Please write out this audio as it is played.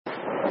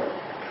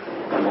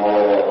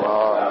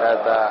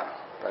tassa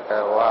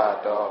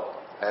bhagavato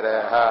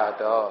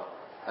arahato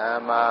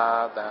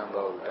Nama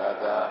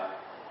Sambuddhassa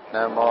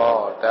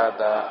Namo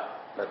Tassa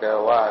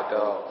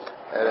Bhagavato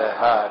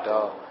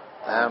Arahato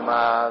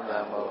Nama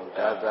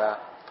Sambuddhassa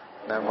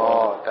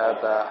Namo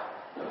Tassa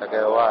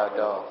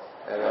Bhagavato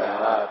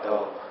Arahato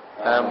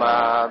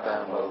Nama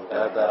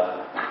Sambuddhassa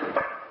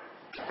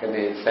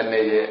Kini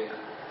Sene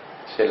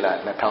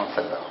Sila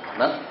 2017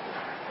 no?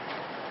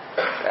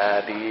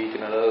 Di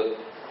chúng nó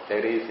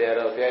dari xe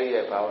rồi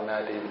cái bảo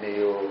na đi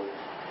nhiều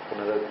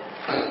chúng nó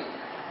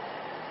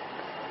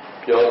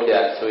ပြောပြ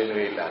ဆွေး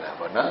နွေးလာတာ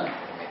ပေါ့နော်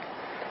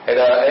အဲ့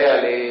တော့အဲ့ဒါ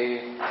လေး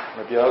မ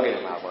ပြောခင်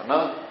မှာပေါ့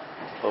နော်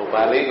ဟို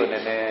ဘာလေးကိုန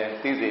ည်းနည်း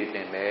သိစေချ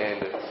င်တယ်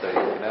လို့ဆိုရ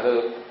င်ကျွန်တော်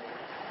တို့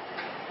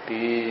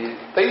ဒီ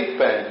သိပ္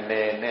ပံန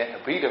ယ်နဲ့အ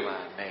ဘိဓမ္မာ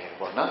နယ်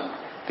ပေါ့နော်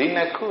ဒီ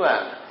နှစ်ခုက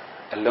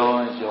အလွ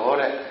န်ရော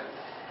တဲ့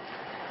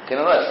ကျွန်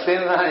တော်တို့စ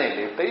ဉ်းစားရင်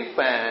ဒီသိပ္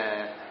ပံ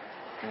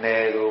န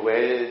ယ်ကိုပဲ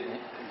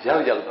ရော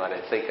က်သွား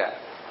တဲ့စိတ်က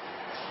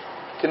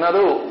ကျွန်တော်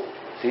တို့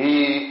ဒီ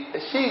အ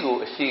ရှိကို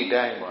အရှိ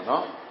တိုင်းပေါ့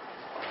နော်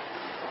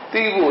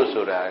သိဖို့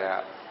ဆိုတာက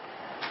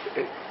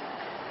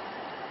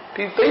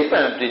ဒီသိပ္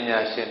ပံပညာ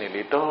ရှင်တွေ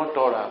လေတော်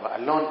တာပါ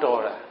အလွန်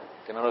တော်တာ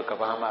ကျွန်တော်တို့က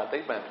ဘာမှသိ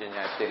ပ္ပံပ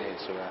ညာရှင်တွေ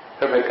ဆိုတာ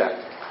တစ်ဖက်က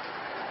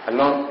အ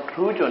လွန်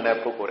ထူးချွန်တဲ့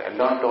ပုဂ္ဂိုလ်တွေအ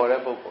လွန်တော်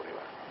တဲ့ပုဂ္ဂိုလ်တွေ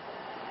ပါ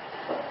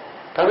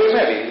ဒါပေ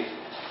မဲ့လေ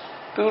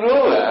သူ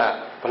တို့က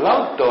ဘလော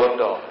က်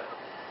တော်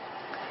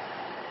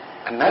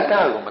အနတ္တ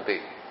ကိုမသိ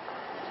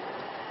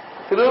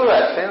သူတို့က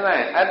စဉ်းစားရ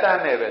င်အတ္တ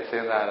နဲ့ပဲစ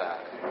ဉ်းစားတာ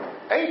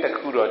အဲ့တ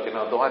ခုတော့ကျွန်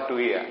တော်သွား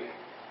တွေးရ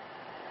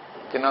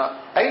ကျွန်တော်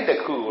အဲ့တ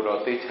ခုကိုတော့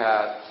သေချာ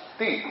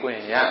သိခွ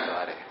င့်ရ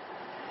သွားတယ်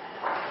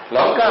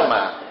လောက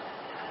မှာ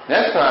မြ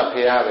တ်စွာဘု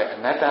ရားပဲအ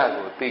နတ္တ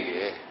ကိုသိတ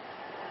ယ်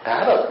ဒါ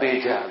တော့သေ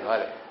ချာသွား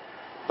တယ်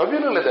ဘာဖြ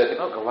စ်လို့လဲဆိုတော့ကျွန်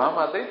တော်ကဘာ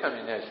မှသိပ္ပံပ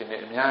ညာရှင်တွေ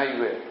အများကြီး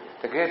ပဲ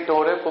တကယ်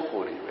တော်တဲ့ပုဂ္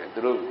ဂိုလ်တွေပဲသူ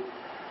တို့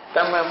တ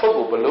မန်ပုဂ္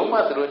ဂိုလ်ဘလို့မှ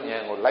သူတို့ဉာ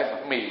ဏ်ကိုလိုက်မ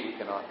မိဘူး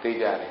ကျွန်တော်သိ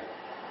ကြတယ်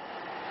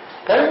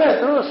ဒါပေမဲ့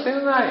သူတို့စ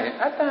ဉ်းစားရင်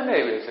အတ္တ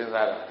နဲ့ပဲစဉ်း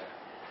စားတာ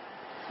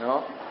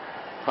နော်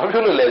ဘာဖြ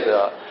စ်လို့လဲဆို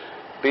တော့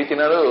ဒီကျွန်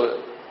တော်တို့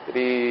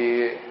ဒီ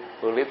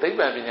ဟိုလေသိပ္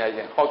ပံပညာရှ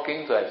င်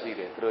Hawking ဆိုတာရှိ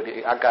တယ်သူတို့ဒီ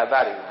အာကာသ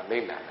တွေက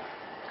လေ့လာတာ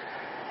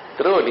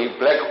သူတို့ဒီ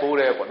black hole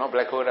တွေပေါ့နော်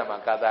black hole တွေမှာ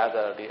ကာသ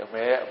ဆိုတော့ဒီအ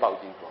မဲအပေါက်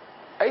ကြီးပေါ့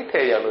အဲ့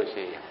ထဲရောက်လို့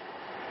ရှိရင်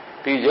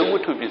ဒီရုပ်ဝ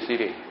တ္ထုပစ္စည်း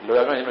တွေလောရ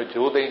ပြန်ကျွန်တော်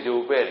ဂျိုးသိန်း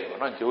ဂျိုးပဲ့တွေပေါ့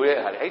နော်ဂျိုးရဲ့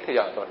ဟာတွေအဲ့ထဲ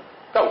ရောက်တော့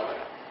တောက်သွား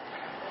တာ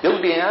ရုပ်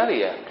တရားတွေ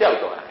ကပျောက်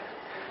သွားတယ်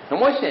န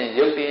မို့ရှင်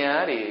ရုပ်တ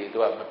ရားတွေသူ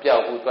ကမပျော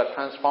က်ဘူးသူက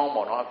transform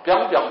ပေါ့နော်ပြော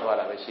င်းသွား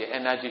တာပဲရှိ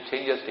energy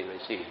changes တွေပဲ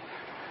ရှိ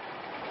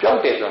ပျောက်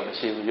တယ်ဆိုတာမ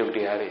ရှိဘူးရုပ်တ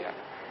ရားတွေက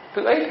သူ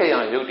အဲ့ထဲ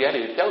အောင်ရုပ်တရား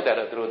တွေပျောက်တာ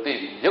တော့သူတို့သိ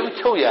ပြီရုပ်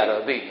ချုပ်ရ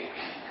တော့သိပြီ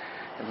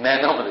နာ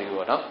တော့မသိဘူး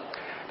ပေါ့နော်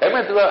ဒါပေ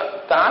မဲ့ तू က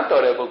တား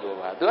တော်တဲ့ပုဂ္ဂိုလ်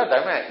ပါ तू ကဒါပေ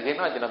မဲ့အရင်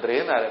ကကျွန်တော်သတ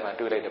င်းစာထဲမှာ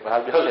တွေ့လိုက်တယ်ဘာ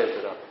ပြောလဲ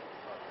ဆိုတော့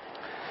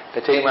တ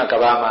စ်ချိန်မှာက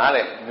ဘာမှာ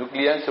တဲ့နျူက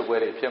လ িয়ার စစ်ပွဲ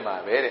တွေဖြစ်မှာ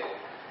ပဲတဲ့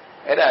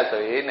အဲ့ဒါ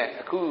ဆိုရင်နဲ့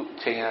အခု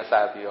ချိန်ကစ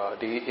ပြီးတော့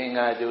ဒီအင်္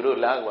ဂါကျိုတို့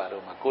လာကွာ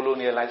တို့မှာ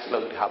colonialize လု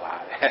ပ်ထားပါ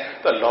တယ်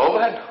သူလောဘ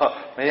တော့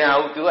မရ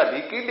ဘူး तू ကဒီ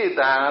ကိလေ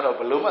သာကတော့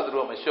ဘလို့မှသူ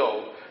တို့မလျှော့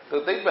ဘူး तू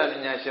သိပ္ပံပ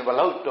ညာရှင်ဘ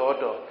လောက်တော်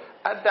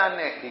အတ္တ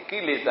နဲ့ဒီကိ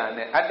လေသာ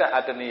နဲ့အတ္တအ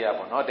တ္တနိယ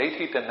ပေါ့နော်ဒိဋ္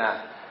ဌိတဏ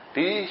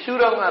ဒီရှု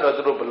တော့ကတော့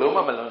သူတို့ဘလို့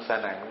မှမလွန်ဆ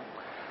န်းနိုင်ဘူး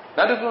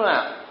နောက်တစ်ခုက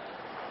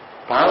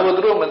ဘာလို့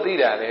သူတို့မသိ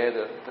တာလဲ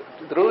ဆို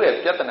သူတို့ရဲ့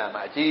ပြဿနာ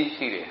မှာအကြီး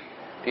ရှိတယ်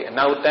ဒီအ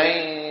နောက်တို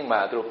င်းမှာ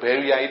သူတို့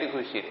barrier ကြီးတစ်ခု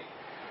ရှိတယ်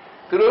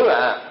သူတို့က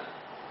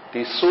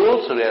ဒီ soul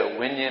ဆိုတဲ့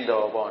ဝိညာဉ်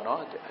တော်ပေါ့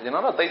နော်ကျွန်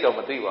တော်တော့သိတော့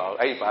မသိပါဘူး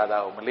အဲ့ဒီဘာသာ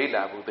ကိုမလေ့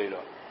လာဘူးသိ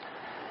တော့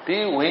ဒီ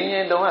ဝိညာ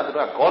ဉ်တော်ကသူ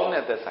တို့က God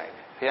နဲ့သက်ဆိုင်တ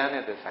ယ်ဘုရား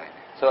နဲ့သက်ဆိုင်တ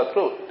ယ်ဆိုတော့သူ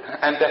တို့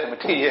အန်တက်မ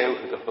ထီရ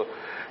ဘူးသူတို့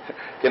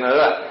ကျွန်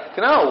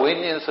တော်ဝိ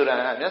ညာဉ်ဆိုတာ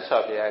ကမြတ်စွာ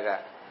ဘုရားက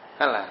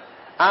ဟုတ်လား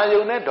အာယု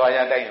န်နဲ့ဓာရ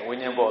တိုင်းဝိ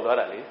ညာဉ်ပေါ်သွား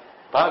တာလေ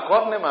ဘာ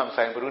God နဲ့မှမ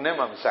ဆိုင်ဘူးနဲ့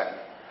မှမဆိုင်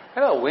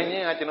အဲ့တော့ဝိညာ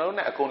ဉ်ကကျွန်တော်တို့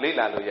နဲ့အကုန်လေ့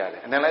လာလို့ရတ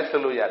ယ် analyze လု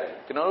ပ်လို့ရတယ်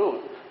ကျွန်တော်တို့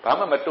ဘာ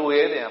မှမတူ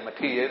ရဲတယ်မ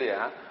ထီရဲတယ်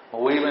မ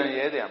ဝေဖန်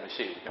ရဲတယ်မ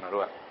ရှိဘူးကျွန်တော်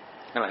တို့က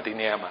ဟုတ်လားဒီ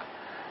နေရာမှာ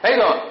အဲ့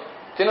တော့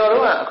ကျွန်တော်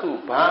တို့ကအခု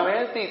ဘာပဲ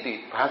သိ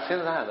ဘာစ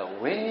ဉ်းစားရတော့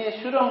ဝိညာဉ်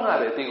ရှုတော့မှ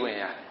ပဲသိခွင့်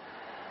ရတယ်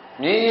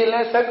မြင်ရင်လ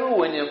ည်းစက္ကု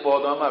ဝိညာဉ်ပေါ်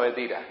သွားမှပဲ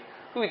သိတာ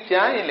အခု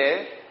ကြားရင်လ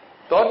ည်း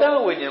သောတာ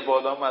ဝိညာဉ်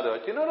ပေါ်သွားမှတော့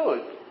ကျွန်တော်တို့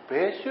ဘ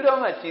ယ်ရှုတော့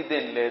မှကြည်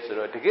တဲ့လဲဆို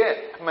တော့တကယ်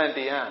အမှန်တ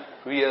ရား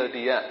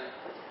reality က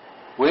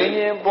ဝိ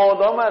ညာဉ်ပေါ်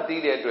သွားမှသိ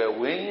တဲ့အတွက်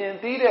ဝိညာဉ်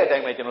သိတဲ့အတို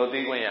င်းပဲကျွန်တော်သိ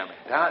ခွင့်ရမယ်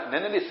ဒါန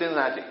ည်းနည်းလေးစဉ်း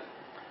စားကြည့်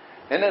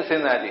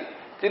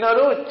ကျွန်တော်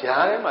တို့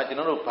ဂျားထဲမှာကျွန်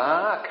တော်တို့ဘာ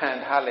ခံ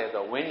ထားလဲ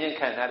ဆိုဝိညာဉ်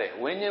ခံထားတယ်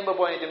ဝိညာဉ်မ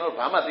ပေါ်ရင်ကျွန်တော်တို့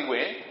ဘာမှသိခွ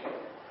င့်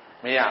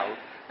မရဘူး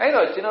အဲ့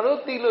တော့ကျွန်တော်တို့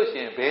သိလို့ရှိ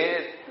ရင်ဘယ်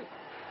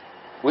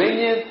ဝိ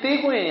ညာဉ်သိ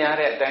ခွင့်ရ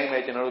တဲ့အတိုင်းပဲ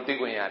ကျွန်တော်တို့သိ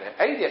ခွင့်ရတယ်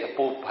အဲ့ဒီအ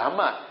ပေါ်ဘာ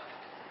မှ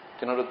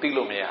ကျွန်တော်တို့သိ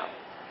လို့မရဘူး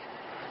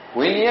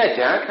ဝိညာဉ်က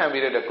ဂျားခံ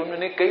ပြီးတဲ့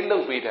communicate လု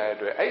ပ်ပေးထားတဲ့အ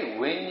တွက်အဲ့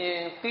ဝိညာ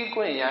ဉ်သိ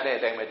ခွင့်ရတဲ့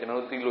အတိုင်းပဲကျွန်တော်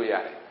တို့သိလို့ရ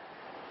တယ်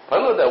ဘာ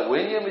လို့လဲဝိ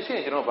ညာဉ်မရှိရ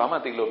င်ကျွန်တော်ဘာမှ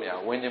သိလို့မရ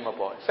ဘူးဝိညာဉ်မ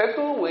ပေါ်စက္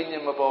ကုဝိညာ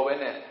ဉ်မပေါ်ဘဲ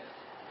နဲ့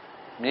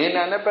မြင်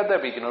တာနဲ့ပတ်သက်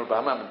ပြီးကျွန်တော်တို့ဘာ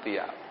မှမသိရ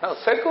ဘူး။နောက်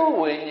စက္ကု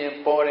ဝိညာဉ်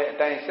ပေါ်တဲ့အ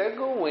တိုင်းစက္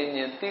ကုဝိ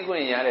ညာဉ်သိခွ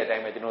င့်ရတဲ့အတို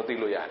င်းပဲကျွန်တော်သိ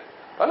လို့ရတယ်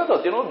။ဘာလို့လဲဆို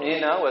တော့ကျွန်တော်မြင်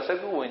တာကစက္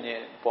ကုဝိညာ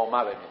ဉ်ပေါ်မှ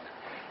ပဲမြင်တာ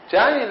။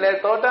ကြားရင်လည်း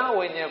သောတာ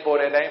ဝိညာဉ်ပေါ်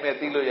တဲ့အတိုင်းပဲ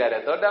သိလို့ရတ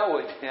ယ်။သောတာဝိ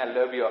ညာဉ်က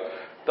လွဲပြီးတော့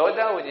သော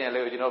တာဝိညာဉ်လ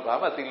ည်းကျွန်တော်ဘာ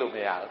မှသိလို့မ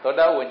ရဘူး။သော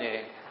တာဝိညာ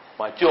ဉ်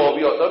မှာကြော်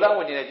ပြီးတော့သောတာ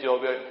ဝိညာဉ်နဲ့ကြော်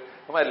ပြီး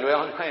ဟ မဲ့လွယ်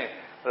အောင်ပြောရင်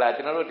ဟလာ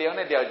ကျွန်တော်တို့တယောက်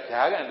နဲ့တယောက်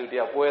ဂျားကန်လူတ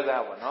ယောက်ပွဲ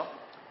သားပေါ့နော်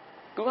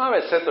သူကပဲ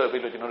ဆက်သွယ်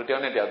ပြီးလို့ကျွန်တော်တို့တယော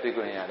က်နဲ့တယောက်သိ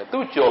ခွင့်ရတယ်သူ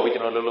ကြော်ပြီးကျွ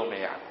န်တော်လုပ်လို့မ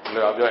ရဘူးလွ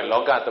ယ်အောင်ပြောရင်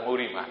လောကသမု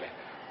ဒိမှာလေ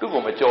သူ့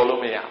ကိုမကြော်လို့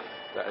မရ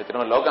ကျွန်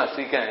တော်လောကစ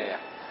ည်းကမ်းရ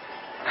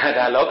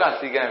ဒါလောက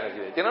စည်းကမ်းပဲ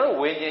ရှိတယ်ကျွန်တော်တို့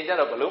ဝิญဉ်ကြ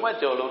တော့ဘလို့မှ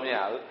ကြော်လို့မရ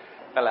ဘူး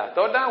ဟလာ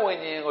တောတာဝิ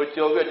ญဉ်ကို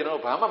ကြော်ပြီးကျွန်တော်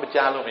တို့ဘာမှမ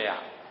ကြားလို့မရ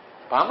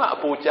ဘူးဘာမှအ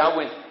ပူကြားဝ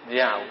င်မ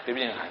ရဘူးဒီ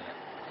ပြင်ဟာ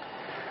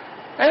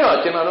အဲ့တော့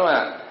ကျွန်တော်တို့က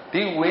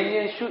ဒီဝิญ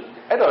ဉ်ရှု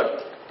အဲ့တော့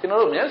ကျွန်တော်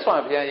တို့မြတ်စွာ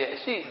ဘုရားရဲ့အ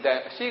ရှိတို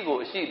င်းအရှိကို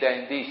အရှိတို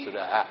င်းသိဆို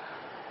တာ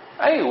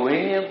အဲ့ဒီဝิ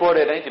ญဉ်ပေါ်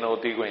တဲ့အတိုင်းကျွန်တော်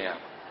တို့သိခွင့်ရ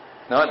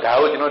နော်ဒါ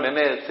ကိုကျွန်တော်နည်း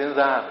နည်းစဉ်း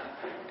စားရမယ်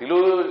ဒီ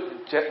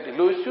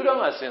လိုရှုတော့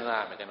မှစဉ်း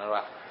စားရမယ်ကျွန်တော်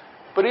တို့က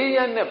ပရိယ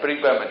တ်နဲ့ပရိ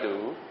ပတ်မတူ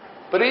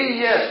ပရိ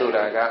ယတ်ဆို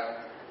တာက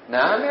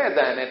နာနဲ့အတ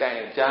န်နဲ့တိုင်း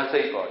ကြားစိ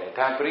တ်ပေါ်တယ်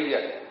ဒါပရိယ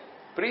တ်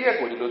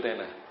ကိုဒီလိုသင်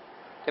တာ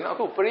ကျွန်တော်အ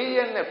ခုပရိယ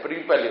တ်နဲ့ပရိ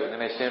ပတ်လေးကိုန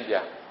ည်းနည်းရှင်းပြ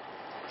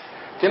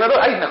ကျွန်တော်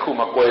တို့အဲ့နှစ်ခု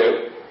မကွဲ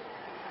ဘူး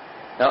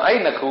နော်အဲ့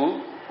နှစ်ခု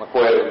မ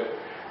ကွဲဘူး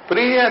ပ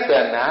ရိယတ်က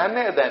နာ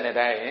နဲ့အတန်နဲ့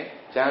တိုင်း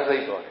ကြားစိ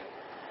တ်ပေါ်တယ်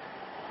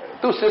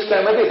သူ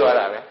systematic သွား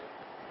တာပဲ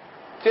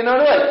ကျွန်တော်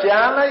တို့က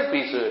ကြားလိုက်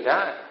ပြီဆိုတာ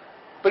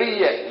ပရိ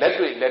ယတ်လက်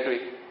တွေ့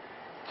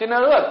ကျွန်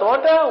တော်တို့ကသော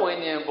တာဝိ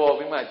ညာဉ်ပေါ်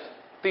ပြီးမှ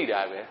သိ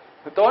တာပဲ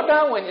သောတာ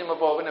ဝိညာဉ်မ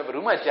ပေါ်ဘဲနဲ့ဘယ်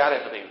သူမှကြားတ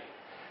ယ်မသိဘူး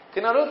ကျွ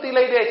န်တော်တို့သိ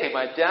လိုက်တဲ့အချိန်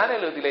မှာကြားတယ်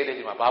လို့သိလိုက်တဲ့အ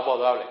ချိန်မှာဘာပေါ်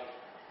သွားလဲ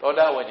သော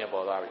တာဝိညာဉ်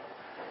ပေါ်သွားပြီ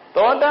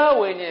သောတာ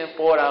ဝိညာဉ်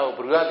ပေါ်တာ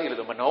ကိုဘယ်သူကသိလဲ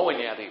ဆိုမနောဝိ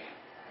ညာဉ်ကသိတယ်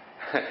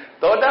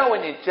သောတာဝိ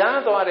ညာဉ်ကြား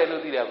သွားတယ်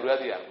လို့သိတာဘယ်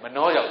သူကသိတာမ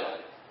နောရောက်သွား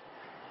တယ်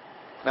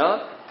နော်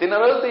ကျွန်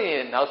တော်တို့သိရ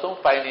င်နောက်ဆုံး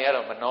ပိုင်နေရ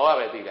တော့မနောက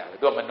ပဲသိတာပဲ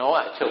သူကမနောက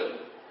အချုပ်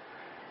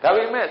ဒါ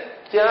ပေမဲ့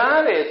ကြား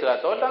တယ်ဆိုတာ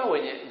သောတာဝိ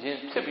ညာဉ်ရင်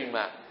ဖြစ်ပြီး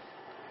မှ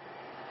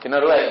ကျွန်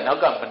တော်တို့ကနောက်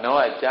ကမနော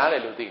ကကြားတ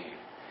ယ်လို့သိတယ်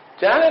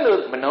ကြားတယ်လို့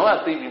မနောက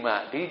သိပြီးမှ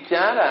ဒီ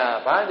ကြားတာ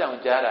ဘာကြောင့်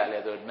ကြားတာလဲ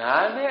ဆိုနာ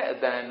နဲ့အ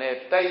တန်နဲ့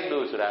တိုက်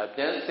လို့ဆိုတာ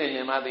ပြန်ဆင်ញ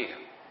င်မှသိတာ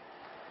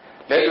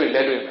လက်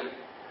တွေ့မှာ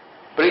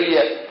ပရိယ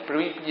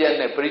တ်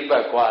နဲ့ပရိပ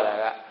တ်ကွာတာ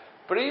က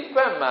ပရိပ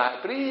တ်မှာ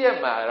ပရိယတ်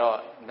မှာတော့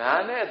နာ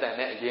နဲ့အတန်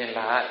နဲ့အရင်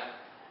လာ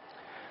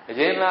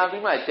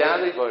ပြီးမှကြား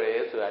သိပေါ်တ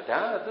ယ်ဆိုတာဒါ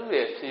သူ့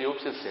ရဲ့ဖြစ်ရိုး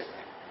ဖြစ်စဉ်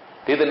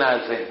ဒေသနာ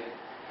စဉ်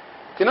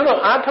ကျွန်တော်တို့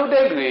အားထုတ်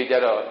တဲ့လူတွေကြ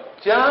တော့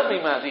ကြား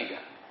ပြီးမှသိတာ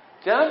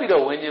ကြားပြီး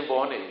တော့ဝิญဉ်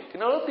ပေါ်နေကျွ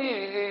န်တော်တို့သိ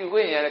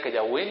ဝိညာဉ်ရတဲ့ခါကျ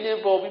ဝิญဉ်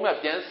ပေါ်ပြီးမှ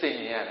ပြန်ဆင်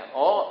ញင်ရတာ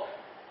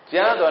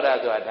ကြားသွားတာ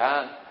ဆိုတာဒါ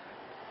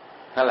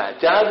ဟုတ်လား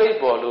ကြားသိ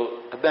ပေါ်လို့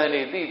အတန်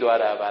တွေသိသွား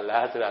တာပါ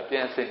လားဆိုတာပြ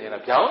န်ဆင်ញင်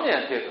တော့ပြောင်းပြ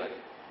န်ဖြစ်သွားတ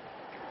ယ်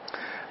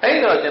အဲ့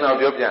တော့ကျွန်တော်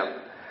ပြောပြမယ်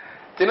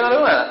ကျွန်တော်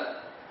တို့က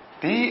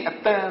ဒီအ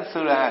တန်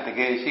ဆိုတာတ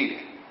ကယ်ရှိတ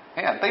ယ်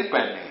အဲ့ဒါသိပ္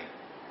ပံနေ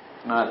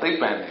နော်သိပ္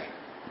ပံနေ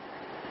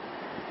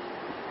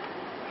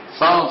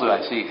sound ဆိုတာ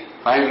ရှိတယ်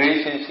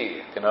vibration ရှိတ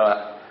ယ်ကျွန်တော်က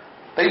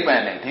သိပ္ပံ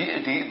နေဒီအ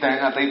တန်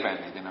ကသိပ္ပံ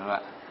နေကျွန်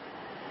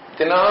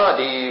တော်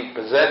ဒီ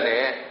ပါဇက်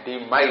နဲ့ဒီ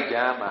mic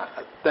ကြားမှာ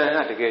အတန်က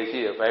တကယ်ရှိ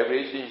တယ်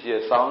vibration ရှိတ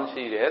ယ် sound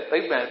ရှိတယ်သိ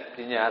ပ္ပံပ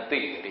ညာသိ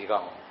တယ်ဒီ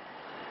ကောင်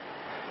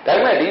ဒါပေ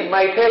မဲ့ဒီ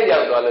mic ထဲရော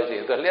က်သွားလို့ရှိရ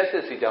င်သူလျှက်စ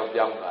စ်စီကြောင်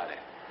ပြောင်းသွားတ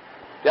ယ်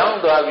ပြောင်း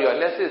သွားပြီးတော့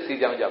လျှက်စစ်စီ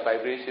ကြောင်ကြ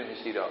vibration မ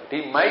ရှိတော့ဒီ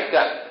mic က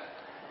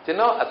ကျွန်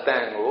တော်အတ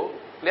န်ကို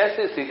လျှက်စ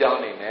စ်စီကြောင်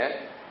နေနဲ့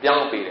ပြော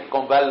င်းပြီးတယ်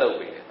convert လုပ်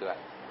ပြီးတယ်သူက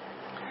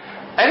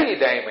အဲ့ဒီ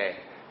အတိုင်းပဲ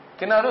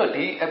ကျွန်တော်တို့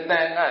ဒီအတ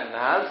န်က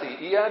နားစီ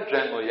ear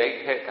drum ကိုရိုက်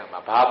တဲ့အခါမှာ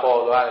ဘာ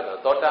ပေါ်သွားလဲဆို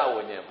တော့သောတာ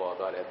ဝိညာဉ်ပေါ်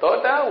သွားတယ်သော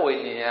တာဝိ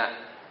ညာဉ်က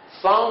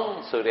sound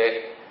ဆိုတဲ့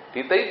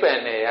ဒီသိပ္ပံ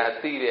နဲ့ရ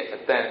သိတဲ့အ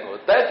တန်ကို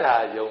တတ္ထာ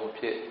ယုံ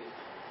ဖြစ်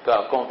သူက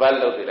convert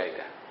လုပ်ပြလိုက်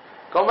တာ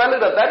convert လု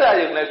ပ်တော့တတ္ထာ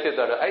ယုံလည်းဖြစ်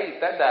သွားတော့အဲ့ဒီ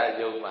တတ္ထာ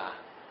ယုံမှာ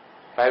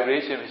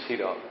vibration မရှိ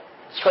တော့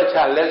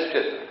structureless ဖြ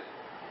စ်တယ်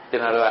ကျွ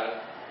န်တော်တို့က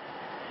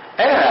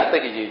အဲ့ဒါသိ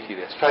ကြည့်ရှိ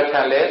တယ်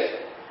structureless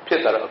ဖြ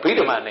စ်သွားတော့အဘိ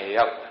ဓမ္မာနဲ့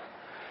ရောက်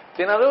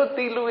ကျွန်တော်တို့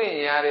သိလို့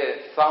ရတဲ့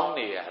စောင်း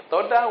တွေက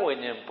သောတာဝိ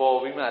ညာဉ်ပေါ်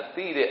ပြီးမှ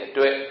သိတဲ့အ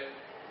တွက်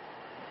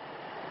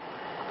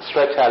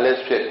structureless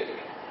ဖြစ်တယ်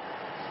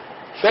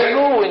စက္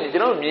ကုဝိညာဉ်ကျွ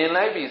န်တော်မြင်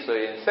လိုက်ပြီဆို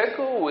ရင်စက္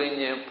ကုဝိ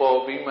ညာဉ်ပေါ်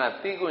ပြီးမှ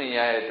သိခွင့်ရ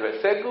တဲ့အတွက်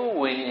စက္ကု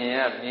ဝိ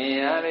ညာဉ်ကမြင်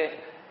ရတဲ့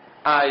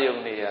အာယု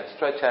န်တွေက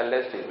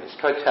structureless တွေပဲ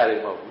structure တွေ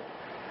မဟုတ်ဘူး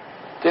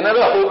ကျွန်တော်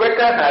တို့ဟိုဘက်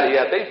ကဟာတွေက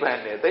သိပ္ပံ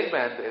တွေကသိ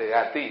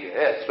တ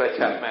ယ်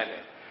structure မှန်တ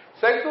ယ်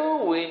စက္ကု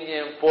ဝိညာ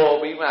ဉ်ပေါ်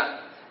ပြီးမှ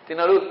ကျွန်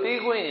တော်တို့သိ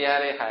ခွင့်ရ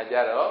တဲ့ဟာကြ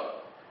တော့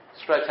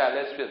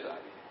structureless ဖြစ်သွား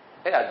ပြီ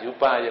အဲ့ဒါယူ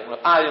ပါယုံ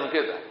လို့အာယုံဖြ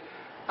စ်သွား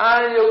အာ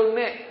ယုံ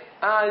နဲ့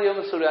အာယုံ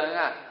ဆိုတာက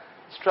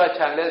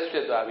structureless ဖြ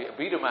စ်သွားပြီအ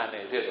ဘိဓမ္မာန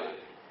ယ်ဖြစ်သွား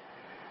ပြီ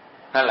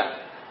ဟုတ်လား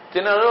ကျွ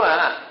န်တော်တို့က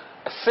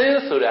အစ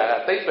င်းဆိုတာက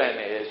သိပ္ပံန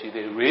ယ်ရရှိ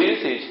သေး rays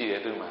တွေရှိတ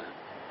ယ်သူမှာ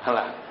ဟုတ်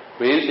လား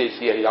rays တွေ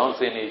ရှိရရောင်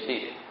စင်တွေရှိ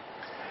တယ်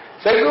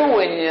စက္ကု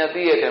ဝိညာဉ်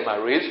သိရတဲ့မှာ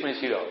rays မ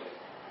ရှိတော့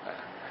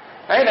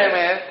အဲ့ဒါ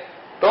နဲ့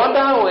သော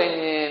တာဝိ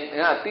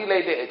ညာဉ်ကသိလို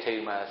က်တဲ့အချိ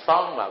န်မှာ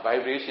sound မှာ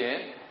vibration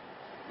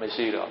မ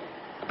ရှိတော့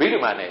အဘိဓ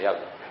မ္မာနဲ့ရောက်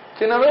တယ်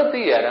ကျွန်တော်တို့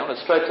သိရတာက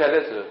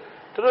structureless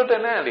ဆိုတို့တ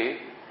နည်းလေ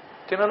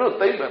ကျွန်တော်တို့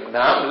သိပ္ပံ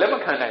နားလက်မ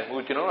ခံနိုင်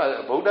ဘူးကျွန်တော်တို့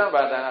ကဗုဒ္ဓ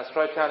ဘာသာက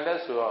structureless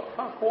ဆိုတော့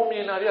ကိုမြ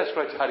င်တာတွေက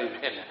structure တွေ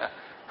ဖြစ်နေတာ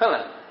ဟုတ်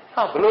လား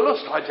ဘယ်လို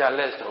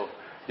structureless ဆို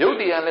ယုတ်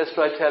တရားနဲ့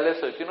structureless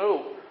ဆိုကျွန်တော်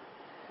တို့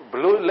ဘ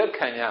ယ်လိုလက်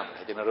ခံရမ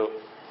လဲကျွန်တော်တို့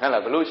ဟုတ်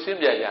လားဘယ်လိုရှင်း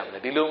ပြရမလဲ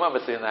ဒီလိုမှမ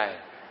စင်နိုင်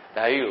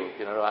ဒါကြီးကို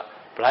ကျွန်တော်တို့က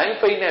blind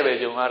faith နဲ့ပဲ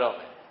ယုံရတော့မ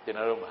ယ်ကျွန်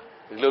တော်တို့မှာ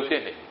ဒီလိုဖြ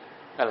စ်နေ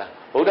ဟုတ်လား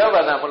ဗုဒ္ဓ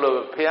ဘာသာမလို့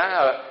ဖခင်က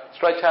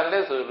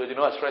structureless ဆိုလို့ကျွန်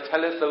တော်က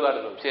structureless လောက်ရတ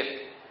ယ်လို့ဖြစ်နေ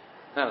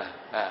ဟ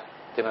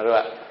ကျွန်တော်တို့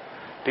က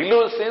ဒီ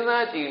လိုစဉ်း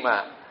စားကြည့်မှ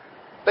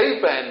သိပ္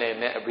ပံနဲ့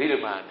အဘိဓ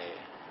မ္မာနဲ့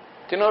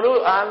ကျွန်တော်တို့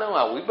အားလုံးက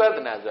ဝိပဿ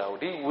နာဆိုတာ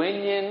ဒီဝိ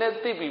ညာဉ်နဲ့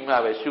သိပြီးမှ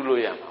ပဲရှု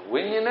လို့ရမှာ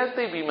ဝိညာဉ်နဲ့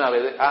သိပြီးမှပဲ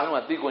အားလုံးက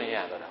သိခွင့်ရ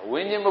တော့တာ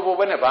ဝိညာဉ်မပေါ်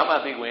ဘဲနဲ့ဘာမှ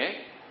သိခွင့်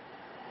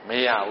မ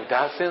ရဘူး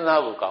ဒါစဉ်း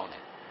စားဖို့ကောင်းတ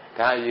ယ်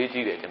ဒါအရေး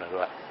ကြီးတယ်ကျွန်တော်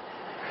တို့က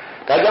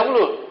ဒါကြောင့်မ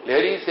လို့လေ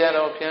ဒီဆရာ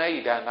တော်ဘုရား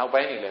ကြီးဒါနောက်ပို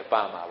င်းနေလဲ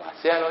ပါမှာပါ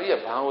ဆရာတော်ကြီး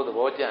ကဘာလို့သ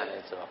ဘောကျလဲ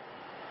ဆိုတော့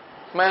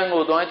မှန်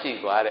ကိုသွားကြည့်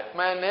သွားတဲ့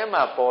မှန်ထဲ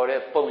မှာပေါ်တဲ့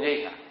ပုံရိ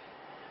ပ်ဟာ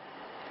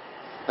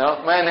နော်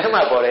မှန်ထဲ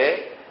မှာပေါ်တဲ့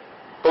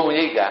ပုံ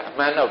ရိပ်ကအ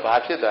မှန်တော့ဘာ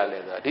ဖြစ်သွားလဲ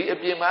ဆိုတော့ဒီအ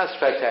ပြင်မှာ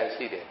structure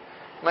ရှိတယ်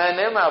မှန်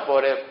ထဲမှာ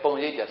ပေါ်တဲ့ပုံ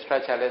ရိပ်က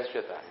structureless ဖြ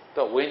စ်သွားတယ်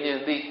တော့ဝိညာဉ်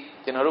သိ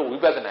ကျွန်တော်တို့ဝိ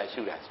ပဿနာ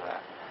ရှုတာဆိုတာ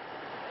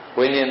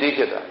ဝိညာဉ်သိ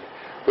ဖြစ်သွားတယ်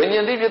ဝိညာ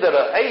ဉ်သိဖြစ်တော့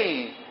အဲ့ဒီ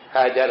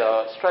ခါကျတော့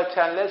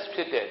structureless ဖြ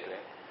စ်တဲ့အတွ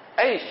က်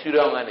အဲ့ဒီရှု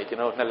တော့ကနေကျွန်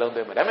တော်တို့နှလုံးသွ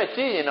င်းမှာဒါပေမဲ့ကြ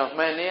ည့်ရင်တော့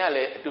မှန်နေရ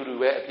လဲအတူတူ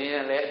ပဲအပြင်ရ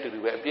လဲအတူတူ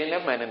ပဲအပြင်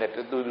နဲ့မှန်နေတဲ့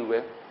တူတူပဲ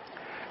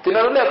ကျွန်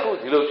တော်တို့လည်းအခု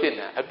ဒီလိုဖြစ်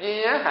နေတာအပြင်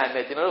ရဟာ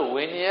နဲ့ကျွန်တော်တို့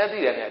ဝိညာဉ်ရသိ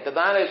တယ်နဲ့တ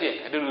သားလည်းဖြစ်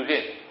အတူတူဖြ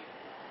စ်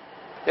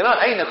ကျွန်တော်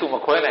အဲ့နှစ်ခုမ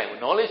ခွဲနိုင်ဘူး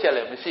knowledge လ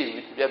ည်းမရှိ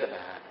ဘူးပြဿ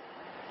နာ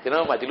ကျွန်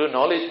တော်မှဒီလို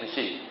knowledge မ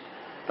ရှိဘူး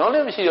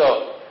knowledge မရှိတော့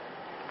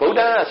ဗုဒ္ဓ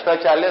က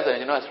structureless ဆိုရ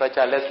င်ကျွန်တော်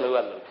structureless လို့ရ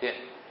လို့ဖြစ်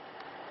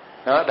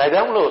နော်ဒါ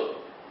ကြောင့်မလို့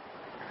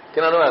ကျွ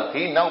န်တော်တို့က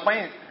ဒီနောက်ပို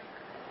င်း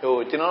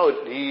ကျွန်တော်တို့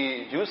ဒီ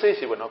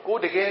usage ပေါ့နော်ကို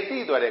တကယ်သိ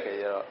သွားတဲ့ခါ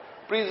ကျတော့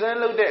present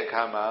လုပ်တဲ့အ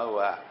ခါမှာ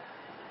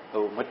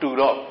မတူ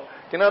တော့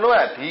ကျွန်တော်တို့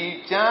ကဒီ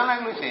ကြားလို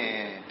က်လို့ရှိရ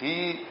င်ဒီ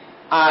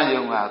အာ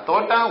ယုံကသော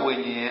တာဝိ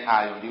ညာဉ်ရဲ့အာ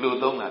ယုံဒီလို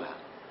သုံးတာလား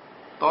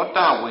သော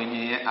တာဝိ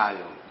ညာဉ်ရဲ့အာ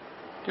ယုံ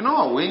ကျွန်တော်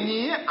ကဝိညာ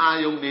ဉ်ရဲ့အာ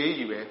ယုံတွေ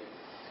ကြီးပဲ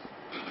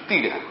သိ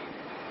တာ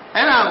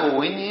အဲ့ဒါကို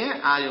ဝိညာဉ်ရဲ့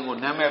အာယုံကို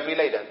နာမည်ပေး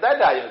လိုက်တာတတ္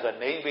တယုံဆို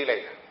နေပေးလို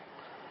က်တာ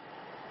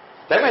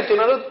ဒါပေမဲ့ကျွန်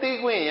တော်တို့သိ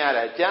ခွင့်ရ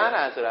တာကြား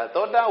တာဆိုတာ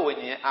သောတာဝိ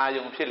ညာဉ်ရဲ့အာ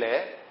ယုံဖြစ်လေ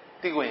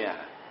သိခွင့်ရ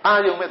တာအာ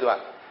ယုံမဲ့သူက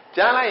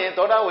ကြားလိုက်ရင်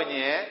သောတာဝိညာ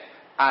ဉ်ရဲ့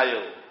အာ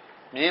ယုံ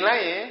မြင်လို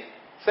က်ရင်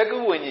စက္ကု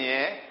ဝိညာဉ်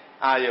ရဲ့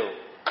အာယုံ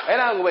အဲ့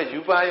ဒါကိုပဲယူ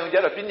ပါယုံကြ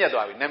တော့ပြည့်ညက်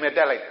သွားပြီနာမည်တ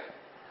က်လိုက်တာ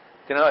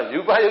ကျွန်တော်ကယူ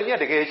ပါယုံညက်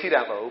တကယ်ရှိတာ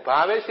မဟုတ်ဘူးဘာ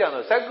ပဲရှိအောင်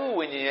ဆိုစက္ကု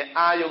ဝိညာဉ်ရဲ့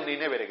အာယုံနေ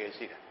နဲ့ပဲတကယ်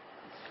ရှိတာ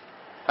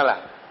ဟုတ်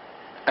လား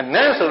အန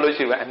တ်ဆိုလို့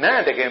ရှိရင်အနတ်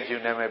တကယ်မဖြ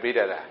စ်နာမည်ပေးတ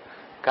တ်တာ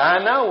ဂါ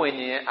နဝိ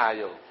ညာဉ်ရဲ့အာ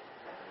ယုံ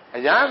အ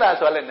ရာသာ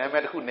ဆိုလည်းနာမ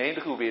ည်တစ်ခုနေတ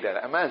စ်ခုပေးတတ်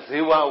တာအမှန်ဇေ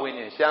ဝဝိ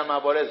ညာဉ်ရှားမှာ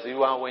ပေါ်တဲ့ဇေ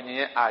ဝဝိညာဉ်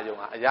ရဲ့အာယုံ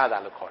ဟာအရာသာ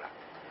လို့ခေါ်တာ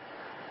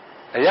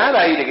အရာ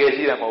သာကြီးတကယ်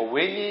ရှိတယ်မဟုတ်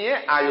ဝိညာဉ်ရဲ့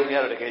အာယုံ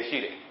များတော့တကယ်ရှိ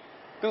တယ်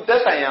သူသ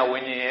က်ဆိုင်ရာဝိ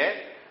ညာဉ်ရဲ့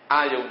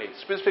အာယုံတွေ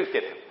specific ဖြ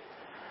စ်တယ်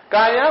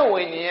ကာယ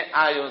ဝိညာဉ်ရဲ့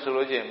အာယုံဆို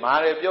လို့ရှိရင်မာ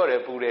တယ်ပြောတ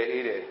ယ်ပူတယ်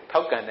အေးတယ်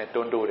ထောက်ကန်တယ်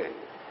တွန်းတိုးတယ်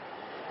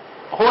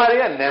ဟိုဟာတွေ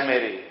ကနာမည်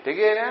တွေတ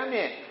ကယ်တမ်းမြ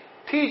င်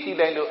ထိကြည့်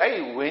လိုက်လို့အဲ့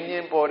ဒီဝိညာ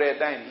ဉ်ပေါ်တဲ့အ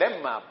တိုင်းလက်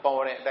မှာ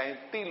ပေါ်တဲ့အတိုင်း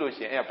သိလို့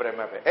ရှိရင်အဲ့ဒါပရမ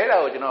တ်ပဲအဲ့ဒါ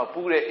ကိုကျွန်တော်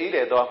ပူတယ်အေးတ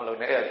ယ်သွားမလို့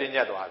နဲ့အဲ့ဒါပြည့်ည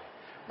တ်သွားပြီ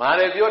မာ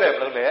တယ်ပြောတယ်မ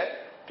လို့လည်း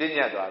ပြည့်ည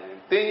တ်သွားပြီ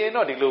သင်ရင်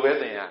တော့ဒီလိုပဲ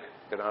သင်ရတယ်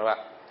ကျွန်တော်က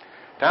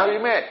ဒါပေ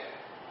မဲ့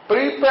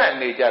ပြိပတ်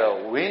နေကြတော့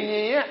ဝိညာ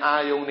ဉ်ရဲ့အာ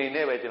ယုံနေ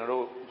နဲ့ပဲကျွန်တော်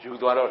တို့ယူ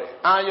သွားတော့တယ်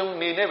အာယုံ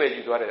နေနဲ့ပဲ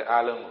ယူသွားတယ်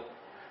အားလုံးကို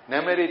နာ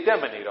မည်တွေတက်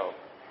မနေတော့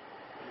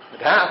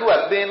ဒါအခုက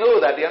သင်လို့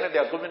ဒါတရားနဲ့တ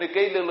ရား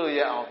communicate လုပ်လို့ရ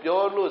အောင်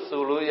ပြောလို့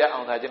ဆိုလို့ရ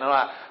အောင်ဒါကျွန်တော်က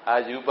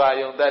ယူပါ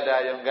ယုံတတ္တ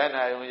ယုံကန္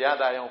နာယုံယ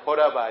တာယုံခော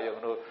ရပါယုံ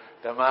တို့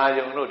ဓမ္မ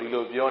ယုံတို့ဒီ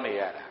လိုပြောနေ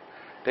ရတာ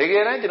တက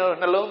ယ်တမ်းကျွန်တော်တို့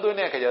နှလုံးသွင်း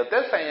တဲ့အခါကျတော့သ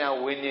က်ဆိုင်ရာ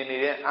ဝိညာဉ်နေ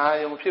တဲ့အာ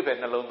ယုံဖြစ်ပဲ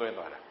နှလုံးသွင်း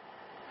သွားတာ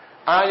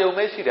အာယုံ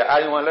ပဲရှိတယ်အာ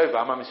ယုံကလည်း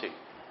ဘာမှမရှိ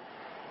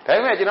ဘူးဒါပေ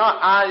မဲ့ကျွန်တော်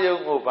အာယုံ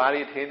ကိုဘာ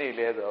တွေထင်းနေ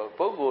လဲဆိုတော့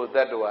ပုဂ္ဂိုလ်တ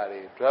attva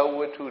တွေဒွါဝ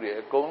တ္ထုတွေ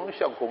အကုန်လုံး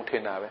ရှောက်ကုန်ထ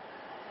င်တာပဲဒါ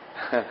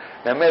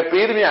ပေမဲ့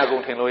ပေးသမျှအကု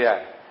န်ထင်လို့ရ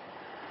တယ်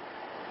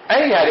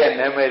အဲ့ဒီဟာတဲ့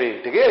နာမည်တွေ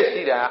တကယ်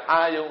ရှိတာ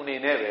အာယုံအနေ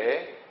နဲ့ပဲ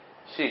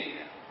ရှိတ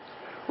ယ်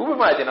ဥပ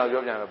မာကျွန်တော်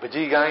ပြောပြမယ်ပ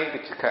ကြီကိုင်းတ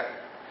စ်ခါ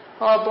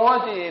သွား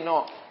ကြည့်ရင်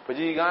တော့ပ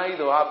ကြီကိုင်း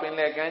တော့ပင်လ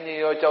ယ်ကမ်းခြေ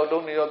ရောကြောက်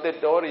တုံးတွေရောတစ်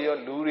တော်တွေရော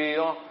လူတွေ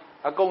ရော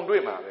အကုန်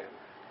တွေ့မှာပဲ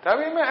ဒါ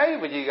ပေမဲ့အဲ့ဒီ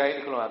ပကြီကိုင်းတ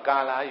စ်ခုလုံးကကာ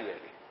လာကြီးပဲ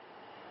လေ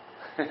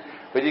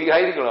ပကြီကို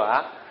င်းတစ်ခုလုံး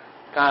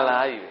ကကာလာ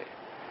ကြီးပဲ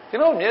ကျွ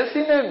န်တော်မျက်စိ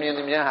နဲ့မြင်သ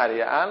မျှဟာတွေ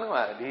အားလုံးက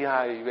ဒီဟာ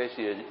ကြီးပဲ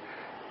ရှိရ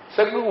စ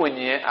က္ကုဝိ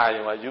ညာဉ်အာ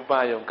ယုံကယူပါ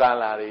ယုံကာ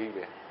လာတွေကြီး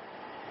ပဲ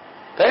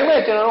ဒါပေမဲ့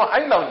ကျွန်တော်တို့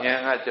အဲ့လောက်ဉာဏ်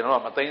ကကျွန်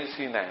တော်ကမသိ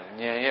သိနိုင်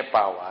ဉာဏ်ရဲ့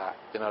ပါဝါ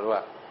ကျွန်တော်တို့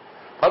က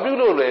ဘာပြု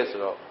လို့လဲဆို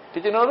တော့ဒီ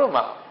ကျွန်တော်တို့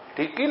မှာ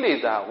ဒီကိလေ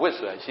သာဝစ်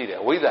ဆိုတာရှိတယ်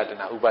အဝိဇ္ဇာတ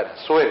ဏှာဥပါဒ်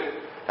ဆွဲတယ်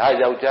ဒါ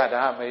ယောက်ျား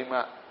ဒါမိန်းမ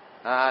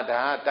ဒါ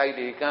တိုက်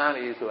တွေကန်း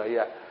တွေဆိုတာကြီး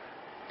က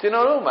ကျွန်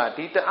တော်တို့မှာ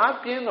ဒီတအား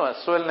ပြင်းတော့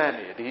ဆွဲလန်း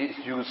နေဒီ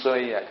ယူဆွဲ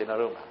ရကျွန်တော်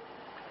တို့မှာ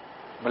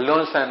မလွ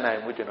န်ဆန်နိုင်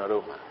ဘူးကျွန်တော်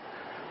တို့မှာ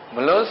မ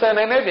လွန်ဆန်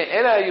နိုင်တဲ့ပြင်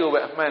အဲ့ဒါကြီးကိုပဲ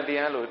အမှန်တ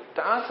ရားလို့တ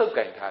အားဆုပ်က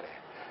င်ထားတယ်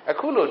အ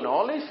ခုလို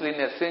knowledge လေး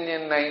နဲ့ဆင်ញ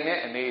င်နိုင်တဲ့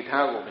အနေအ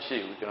ထားကိုမရှိ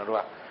ဘူးကျွန်တော်တို့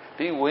က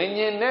ဒီဝိ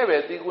ညာဉ်နဲ့ပဲ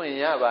သိခွင့်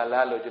ရပါ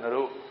လားလို့ကျွန်တော်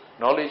တို့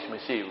knowledge မ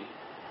ရှိဘူး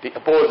ဒီ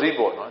အပေါ်စီး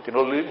ပေါ့နော်ကျွန်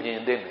တော်လေးမြင်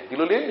သိနေဒီ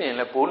လိုလေးမြင်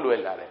လဲပိုးလွယ်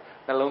လာတယ်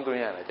နှလုံးသွင်း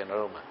ရတယ်ကျွန်တော်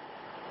တို့မှာ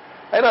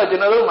အဲ့တော့ကျွ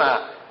န်တော်တို့မှာ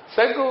စ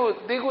က္ကု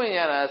သိခွင့်ရ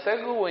တာစက္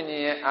ကုဝိညာ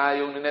ဉ်ရဲ့အာ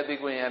ယုံနဲ့သိ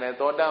ခွင့်ရတယ်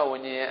သောတာဝိ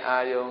ညာဉ်ရဲ့အာ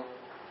ယုံ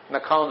နှာ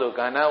ခေါင်းဆို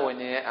ကာဏဝိ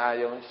ညာဉ်ရဲ့အာ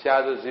ယုံ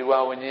ရှားဆိုဇီဝ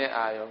ဝိညာဉ်ရဲ့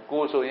အာယုံ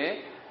ကိုယ်ဆိုရင်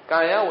ကာ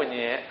ယဝိညာ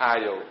ဉ်ရဲ့အာ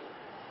ယုံ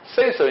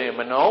စိတ်ဆိုရင်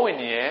မနောဝိ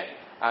ညာဉ်ရဲ့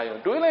အာယုံ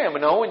တွေးလိုက်ရင်မ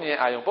နောဝိညာဉ်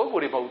အာယုံပုံကို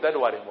ယ်တွေမဟုတ်တတ္တ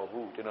ဝါတွေမဟုတ်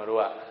ဘူးကျွန်တော်တို့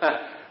က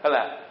ဟုတ်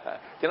လား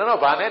ကျွန်တော်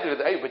တို့ဗာနဲ့တွေ့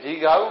တယ်အဲ့ပကြီ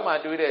ကားဥမှာ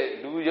တွေ့တဲ့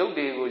လူရုပ်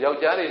တွေကိုယော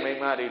က်ျားတွေမိန်း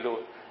မတွေလို့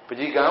ပ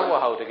ကြီကားဘဝ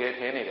ဟောတကယ်ထ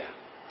င်းနေတာ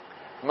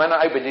မှန်တော့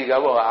အဲ့ပကြီးက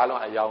ဘောအား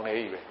လုံးအယောင်နေ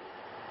ကြီးပဲ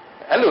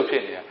အဲ့လိုဖြ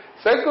စ်နေတာ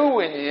စက္ကု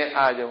ဝိညာဉ်ရဲ့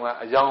အာယုံက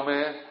အယောင်ပဲ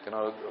ကျွန်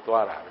တော်တို့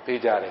သွားတာသိ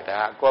ကြတယ်ဒါ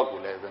အကောက်ကူ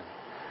လဲဆို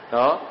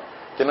နော်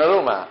ကျွန်တော်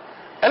တို့မှာ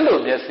အဲ့လို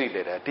မျက်စိ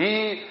လေတာဒီ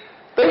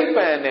သိပ္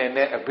ပံ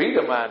နဲ့အဘိဓ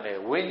မ္မာနဲ့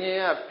ဝိ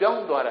ညာဉ်ကပြော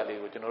င်းသွားတာလေး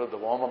ကိုကျွန်တော်တို့သ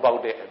ဘောမပေါက်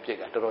တဲ့အဖြစ်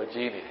ကတော်တော်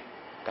ကြီးနေတယ်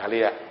ဒါ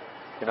လေးက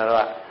ကျွန်တော်တို့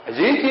ကအ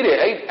ရေးကြီးတယ်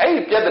အဲ့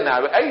ပြဿနာ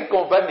ပဲအဲ့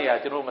combat နေရာ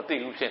ကျွန်တော်မသိ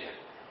ဘူးဖြစ်နေ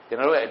ကျွန်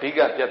တော်တို့ရဲ့အဓိက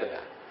ပြဿ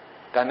နာ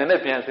ဒါနဲ့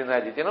ပြန်စဉ်း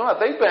စားကြည့်ကျွန်တော်က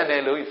သိပ္ပံ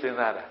နဲ့လို့စဉ်း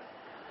စားတာ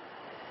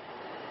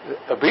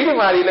အဘိဓမ္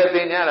မာတွေလည်းသ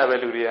င်ညာတာပဲ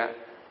လူတွေက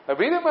အ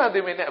ဘိဓမ္မာသ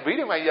င်နေအဘိ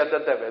ဓမ္မာကြီးက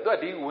တတ်ပဲသူက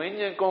ဒီဝိ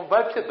ညာဉ်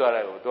combat ဖြစ်သွား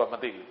တာကိုသူကမ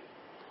သိဘူး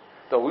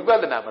သူဝိပ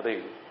ဿနာမသိ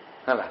ဘူး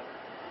ဟုတ်လား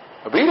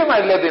အဘိဓမ္မာ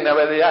တွေလည်းသင်တာ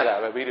ပဲရတာ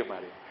ပဲအဘိဓမ္မာ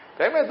တွေဒါ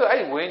ပေမဲ့သူ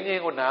အဲ့ဝိညာဉ်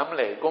ကိုနားမ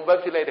လဲ combat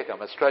ဖြစ်လိုက်တဲ့အခါ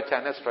မှာ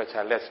structure နဲ့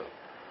structureless ဆို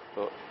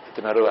ကျွ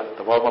န်တော်တို့ကသ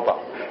ဘောမပေါက်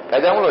ဒါ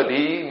ကြောင့်မလို့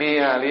ဒီနေ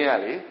ရာလေးက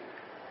လေ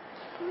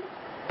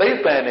သိ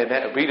ပ္ပံနဲ့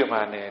အဘိဓမ္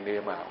မာနဲ့နေ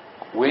မှာ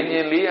ဝိညာ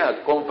ဉ်လေးက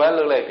combat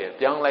လုပ်လိုက်တယ်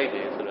ပြောင်းလိုက်တ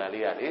ယ်ဆိုတာ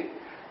လေးကလေ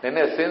နည်းန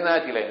ည်းစဉ်းစား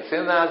ကြည့်လိုက်စ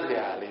ဉ်းစားစ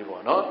ရာလေး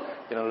ပေါ့နော်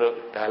ကျွန်တော်တို့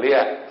ဒါလေးက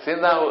စ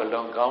ဉ်းစားဖို့အလွ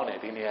န်ကောင်းတယ်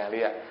ဒီနေရာ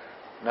လေးက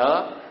နော်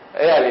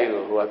အဲ့ရလေး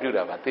ကိုဟိုကပြု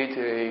တာပါသိ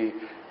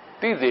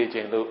စေခြ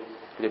င်းလို့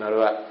ကျွန်တော်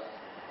တို့က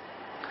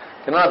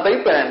ကျွန်တော်သိ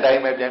ပ္ပံအတို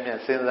င်းပဲပြန်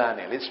စဉ်းစား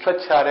နေလေ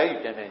structure တွေ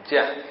ပြန်ကြ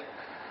က်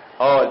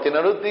ဟောကျွန်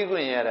တော်တို့သိခွ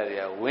င့်ရတာတွေ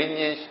ကဝိ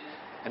ညာဉ်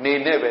အနေ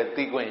နဲ့ပဲ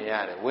သိခွင့်ရ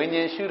တယ်ဝိ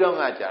ညာဉ်ရှုတော့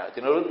ကကြာကျွ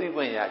န်တော်တို့သိ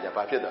ခွင့်ရကြ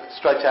ဘာဖြစ်သွား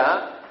structure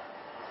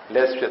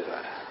less ဖြစ်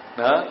သွားတာ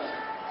နော်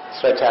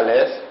structure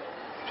less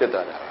ဖြစ်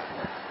သွားတာ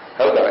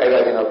ဟုတ်တယ်အဲ့ဒါ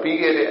ကျွန်တော်ပြီး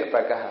ခဲ့တဲ့အပ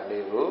တ်ကဟာ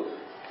လေးကို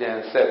ပြန်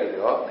ဆက်ပြီး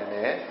တော့နည်းန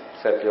ည်း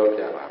ဆက်ပြော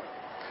ပြပါမယ်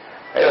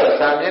အဲ့တော့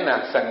စာမျက်နှာ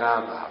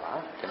15မှာပါ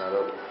ကျွန်တော်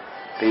တို့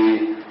ဒီ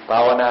ဘာ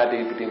ဝနာဒီ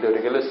တက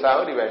ယ်လို့စာ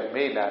အုပ်တွေပဲ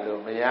မေ့လာလို့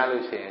မရ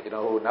လို့ရှိရင်ကျွန်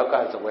တော်ဟိုနောက်က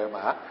စပွဲ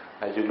မှာ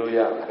ယူလို့ရ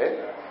ပါတယ်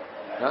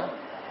နော်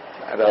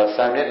အဲ့တော့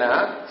စာမျက်နှာ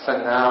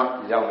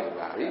15ရောက်နေ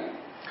ပါပြီ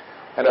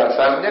အဲ့တော့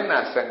စာမျက်နှာ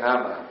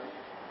15မှာ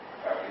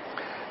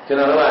ကျွန်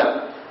တော်တို့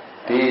က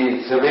ဒီ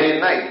သဘင်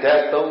၌ဓာ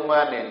တ်3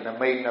ပါးနဲ့န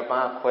မိတ်2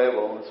ပါးခွဲ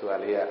ပုံဆိုတာ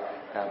လေး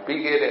က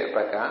ပြီးခဲ့တဲ့အပ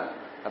တ်က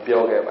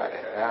ပြောခဲ့ပါတ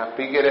ယ်ဒါ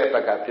ပြီးခဲ့တဲ့အပ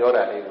တ်ကပြော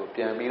တာလေးကို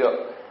ပြန်ပြီးတော့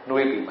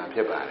နှွေးပြီးမှဖြ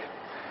စ်ပါတယ်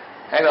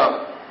အဲ့တော့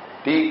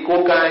ဒီကို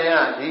ယ်ကာယ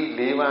ဒီ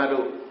၄ပါး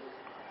တို့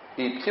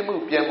ဒီဖြစ်မှု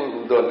ပြည့်မှုဟူ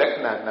သောလက္ခ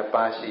ဏာ2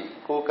ပါးရှိ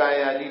ကိုယ်ကာ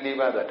ယကြီး၄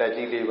ပါးဆိုတာဓာတ်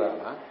ကြီး၄ပါး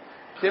ပါ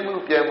ဖြစ်မှု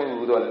ပြည့်မှုဟူ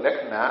သောလက္ခ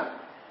ဏာ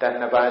ဓာတ်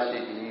2ပါးရှိ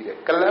တဲ့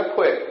ကလပ်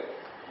ဖွဲ့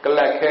ကလ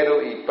ပ်ခဲ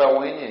တို့ဤပတ်ဝ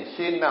န်းကျင်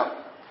ရှေ့နောက်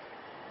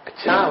အ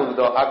ခြားဟူ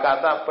သောအာကာ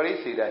သပရိစ္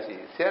ဆေဒရှိ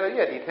ဆရာတော်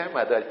ကြီးကဒီထဲ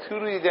မှာသူထူး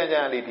ထူးခြား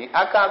ခြားလေးဒီ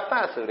အာကာသ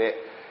ဆိုတဲ့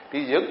ဒီ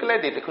ယုတ်ကလပ်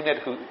တွေတစ်ခုနဲ့တ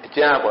စ်ခုအ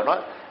ကြားပေါ့နော်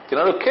ကျွန်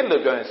တော်တို့ခက်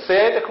လို့ပြောရင်ဆဲ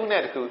တစ်ခု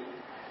နဲ့တစ်ခု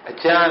အ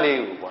ကြားလေး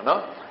ကိုပေါ့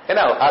နော်အဲ့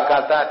ဒါကိုအာကာ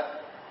သ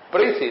ပ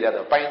ရိစ္ဆေဒ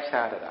တော့ပိုင်း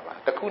ခြားတာပါ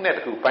တစ်ခုနဲ့တ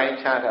စ်ခုပိုင်း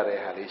ခြားထားတဲ့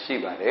ဟာလေးရှိ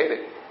ပါတယ်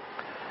တဲ့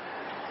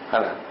ဟု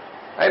တ်လား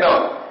အဲ့တော့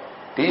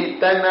ဒီ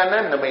တဏ္ဍာ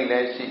နဲ့နမိတ်လ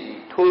ည်းရှိ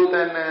ထိုတ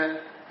ဏ္ဍာ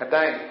အ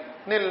တိုင်း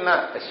နှစ်လ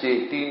အရှိ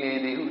တည်နေ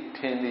သည်ဟု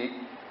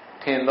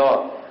ထင်သော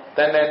တ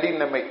ဏ္ဍတိ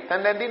နမိတ်တ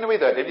ဏ္ဍတိနမိတ်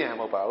တော့တပြည့်ဟ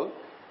မဟုတ်ပါဘူး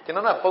ကျွန်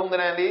တော်ကပုံသဏ္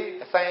ဍာန်လေး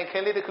အဆိုင်ခ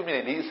င်းလေးတစ်ခုမြင်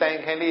နေဒီအဆိုင်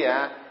ခင်းလေးက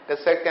တစ်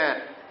စက္ကန့်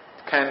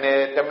ခံတယ်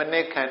10မိန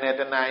စ်ခံတယ်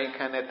1နာရီ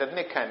ခံတယ်1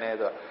နှစ်ခံတယ်ဆို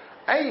တော့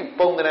အဲ့ဒီ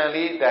ပုံသဏ္ဍာန်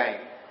လေးအတိုင်း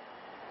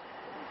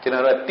ကျွန်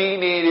တော်တို့တည်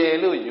နေတယ်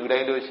လို့ယူလို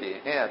က်လို့ရှိရင်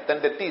အဲ့ဒါ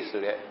တဏ္ဍတိဆို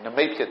တဲ့န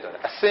မိတ်ဖြစ်သွားတာ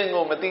အစင်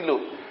ကိုမသိ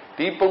လို့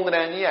ဒီပုံသဏ္ဍာ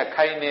န်ကြီးက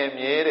ခိုင်နေ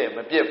မြဲတယ်မ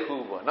ပြတ်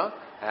ဘူးပေါ့နော်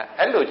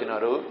အဲ့လိုကျွန်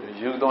တော်တို့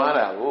ယူသွား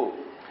တာကို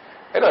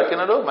အဲ့တော့ကျွန်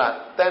တော်တို့မှာ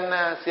တဏ္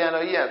ဍာဆရာ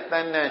တော်ကြီးကတ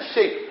ဏ္ဍာ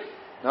shape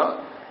နော်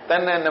တ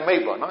ဏ္ဍာနမိ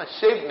တ်ပေါ့နော်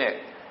shape နဲ့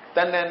တ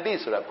ဏ္ဍာတိ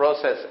ဆိုတာ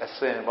process အစ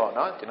င်ပေါ့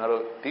နော်ကျွန်တော်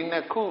တို့ဒီနှ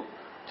စ်ခု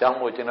ကြောင့်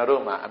မို့ကျွန်တော်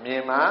တို့မှာအမြ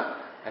င်မှာ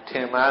အထ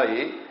င်မှား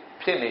တွေ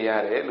ဖြစ်နေရ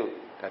တယ်လို့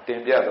ဒါတင်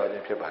ပြတော်ခြ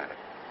င်းဖြစ်ပါတယ်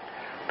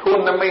ထို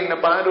နမိတ်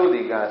2ပါးတို့သ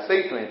ည်ကစိ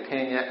တ်တွင်ထ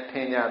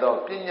င်ညာသော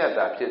ပြဉ္ညတ်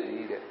တာဖြစ်သ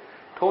ည်တဲ့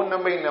ထိုန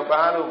မိတ်2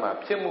ပါးတို့မှာ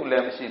ဖြစ်မှုလ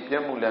ည်းမရှိပြ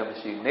တ်မှုလည်းမ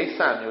ရှိနေဆ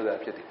မျိုးသာ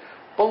ဖြစ်သည်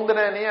ပုံသဏ္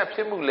ဍာန်တွေကဖြ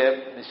စ်မှုလည်း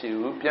မရှိ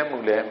ဘူးပြတ်မှု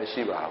လည်းမ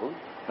ရှိပါဘူး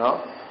နော်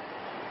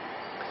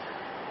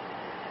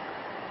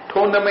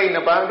ထိုနမိတ်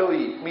2ပါးတို့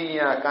၏မိ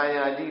ယာကာယ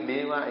ကြီး၄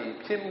ပါး၏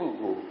ဖြစ်မှု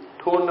ကို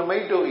ထိုနမိ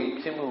တ်တို့၏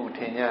ဖြစ်မှုထ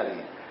င်ကြသ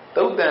ည်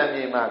သုတ်တံ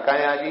မြေမှာကာ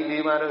ယကြီး၄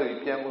ပါးတို့၏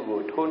ပြတ်မှု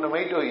ကိုထိုနမိ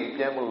တ်တို့၏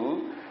ပြတ်မှု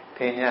ထ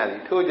င်ကြသ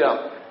ည်ထို့ကြော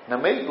င့်န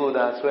မိတ်ကို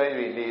သာဆွဲ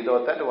၍နေသော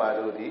တတ္တဝါ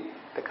တို့သည်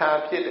တစ်ခါ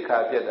ဖြစ်တစ်ခါ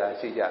ပြတ်တာ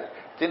ရှိကြတယ်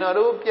ကျွန်တော်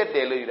တို့ပြတ်တ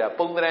ယ်လို့ယူတာ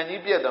ပုံသဏ္ဍာန်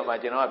ကြီးပြတ်တော့မှ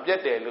ကျွန်တော်ကပြတ်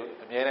တယ်လို့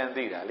အများအား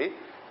သိတာလေ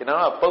ကျွန်တော်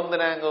ကပုံသ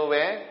ဏ္ဍာန်ကို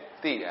ပဲ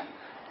သိတာ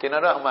ကျွန်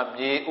တော်တို့အမှ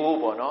မြေအိုး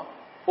ပေါ့နော်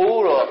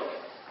အိုးတော့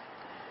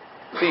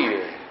သိတ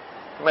ယ်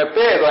မ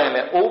ပဲ့သွားရင်လ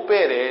ည်းအိုး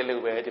ပဲ့တယ်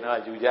လို့ပဲကျွန်တော်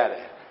ကယူကြတ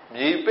ယ်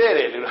မြေပဲ့တ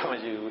ယ်လို့တော့မ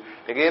ယူဘူး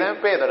တကယ်တမ်း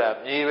ပဲ့တော့တာ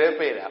မြေပဲ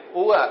ပဲ့တာ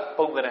အိုးက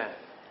ပုံသဏ္ဍာန်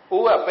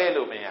အိုးကပဲ့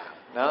လို့မရ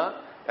နော်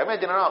ဒါပေမဲ့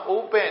ကျွန်တော်က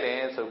အိုးပဲ့တယ်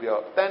ဆိုပြီး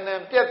တော့တန်တ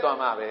န်ပြတ်သွား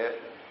မှပဲ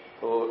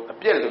ဟိုအ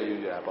ပြက်လို့ယူ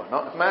ရတာပေါ့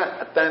နော်အမှန်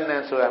အတန်တ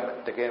န်ဆိုတာ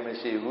တကယ်မ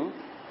ရှိဘူး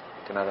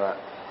ကျွန်တော်တို့က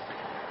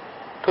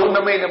ထိုန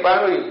မိတ်2ပါး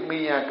တို့မိ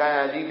ညာကာယ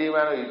ကြီး4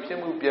ပါးတို့ဖြစ်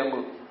မှုပြတ်မှု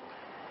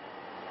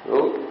ဟု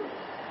တ်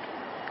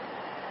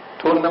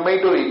ထိုနမိတ်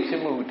တို့ဖြ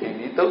စ်မှုတည်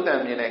ပြီးသုတ်တံ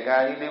မြင်တဲ့ကာ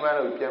ယကြီး4ပါး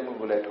တို့ပြတ်မှု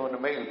ကိုလည်းထိုန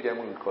မိတ်ကိုပြတ်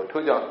မှုကိုခေါ်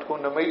ထို့ကြောင့်ထို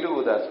နမိတ်တို့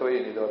ကိုသာ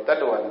ဆွေးနေသောတတ္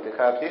တဝါတစ်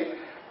ခါဖြစ်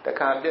တစ်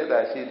ခါပြတ်တာ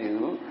ရှိသည်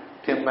ဟု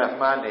ဖြစ်မှတ်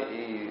မှားနေ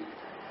၏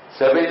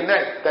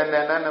 Zabinai,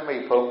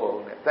 Tananamate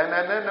Pomo,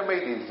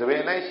 Tananamate,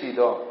 Zabinai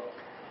Shido,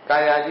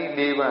 Kayaji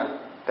Leva,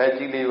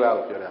 Daji Leva,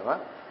 Yodama,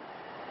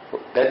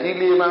 Daji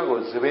Leva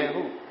was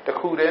Zabinu, the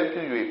Kudem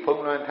to you,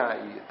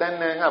 Pomlantai,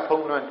 Tananga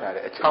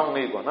Pomlantai, a town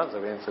labor, not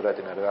Zabin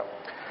Suratinada.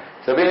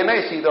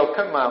 Zabinai Shido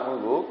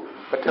Kamamu,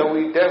 but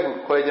we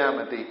devil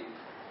Quajamati,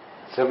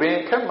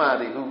 Zabin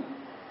Kamadi, who,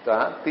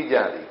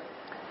 Tijadi.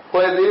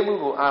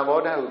 Quademugu,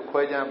 Aboda, who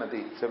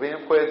Quajamati,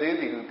 Zabin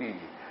Quadedi, who did.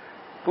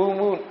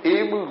 Pumu,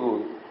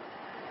 Emugu.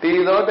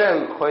 The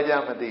daughter who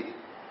Quajamati,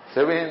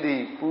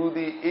 70,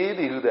 Pudi,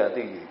 80 who that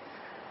thing.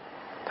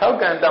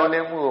 Taukan down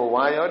them who,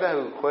 why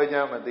other who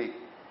Quajamati,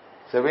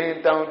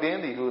 7 down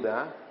in the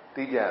Huda,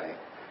 Tijari.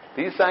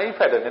 These are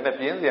effects and the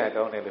Pienza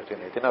down in the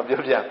Lieutenant of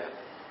Jojam.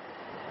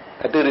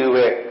 I do the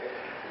way.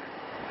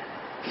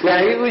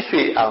 Say,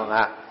 wish on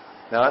that.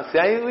 No,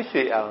 say, wish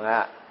on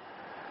that.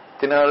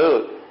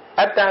 Tinaru,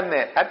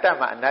 Atane,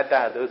 Atama,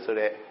 Nata, those who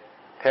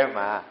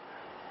Tema.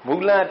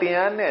 Mula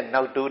Diane,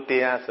 now do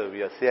Dia, so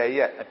we are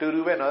saying, to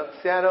do well,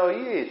 Sierra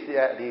is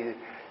the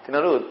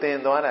Tinaru,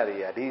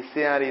 Tendonaria, the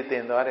Sierra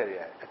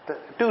Tendonaria,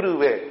 to do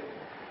well.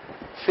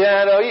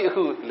 Sierra,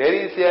 who,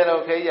 Lady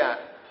Sierra Kaya,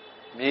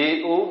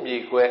 me, oh,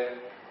 me,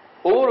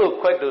 all of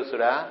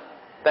Quadusra,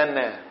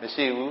 Tana,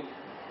 Messi,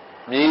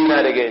 me,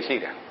 not again,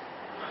 Shida.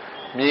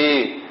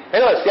 Me,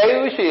 hello,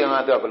 say you see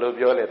on the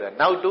double letter.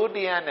 Now do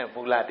Diana,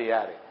 Mula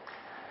Diare.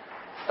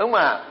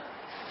 Uma,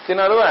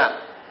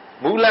 Sinarua.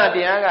 Mula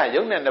Diaga,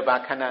 young and the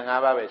Bacana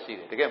Nava,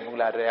 to get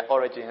Mula de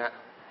origin.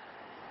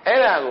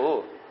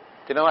 Erago,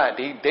 you know what,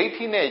 the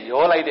dating age,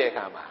 all idea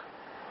come.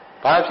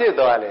 Papi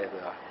doale.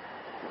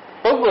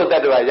 Pogo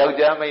that was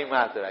Yajama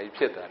master, I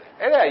pit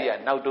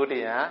Era, now do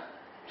the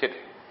chit.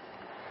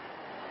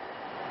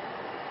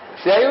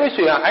 Say,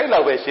 I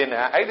love a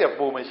sinner, I the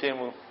poor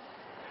machine.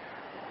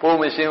 Poor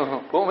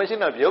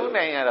machine of young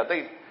man, I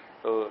think,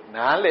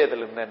 Nale the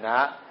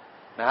Luna,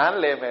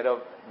 Nale made of.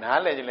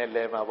 Nale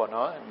lema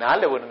bono,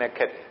 Nale would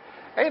naked.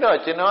 I know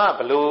Genoa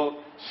blue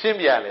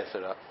Shimbiales.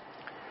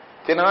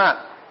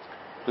 Genoa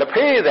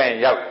Lape than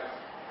Yap.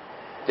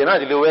 Genoa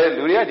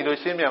Luria di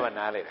Lucinia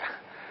Nale.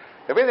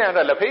 The way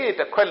under Lape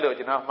the quello,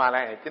 you know,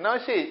 Malay, you know,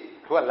 she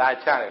to a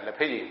large child,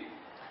 Lape.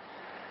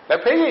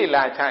 Lape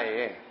large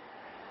child.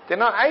 You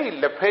know, I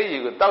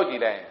Lape without you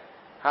then.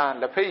 Ha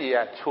Lape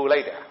two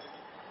later.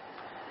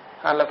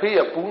 Ha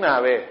Lape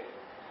Puna way.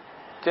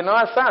 You know,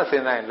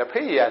 assassin, La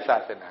Pay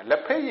assassin, La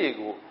Pay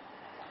go.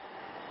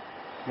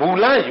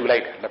 Mula, you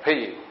like La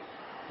Pay.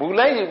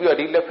 Mula, you are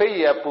the La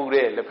Pay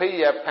Pure, La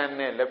Pay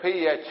Pan, La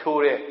Pay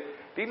Chore.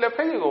 The La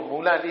Pay go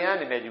Mula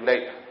Dian in you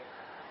like.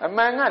 A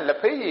man, La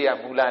Pay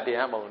Mula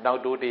Diamo, now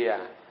do dia.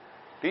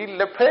 The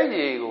La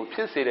Pay go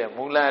Chisida,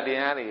 Mula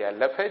Diania,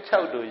 La Pay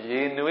Chaudo,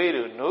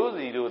 Yenuedo,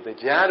 Nozido, the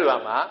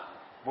Jaruama,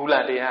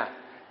 Mula Dia.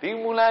 The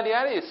Mula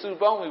Diani is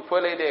Subon with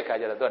Folle de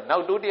Kajada,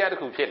 now do the other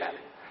Kuchela.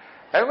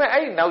 I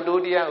now do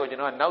the you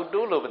know, now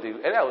do over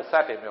the era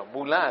Satin,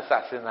 Mula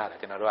assassin,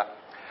 you know.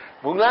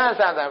 Mula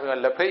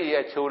assassin, La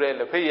Pay Chore,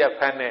 La Pay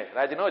Pane,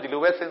 I know the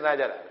Louis in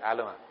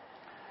Alama.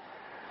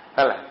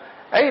 Hala.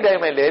 I die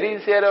my lady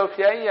said of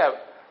Yaya.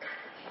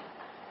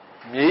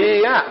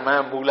 Me,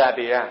 ma Mula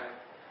dia.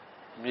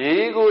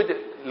 Me go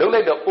look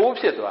like the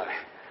Opshedor.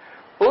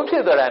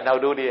 Opshedor, now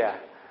do the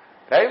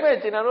I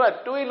imagine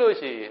what do you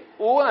see?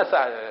 Oh,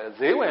 as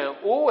they went,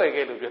 oh, I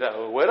get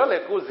to where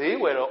I go, they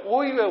were,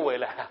 oh, you were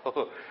well.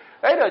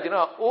 I don't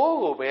know,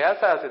 oh, be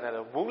assassin,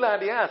 Mula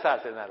the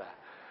assassin.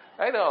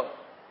 I know,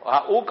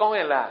 oh,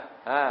 come la,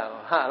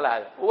 la,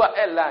 oh,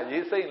 ella,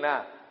 you say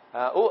la,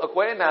 oh, a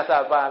quena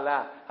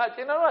sabala.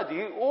 You know what,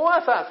 you, oh,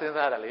 assassin,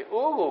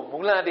 oh,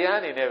 Mula the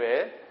Annie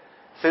never,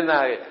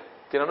 Senare,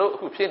 you know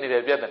who pinned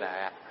it better than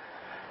I.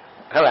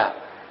 Hello,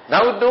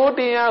 now do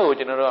the out,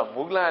 you know,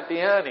 Mula the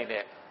Annie.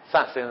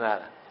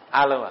 Sassinara,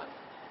 Alama.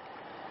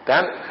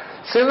 Then,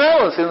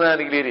 Sinna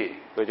lady,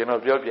 which you know,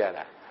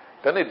 Jobiana.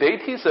 Then the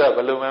deities of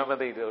Aluma,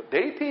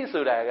 deities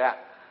of Daga,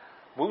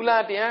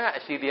 Mula Diana,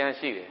 Shidian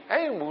Shidi,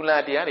 and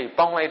Mula Diani,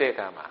 Pongway de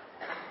Kama.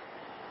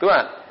 To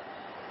one,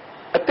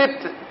 a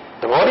tit,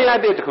 the body I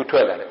did to 12,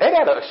 I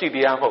got a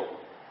Shidiamo.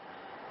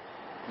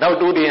 Now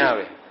do the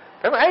Ave.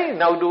 I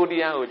now do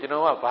the Ave, you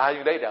know what, why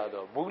you laid out,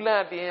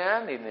 Mula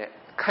Dian in a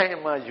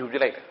Kaima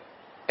jubilate.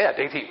 Yeah,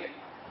 deity.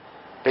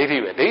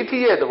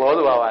 Deity at the wall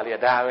of our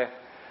Dave.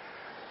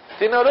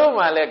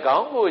 Sinaroma let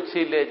Gongo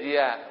Chile,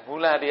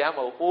 Mula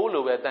Diamo, all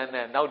over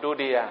than now do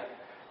dia.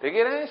 The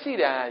Giran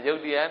Shida,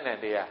 Yodian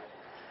and dia.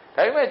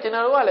 I imagine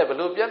a while a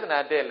loop just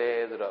not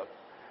there.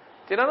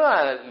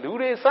 General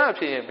Lure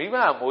Sapi,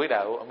 Mima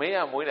Moida,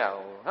 Mea Moida,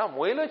 how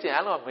Muelo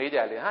Giano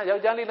Media, how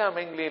Jalina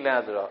Mingli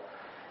Lazaro.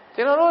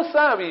 General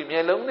Sabi,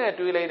 Mielone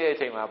to lady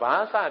Chima,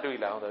 Basa to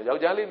Ilano,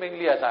 Jali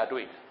Mingli as I do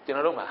it.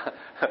 Generoma.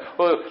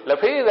 Oh, La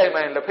Pay, they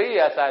mind La Pay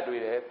as I do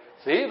it.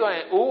 See,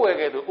 going, oh, I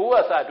get to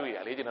Uasa do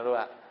it,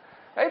 General.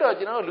 I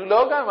don't know,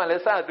 Luloga,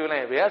 Malesa do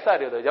like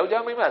Viasado,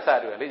 Jojamima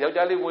Sadu,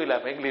 Jojali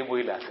Muila, Mingli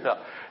Muila.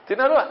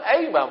 General,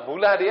 Ava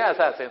Mula de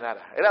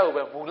Assassinara, era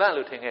over Mula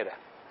Lutinera.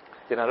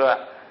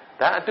 General,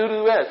 that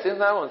do well,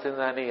 since I was in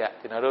Zania,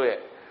 General.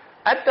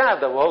 Atta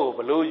the wall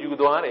below you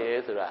don't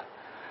answer.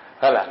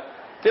 Hala.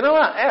 You know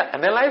what?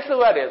 Analyze the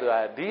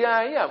word.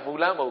 Dia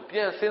Mulamo,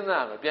 Pian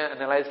Sinam, Pian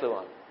analyze the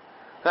one.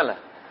 Hala.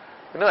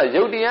 You know,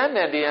 Yodian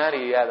and the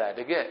Ari,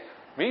 again.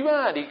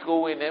 Miva di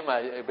go in them,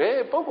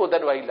 a poco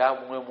that way,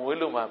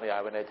 Muluma,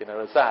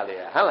 General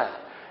Salia. Hala.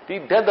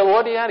 Did the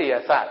warrior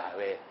area Sala,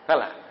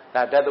 Hala.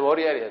 That the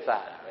warrior area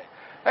Sala.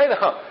 I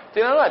know,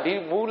 General, the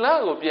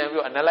Mula will be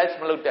analyzed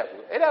Malutap.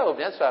 Era of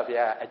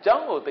Yansavia, a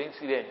jungle things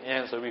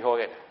in so we hold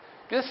it.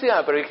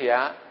 Pisia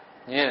Brekia,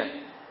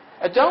 Yen.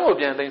 A jungle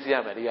pian things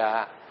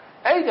Yamaria.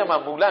 I am a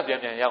Mula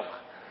Pian Yama.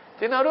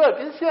 General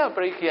Pisia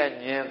Brekia,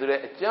 Yen,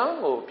 a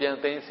jungle pian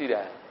things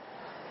here.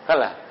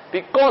 Hala.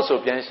 Because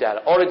of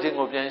Pianshara, origin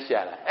of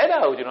Pianshara. And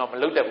how you know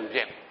Malutap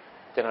Pian.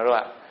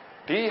 General.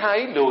 D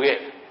high low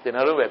it.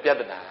 General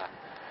Piatana.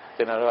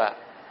 General.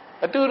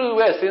 A two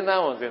west in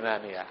now on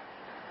Zinania.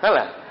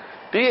 Hala.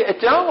 The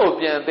jungle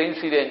pian things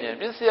here,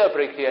 Pisia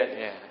Brekia,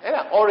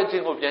 and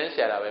origin of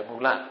Pianshara,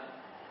 Mulan.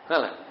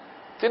 Hala.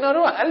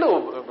 General,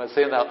 hello,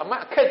 Masena,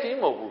 a catching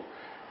mobu.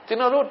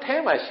 General,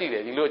 Tama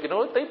Shire, you know,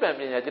 take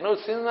me, you know,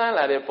 Sinna,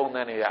 La de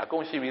Ponania,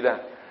 Conchivida.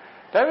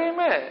 Tell me,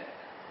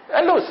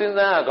 hello,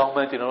 Sinna,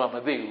 government, you know,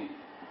 Amadi.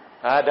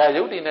 Ah,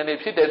 Dayutin and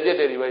if she did it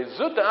anyway,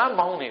 Zuta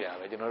Monia,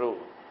 General.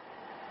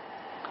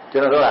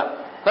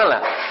 General,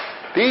 Hala.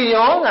 The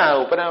young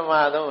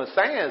Pramado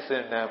science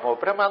and for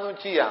Pramado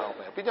Chia,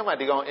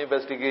 Pijamatical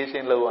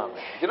investigation low.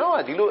 You know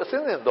what, you look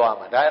Sinna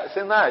Doma,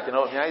 Sinna, you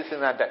know, I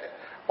Sinna.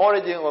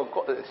 Origin of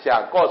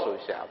Shakoso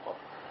Shapo.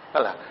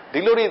 Hala,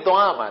 Diluri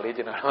Toama,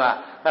 Legional.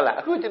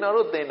 Hala, who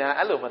general dinner,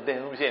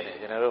 Alumatin,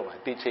 General,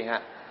 teaching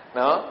her.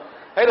 No,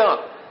 I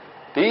don't.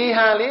 The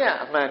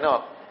Halia, man,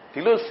 no.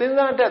 Dilu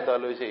Sinna death or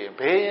Lucy,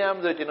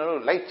 Payam the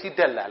general, like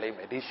Chitella,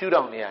 the shoot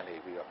on the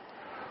Alibio.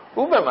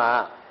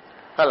 Ubama,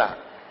 Hala,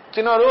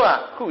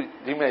 General, who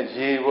Dime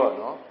Jivo,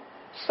 no?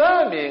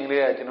 Serving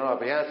there, General,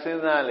 Paya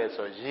Sinna,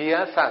 so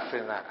Gia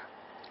Sassina.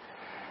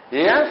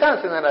 Gia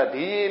Sassina,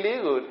 the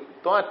illegal.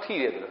 Don't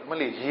tear it,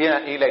 Malay,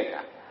 Gia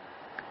Elita.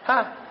 Ha,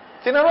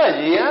 General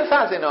Gia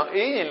Sassino,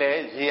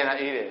 Ele, Gia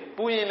Ele,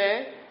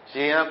 Puile,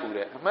 Gia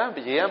Pura, a man,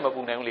 Gia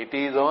Mapuna only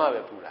teas on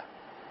a Pura.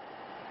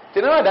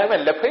 General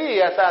Diamond,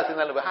 Lapaya Assassin,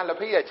 and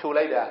Lapaya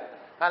Chulaida,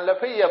 and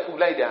Lapaya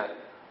Pulaida,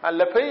 and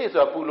Lapayas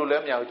or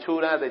Pululemia,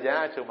 Chula, the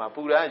Jachuma,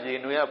 Pura,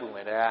 Genuia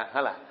Pumeda,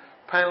 Hala,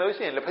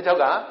 Panlucian,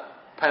 Lapajaga,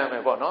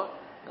 Pamabono,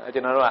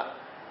 General.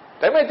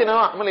 Diamond,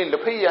 General,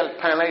 Lapaya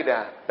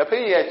Panlaida,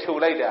 Lapaya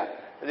Chulaida.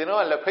 You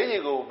know, La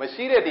Payago,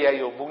 Machida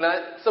Dio,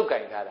 Mula, so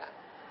kind of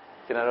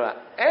General.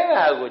 And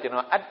I go,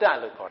 Atta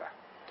Lucora,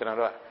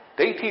 General,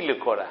 Deity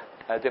Lucora,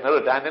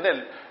 General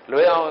Daniel,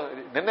 Loyal,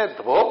 Nenet,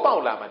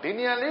 Paula,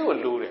 Dinia Leo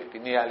Lure,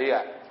 Dinia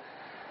Lia.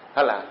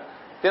 Hala.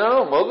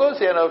 General Mogo,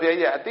 Sierra,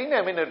 I think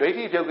I'm in a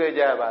Deity Joga,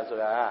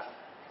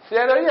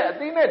 Sierra, I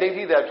think I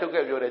Deity that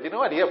Joga, you know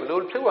what, you have a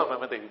little two of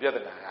them, the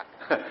other.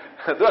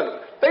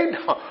 They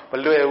know, but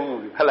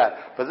Loyal, Hala,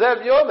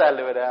 preserve your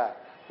that.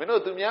 We know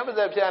to me, I'm a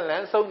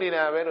land so near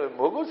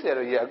Mogos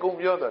area, go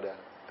beyond that.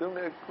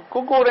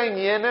 Coco rain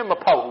yen and a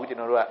pow, you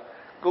know,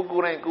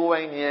 Coco rain go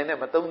in yen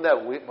and a tongue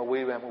that we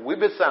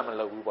be some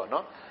love,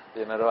 no?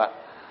 General.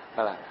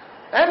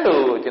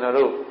 And,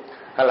 General.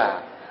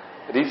 Hala.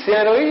 The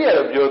Sierra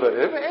of Yoda,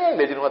 and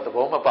they know what the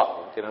bomb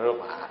about,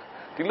 General.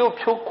 The look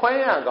so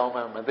quiet,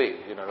 government,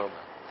 General.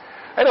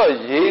 I know,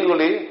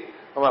 Yegoli,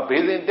 I'm a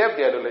bathing depth,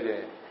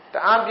 the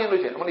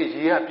ambient, only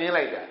ye have been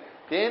like that.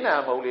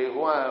 Pina Moli,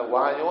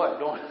 why you are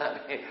doing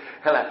that?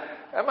 Hala.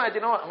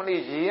 Imagine how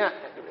many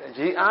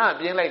G.R.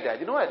 being like that.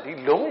 You know what? The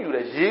long you,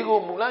 the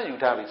Jego Mulan, you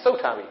tabi, so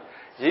tabi.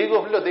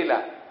 Jego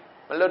Lodilla,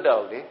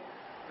 Melodoli.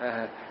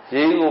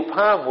 Jego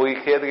Palm, we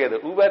care together,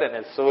 Uber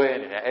and so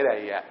in the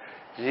area.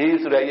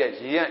 Jesu,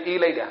 Gia,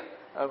 Elida,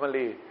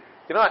 Emily.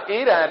 You know,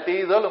 Ada,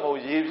 Tis Olomo,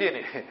 G.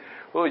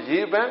 Oh,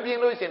 G. Van being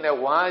loose in the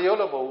why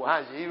Olomo,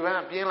 G.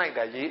 Van being like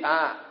that.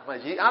 G.R. My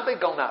G.R. they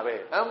gone that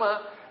way.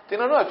 You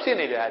know, I've seen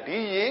it.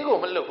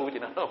 Diego Melafu, you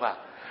know,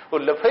 or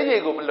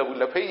Lapaya go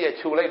Lapaya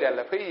Chulaida,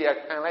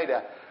 Lapaya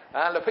Canada,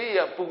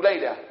 Lapaya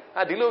Pulaida.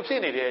 I did not see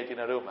it in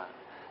a room.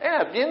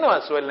 And you know,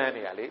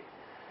 Swellaniali.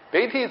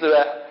 They teach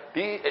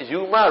the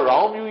Yuma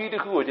round you eat a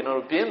good, you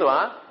know,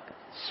 Pianoa,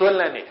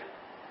 Swellani.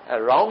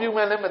 A round you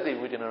man,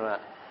 you know,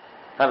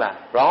 Hala,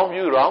 round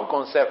you, wrong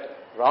concept,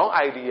 wrong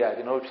idea,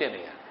 you know,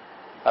 Piania.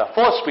 A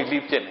false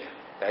belief, Jenny.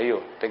 There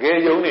you, the gay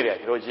you need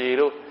it,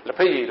 Rogero,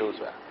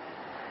 Lapaya.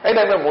 I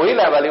never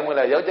Muila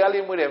Valimula,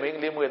 Yojali Muda,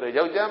 Minglim with the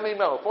Yojami,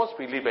 force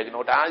believe it, you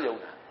know, Dayo.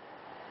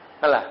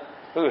 Hala,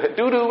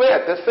 do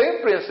the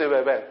same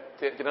principle,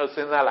 you know,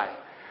 Sinala.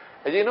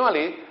 And you know,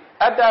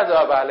 at that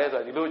of our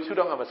letter, you know,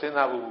 Chudong of a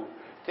Sinabu,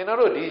 you know,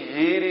 the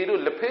Yiru,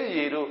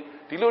 Lepeyiru,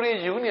 the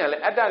Lori Union,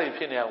 at that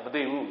opinion, but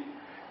they woo.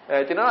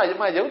 You know,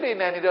 my Yodi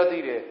Nanny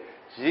Dodi,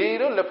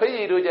 Yiru,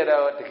 Lepeyiru,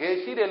 the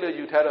Kashi,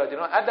 you tell, you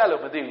know, at that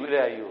of the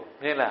where are you?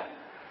 Nila.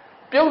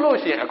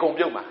 Pioloshi, a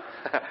combioma.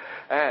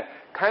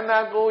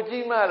 Kanago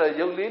Jima,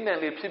 Yolin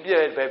and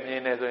Lipsipia,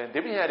 Babianes, and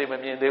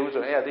Dibian, they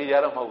also had the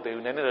Yaram of the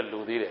Nana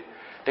Ludire.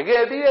 The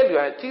idea you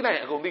are China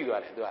and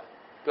Gobiga.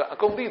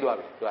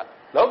 အကုန်သိသွားပြီ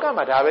လောက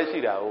မှာဒါပဲရှိ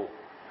တာဟုတ်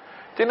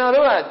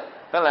ကျွန်တော်တို့က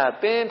ဟုတ်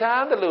လားသင်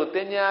ထားသလိုတ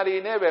င်ညာ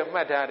တွေနဲ့ပဲမှ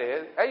တ်ထားတယ်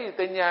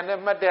အဲ့ဒီတင်ညာ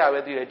နဲ့မှတ်တဲ့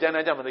ပဲသိ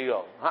တယ်ကျန်တဲ့ကြ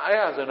မသိတော့ဟာအဲ့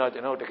ဒါဆိုတော့ကျွ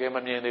န်တော်တကယ်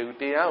မမြင်သေး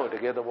ဘူးတရားကို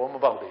တကယ်သဘော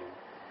မပေါက်သေးဘူး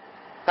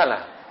ဟုတ်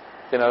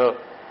လားကျွန်တော်တို့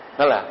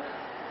ဟုတ်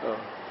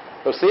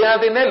လားဆရာ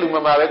တင်တဲ့လူ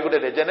မမာပဲကုတ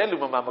တ်တယ်ကျန်တဲ့လူ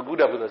မမာမကု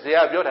တတ်ဘူးဆိုဆ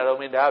ရာပြောတာတော့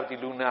မင်းဒါဒီ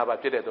လူနာပါ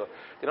ဖြစ်တဲ့ဆို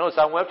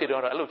ကျွန်တော်ဆော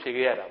င်းဝဲဖြစ်တော့အဲ့လိုဖြေ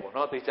ခဲ့ရတာပေါ့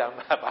နော်သေ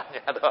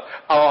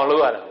ချာမှတ်ပါညာတော့အောင်လုပ်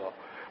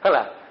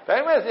ရတာပေါ့ဟုတ်လားဒါ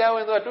ပေမဲ့ဆရာ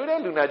ဝန်ဆိုတွေး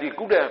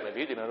တဲ့လူနာကြီးကုတတ်ရမယ်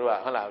လေကျွန်တော်တို့က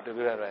ဟုတ်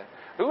လားတူတူတယ်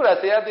အခုက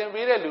ဆရာတင်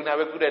ပေးတဲ့လူနာ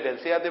ပဲကုတတ်တယ်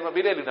ဆရာတင်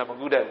မပေးတဲ့လူနာမ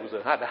ကုတတ်ဘူး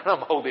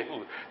ဆိုဟာဒါတော့မဟုတ်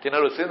သေးဘူး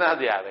ကျွန်တော်တို့စဉ်းစား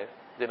ကြရတယ်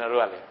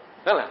ကျွန်တော်တို့ကလေ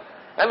ဟုတ်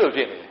လားအဲ့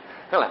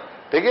လိုဖြစ်နေဟုတ်လား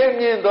တကယ်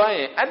မြင်သွား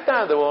ရင်အတ္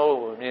တသ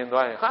ဘောကိုမြင်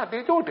သွား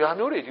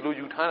ရင်ဟာဒီတို့ဓာမျိုးတွေဒီလို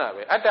ယူ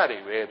ထားတာပဲအတ္တတွေ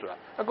ပဲ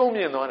ဆိုတာအကုန်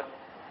မြင်သွားတာ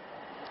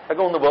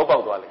အကုန်သဘောပေါ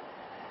က်သွားလိ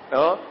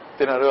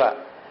မ့်နော်ကျွန်တော်တို့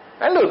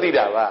ကအဲ့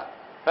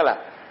လိုသိတာပါဟုတ်လား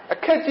အခ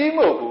က်ကြီး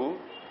မဟုတ်ဘူး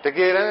တက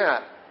ယ်တမ်း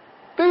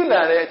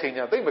ကသိလာတဲ့အချိန်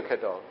ကျသိမခက်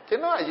တော့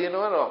ကျွန်တော်အ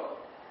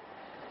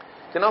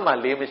ရင်တော့ကျွန်တော်မှ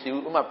လေးမ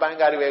ရှိဘူးဥမာပ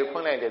န်းကား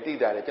တွေပဲဖွင့်လိုက်တယ်သိ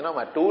တာတယ်ကျွန်တော်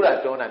မှတိုးတာ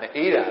တွန်းတာနဲ့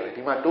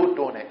အေးတာပဲဒီမှာတိုး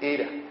တွန်းတယ်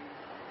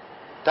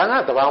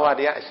အေးတာဒါကသဘာဝ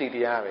တရားအရှိ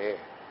တရားပဲ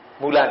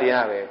မူလတ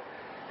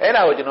ရားပဲအဲ့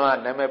ဒါကိုကျွန်တော်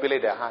ကနာမည်ပေးလို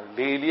က်တာဟာ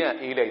လေလျက်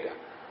အေးလိုက်တာ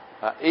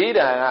ဟာ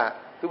အေးတာက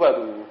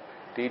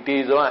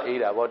သူ့ဘာသူဒီတေဇောကအေး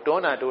တာ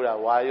ဗောတွန်းတာတိုးတာ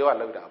ဝါရောက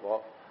လောက်တာဗော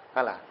ဟု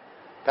တ်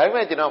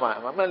လားဒါပေမဲ့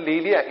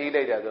ကျွန်တော်မှလေလျက်အေး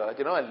လိုက်တာဆိုတော့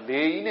ကျွန်တော်က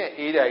လေကြီး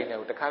နဲ့အေးတာကြီး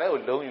နဲ့တခါတည်း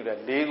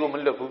ကိုလုံးယူတာလေကို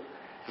မလွတ်ဘူး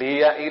လေ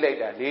ကအေး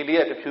လိုက်တာလေလေး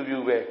ကတ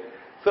ဖြူဖြူပဲ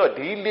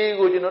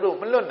ဆိုတော့ဒီလေကို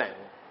ကျွန်တော်တို့မလွတ်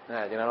နိုင်ဘူး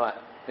ကျွန်တော်တို့က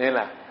နင်း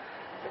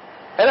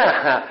လားအဲ့ဒါ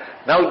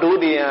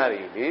နောက်တိုးတရားတွေ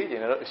လေ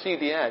ကျွန်တော်တို့အ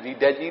ရှိတ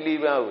ရားဒီဓာတ်ကြီးလေး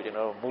ပါးကို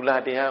ကျွန်တော်တို့မူလ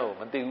တရား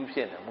ကိုမသိ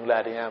ဘူးဖြစ်နေမူလ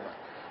တရား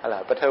မှာဟလာ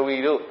ပထ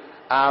ဝီတို့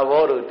အာ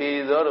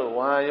ဘောတို့တေဇောတို့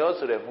ဝါ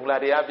ရောဆိုတဲ့မူလ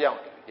တရားပြော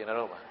င်းကျွန်တော်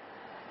တို့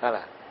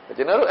မှာဟုတ်လား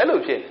ကျွန်တော်တို့အဲ့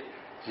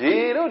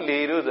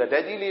လိုဖြစ်နေရေတို့လေတို့ဆိုတာဓာ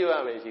တ်ကြီး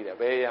လေးပါးပဲ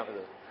ရှိတာဘယ်ရမ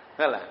လို့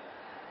ဟုတ်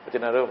လားကျွ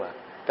န်တော်တို့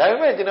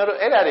မှာဒါပေမဲ့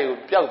ကျွန်တော်တို့အဲ့ဓာတွေကို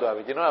ပျောက်သွား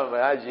ပြီကျွန်တော်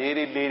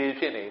ကရေတွေလေ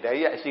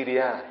တွေဖြစ်နေဒါကြီးကအရှိ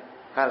တရား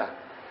ဟုတ်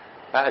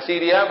လားအ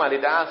ရှိတ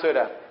ရားမှလေတအားဆွဲ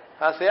တာ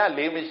ဟာ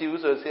ဆရာလေးမရှိ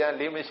ဘူးဆို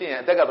ဆရာလေးမရှိ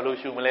ရင်အသက်ကဘယ်လို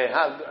ရှူမလဲ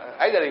ဟာ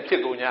အဲ့ဓာတွေဖြစ်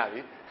ကုန်ကြ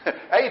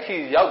ပြီအဲ့ဒီ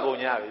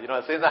ရောက်ကုန်ကြပြီ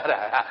ကျွန်တော်စဉ်းစားတာ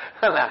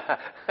ဟုတ်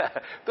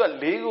လားသူက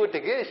လေးကို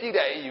တကယ်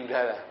ရှိတဲ့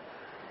အယူထားတာ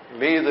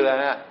လေးဆိုတာ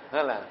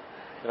ကဟုတ်လား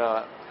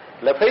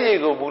ကျွန်တော်လက်ဖက်ရည်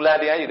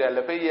ကိုမူလာတရားယူတယ်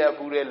လက်ဖက်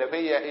ရည်ပူတယ်လက်ဖက်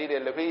ရည်အေး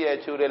တယ်လက်ဖက်ရည်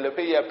ချိုးတယ်လက်ဖ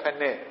က်ရည်ဖက်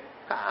နေ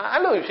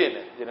အဲ့လိုဖြစ်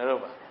နေ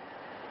ကျွန်တော်တို့မှာ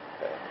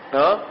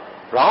နော်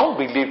wrong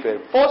belief ပဲ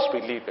false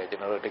belief ပဲ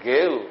ကျွန်တော်တို့တ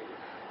ကယ်ကို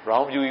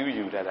wrong view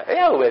ယူထားတာအဲ့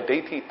ဒါ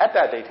ကိုပဲဒိဋ္ဌိအတ္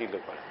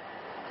တဒိဋ္ဌိလို့ခေါ်တ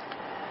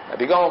ယ်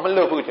ဒီကောင်မ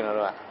လွတ်ဘူးကျွန်တော်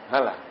တို့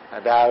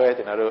ကဟုတ်လားဒါပဲ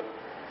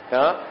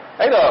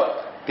ကျွန်တော်တို့နော်အဲ့တော့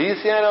ဒီ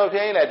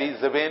ဆရာတော်ဖျင်း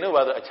လိုက်ဒီသ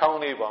ပင်တို့ပါဆိုအချောင်း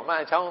လေးပေါ့အမှန်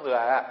အချောင်း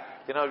ဆိုတာက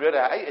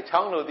ကျွန်တော်ပြောတာအဲ့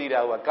အချောင်းလို့သိတာ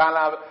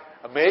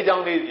ကကာလာအမဲချော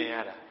င်းလေးပြင်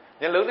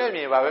ရတာညလုံး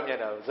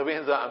နဲ့မြင်ပါပဲမြင်တာသ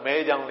ပင်ဆိုတာ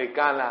အမဲချောင်း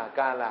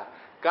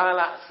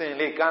လေးကာလာအ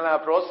စဉ်လေးကာလာ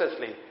process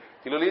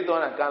လေးဒီလို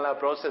လေးသွားတာကာလာ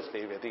process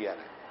လေးပဲသိရ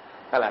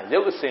တယ်ဟုတ်လားရု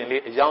ပ်အစဉ်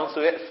လေးအ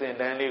ယောင်ဆိုတဲ့အ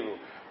စဉ်တန်းလေး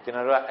ကိုကျွန်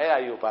တော်တို့ကအဲ့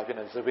အရာကိုဘာဖြစ်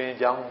နေသပင်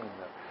ချော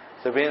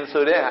င်းသ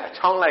ပင်ဆိုတဲ့အ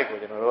ချောင်းလိုက်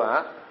ကိုကျွန်တော်တို့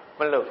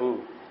ကမလွတ်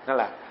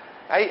ဘူးဟုတ်လား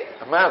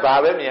အဲ့အမှန်ဘာ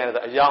ပဲမြင်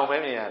ရလဲဆိုအယောင်ပဲ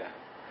မြင်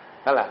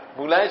ရတာဟုတ်လား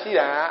မူလရှိ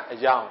တာကအ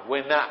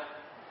ယောင်ဝိန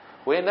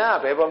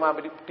ကဘယ်ပေါ်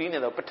မှာတီးနေ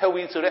တော့ပထ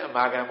ဝီဆိုတဲ့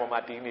အမာခံပေါ်မှာ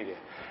တီးနေတယ်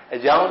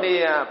အယောင်တွေက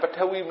ပထ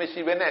ဝီမရှိ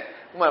ဘဲနဲ့ဥ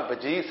မာ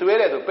ပကြီးဆွဲ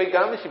တယ်ဆိုပိတ်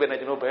ကားမရှိဘဲနဲ့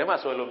ကျွန်တော်ဘယ်မှ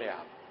ဆွဲလို့မ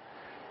ရဘူး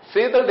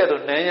ဆေးတုတ်တယ်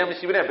ဆိုနန်းရံမ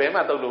ရှိဘဲနဲ့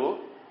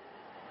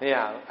ဘယ်မှတုတ်လို့မ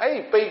ရဘူး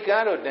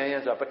အဲ့ဒီပိတ်ကားတော့နန်းရံ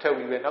ဆိုတာပ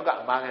ထဝီပဲနောက်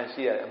ကအမာခံ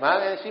ရှိရတယ်အမာ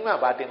ခံ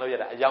ရှိမှဘာတင်လို့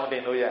ရတာအယောင်တ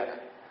င်လို့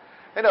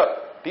ရတာအဲ့တော့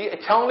ဒီ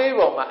အချောင်း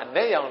လေးပေါ်မှာအန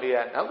က်ရောင်လေး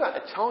ကနောက်ကအ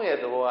ချောင်းရဲ့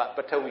သဘော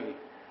ကပ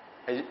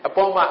ထဝီအ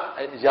ပေါ်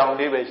မှာရောင်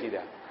လေးပဲရှိ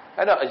တာ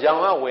အဲ့တော့အ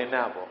ယောင်ကဝိ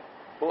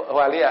နပေါ့ဟို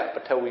ဟာလေးက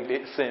ပထဝီ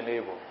လေးအ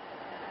စဉ်လေးပေါ့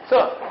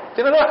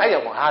ဆိုတော့ကျွန်တော်တို့အဲ့ရော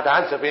င်ဟာဒါ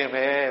သပင်ပဲ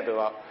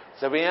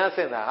ဆိုတော့သပင်က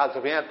စင်တာဟာသ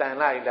ပင်က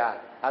တန်လိုက်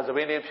လားဟာသ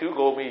ပင်တွေ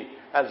ဖြူကုန်ပြီ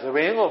အဲသပ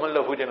င်ကိုမလွ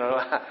တ်ဘူးကျွန်တော်တို့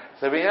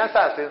ကသပင်က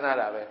စစဉ်းစား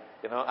တာပဲ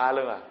ကျွန်တော်အား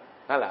လုံး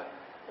ကဟုတ်လား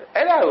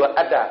အဲ့ဒါက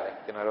အတ္တပဲ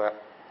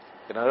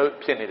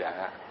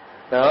ကျွန်တော်တို့ဖြစ်နေတာက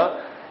နော်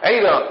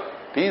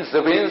အဲ့တော့ဒီသ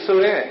ပင်ဆို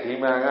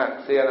တဲ့ဒီမှာ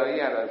ကဆရာတော်ကြီး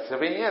ကတော့သ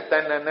ပင်ရဲ့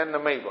တဏ္ဍနဲ့န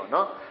မိတ်ပေါ့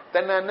နော်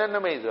တဏ္ဍနဲ့န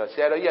မိတ်ဆိုတော့ဆ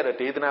ရာတော်ကြီး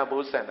ကတော့ဒေသနာ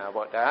ပိုး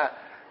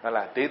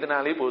ဆန်တာပေါ့ဒါဟုတ်လားဒေ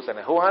သနာလေးပို့စံ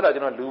တယ်ဟိုကတော့ကျွ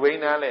န်တော်လူဘိ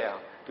န်းနားလဲ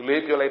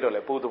အောင်ဒီလေးပြော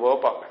လိုက်တော့လေပို့သ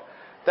ဘောပေါက်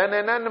တယ်တ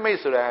ဏ္ဍနမိတ်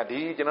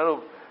ဆိုတာဒီကျွန်တော်တို့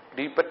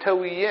ဒီပထ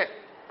ဝီ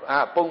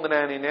ရဲ့ပုံ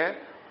သဏ္ဍာန်နေနဲ့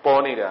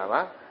ပေါ်နေတာပါ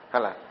ဟု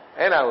တ်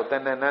လားအဲ့ဒါကိုတ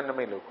ဏ္ဍန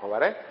မိတ်လို့ခေါ်ပါ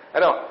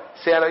တယ်အဲ့တော့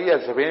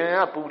ဆရာတော်ကြီးကသပင်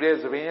ကပူတယ်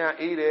သပင်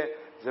ကအေး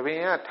တယ်သ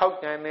ပင်က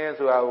ထောက်ကန်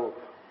တယ်ဆိုတာ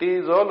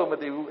ကိုတေဇောလို့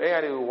မသိဘူး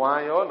အဲ့ဒါတွေ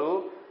ကိုဝါရောလို့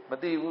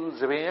မသိဘူး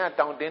သပင်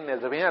ကတောင့်တင်းတယ်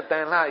သပင်ကတ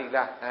န်လှကြီး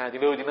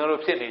လားဒီလို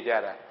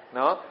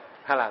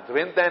ကျွန်တော်တို့ဖြစ်နေကြတာနော်ဟာလားသပ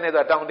င်တန်းနေ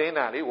တော့တောင်းတင်း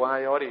တာလေဝါ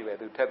ရောတွေပဲ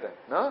သူထက်တယ်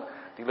နော်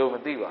ဒီလိုမ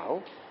သိပါ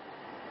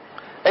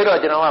ဘူးအဲ့တော့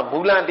ကျွန်တော်က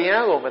မူလတ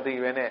ရားကို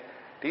မသိဘဲနဲ့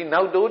ဒီ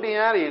နောက်တိုးတ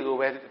ရားတွေ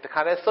ကိုပဲတ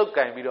ခါတည်းစုပ်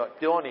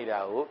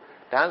ကင်ပြီးတော့ပြောနေတာကို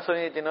ဒါ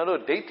ဆိုရင်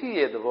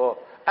ကျွန်တော်တို့ဒိဋ္ဌိရဲ့သဘော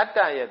အတ္တ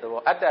ရဲ့သ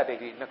ဘောအတ္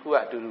တဒိဋ္ဌိနှစ်ခုက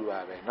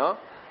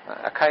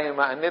အတူတူပါပဲနော်အခိုင်အ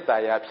မာ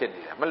အနှစ်သာရဖြစ်နေ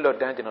တာ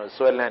မလွတ်တမ်းကျွန်တော်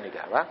ဆွဲလ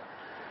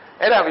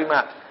န်းနေတာပါအဲ့ဒါပြီးမှ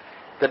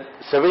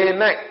သဗေ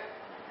၌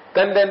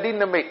တန္တတိ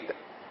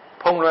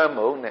နမိတ်ဖုံးလွှ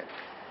မ်းမုံ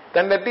နဲ့တ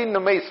ဏ္ဍတိန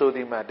မိတ်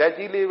ဆိုဒီမှာဓာတ်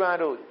ကြီးလေးပါး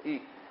တို့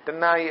ဤတ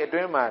tanayi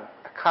adwema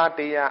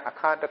akhateya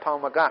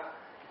akhatathaumaka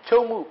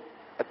chomu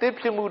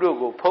atiphimu do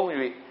ko phong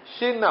yue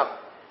shin naw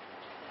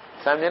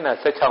samyana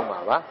 16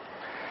 ma ba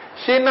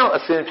shin naw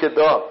asin phit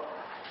do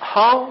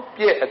ahong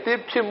piet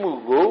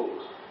atiphimu ko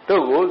do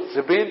ko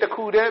zabin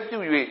takhu de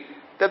pyu yue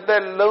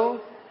tatat long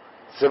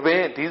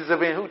zabin di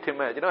zabin hu thin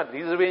ma jano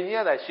di zabin ji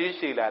ya da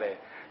shi la de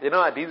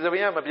jano di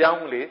zabin ya ma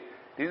pyaung bu le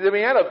di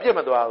zabin ya do piet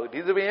ma twa hu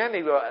di zabin ya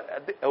ni ko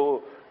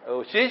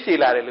ho shi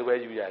la de lo be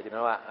yu ya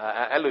jano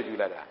ka ai lo yu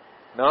la da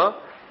no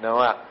no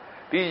ka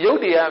ဒီရုပ်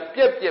တွေကပြ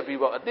က်ပြက်ပြီး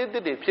ပေါ့အတိတ်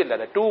တွေဖြစ်လာ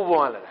တယ်တိုး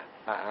ပွားလာတာ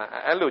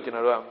အဲ့လိုကျွန်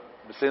တော်တို့က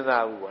မစဉ်း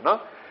စားဘူးပေါ့နော်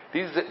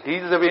ဒီ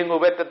သပင်ကို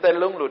ပဲတစ်သက်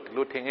လုံး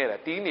လို့ထင်ခဲ့တာ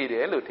တီးနေတ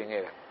ယ်လို့ထင်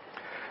ခဲ့တာ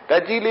ဓာ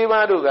တ်ကြီးလေး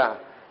ပါးတို့က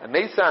အ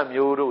နိစ္စ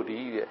မျိုးတို့ဒီ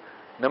တဲ့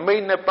နမိ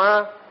တ်နှစ်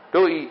ပါး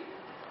တို့ဤ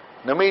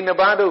နမိတ်နှစ်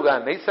ပါးတို့က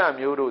နိစ္စ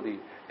မျိုးတို့ဒီ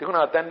ဒီခုန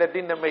ကတဏ္ဍ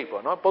တိနမိတ်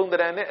ပေါ့နော်ပုံတ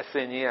ရံနဲ့အစ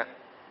ဉ်ကြီးက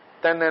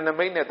တဏ္ဍန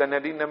မိတ်နဲ့တဏ္ဍ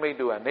တိနမိတ်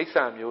တို့ကနိစ္စ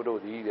မျိုးတို့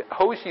ဒီတဲ့အ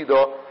ဟုတ်ရှိ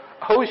သော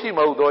အဟုတ်ရှိမ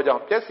ဟုတ်သောကြော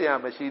င့်ပြည့်စရာ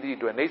မရှိသည့်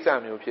အတွက်နိစ္စ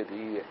မျိုးဖြစ်သ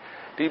ည်တဲ့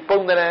ဒီပုံ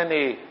တရံ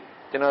နေ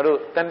ကျွန်တော်တို့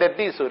တဏ္ဍ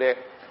တိဆိုတဲ့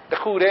တ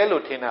ခုတည်း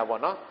လို့ထင်တာ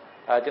ပေါ့နော်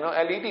ကျွန်တော်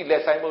LED လ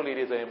က်ဆိုင်မုတ်လေး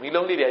တွေဆိုရင်မီး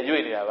လုံးလေးတွေ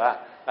ရွေ့နေတာပါ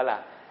ဟုတ်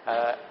လား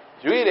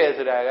ရွေ့တယ်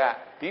ဆိုတာက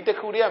ဒီတ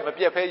ခုတည်းကမ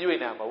ပြတ်ဖဲရွေ့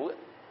နေတာမဟုတ်ဘူး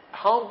အ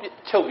ဟောင်း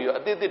ချုပ်ပြီးတော့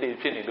အသစ်တွေ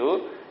ဖြစ်နေလို့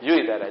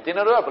ရွေ့သွားတာကျွန်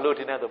တော်တို့ကဘယ်လို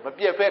ထင်လဲဆိုမ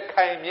ပြတ်ဖဲ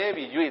ခိုင်မြဲ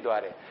ပြီးရွေ့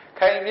သွားတယ်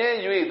ခိုင်မြဲ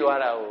ရွေ့သွား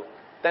တာကို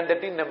တဏ္ဍ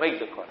တိနမိတ်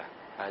လို့ခေါ်တာ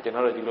ကျွန်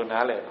တော်တို့ဒီလို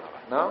နားလည်မှာ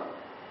ပါနော်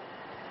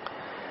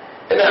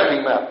အဲ့ဒါဒီ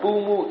မှာပူ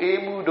မှု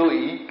အေးမှုတို့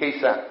ဤကိစ္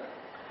စ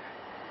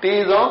တေ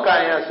ဇောကာ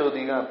ယဆိုသ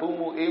ည်ကပူ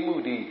မှုအေးမှု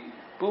ဒီ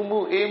ပူမှု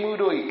အေးမှု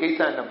တို့ဤကိစ္စ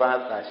နှစ်ပါး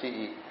သာရှိ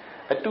၏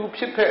အတူ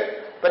ဖြစ်ဖက်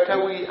ပထ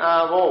ဝီအာ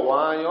ဘော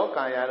ဝါယော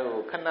ကာယ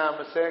တို့ခဏမ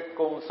စဲ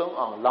ကုံဆုံး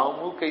အောင်လောင်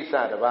မှုကိစ္စ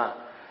တပါး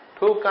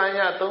ထိုကာယ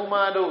သုံး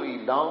ပါးတို့ဤ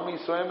လောင်မိ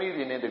ဆွဲမိသ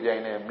ည်နှင့်တပြို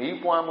င်နက်မီး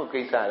ပွားမှု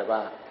ကိစ္စတ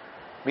ပါး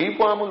မီး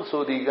ပွားမှု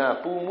ဆိုသည်က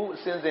ပူမှုအ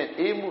စဉ်စဉ်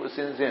အေးမှုအစ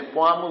ဉ်စဉ်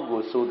ပွားမှု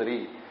ကိုဆိုသ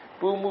ည်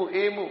ပူမှု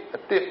အေးမှုအ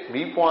သစ်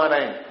မီးပွား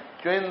တိုင်း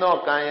ကျွင်းသော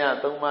ကာယ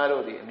သုံးပါး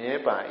တို့သည်အမြဲ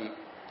ပါ၏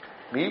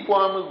မီး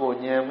ပွားမှုကို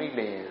ဉာဏ်မိ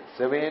လျင်သ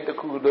ဘင်တစ်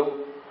ခုလုံး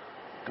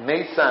အနိ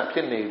စ္စဖြ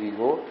စ်နေသည်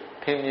ကို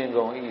ထင်မြင်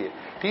ကုန်၏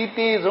ဒီ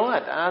တေဇောက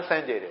တအားဆ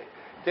န်းကျဲတယ်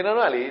ကျွန်တော်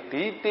တို့ကလေ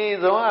ဒီတေ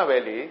ဇောကပဲ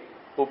လေ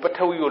ဟိုပထ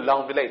ဝီကိုလော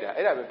င်ပြလိုက်တာ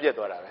အဲ့ဒါပဲပြက်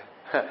သွားတာပဲ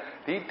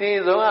ဒီတေ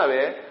ဇောက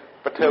ပဲ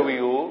ပထဝီ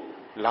ကို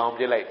လောင်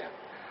ပြလိုက်တာ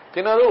ကျွ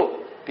န်တော်တို့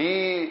ဒီ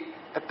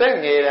အသက်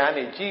ငယ်တာ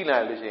နေကြီးလာ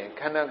လို့ရှိရင်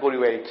ခန္ဓာကိုယ်တွေ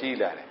ပဲကြီး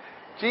လာတယ်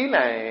ကြီး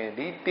လာရင်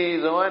ဒီတေ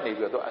ဇောကနေ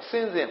ပြီးတော့အစ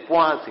င်းစင်း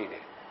ပွားစေတ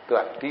ယ်သူက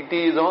ဒီ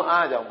တေဇော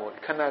အားကြောင့်မို့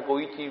ခန္ဓာကို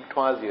ယ်ကြီးကြီး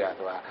ထွားစေတာ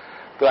သူ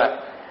က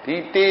ဒီ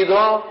တေ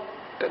ဇော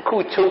တစ်ခု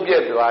ချုပ်ပြ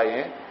က်သွားရ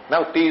င်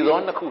နောက်တေဇော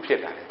နှစ်ခုဖြစ်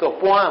လာတယ်သူက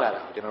ပွားလာ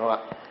တာကျွန်တော်တို့က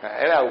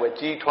အဲ့ဒါကိုပဲ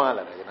ကြီးထွား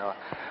လာတယ်ကျွန်တော်က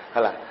ဟု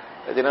တ်လား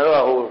ကျွန်တော်တို့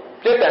ကဟို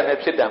ပြက်တာနဲ့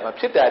ဖြစ်တာမှာ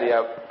ဖြစ်တာတွေက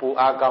ပို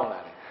အားကောင်းလာ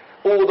တယ်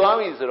အိုသွား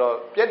ပြီဆိုတော့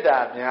ပြက်တာ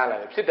များလာ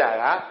တယ်ဖြစ်တာ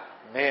က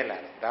နဲလာ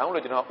တယ်ဒါမှမဟု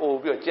တ်ကျွန်တော်အို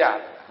ပြီးတော့ကြာ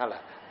လာတာဟုတ်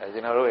လားကျွ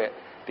န်တော်တို့ရဲ့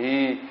ဒီ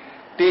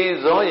တေ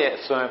ဇောရဲ့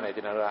အစွမ်းပဲ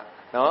ကျွန်တော်တို့က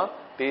နော်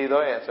တေ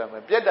ဇောရဲ့အစွမ်းပဲ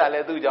ပြက်တာလ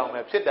ည်းသူ့ကြောင့်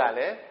ပဲဖြစ်တာလ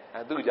ည်း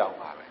သူ့ကြောင့်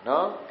ပါပဲ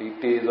နော်ဒီ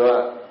တေဇော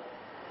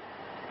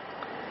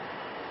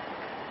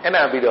အဲ့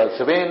နာပြီးတော့သ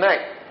ဘင်၌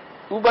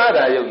ဥပါ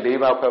ဒါယုတ်၄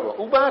ပါးခွဲပေါ့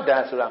ဥပါဒါ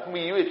ဆိုတာ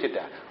မှီ၍ဖြစ်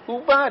တာဥ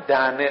ပါ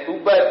ဒါနဲ့ဥ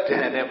ပဒံ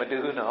နဲ့မတူ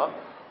ဘူးနော်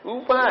ဥ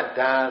ပါ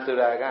ဒါဆို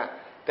တာက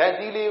ဓာတ်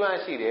ကြီး၄ပါး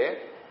ရှိတယ်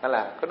ဟုတ်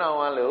လားခုန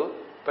ကလို့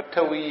ပထ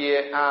ဝီ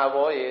ရဲ့အာ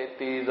ဘောရဲ့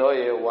တေဇော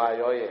ရဲ့ဝါ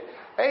ယောရဲ့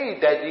အဲ့ဒီ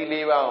ဓာတ်ကြီး၄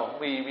ပါးကို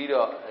မှီပြီး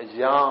တော့အ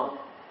ယောင်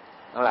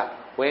ဟုတ်လား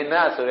ဝိ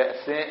ညာဆိုတဲ့အ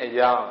စင်းအ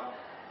ယောင်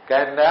က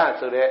န္ဓ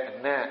ဆိုတဲ့အ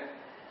နံ့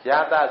ယ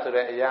သဆို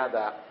တဲ့အယသ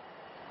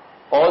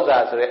ဩဇာ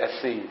ဆိုတဲ့အ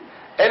စီ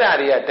အဲ့ဒါ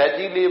တွေကဓာတ်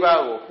ကြီး၄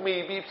ပါးကိုမှီ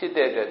ပြီးဖြစ်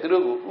တဲ့အတွက်သူ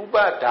တို့ကိုဥ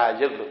ပါဒါ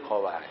ယုတ်လို့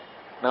ခေါ်ပါတယ်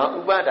နော်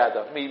ဥပါဒါ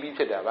ဆိုမှီပြီး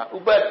ဖြစ်တာပါဥ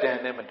ပဒံ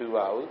နဲ့မတူ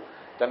ပါဘူး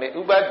ဒါပေမဲ့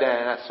ဥပဒံ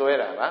ကစွဲ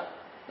တာပါ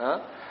နော်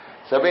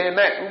သဘင်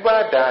၌ဥပါ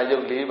ဒါယု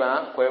တ်၄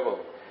ပါးခွဲပုံ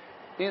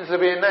ဒီသ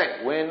ဘင်၌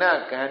ဝိညာ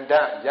ကန္ဓ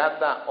ယ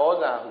သဩ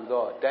ဇာဟူ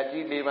သောဓာတ်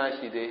ကြီး၄ပါး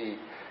ရှိသေး၏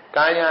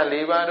ကာယ၄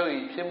ပါးတို့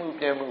၏ဖြစ်မှု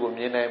ပြမှုကို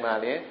မြင်နိုင်ပါ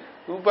လျင်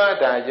ဥပါ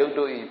ဒါယုတ်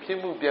တို့၏ဖြစ်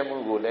မှုပြမှု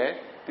ကိုလည်း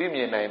သိမြ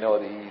င်နိုင်တော့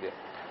သည်တဲ့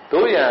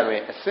တို့ရာတွ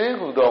င်အစင်း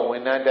ဟူသောဝိ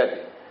ညာတတ်သ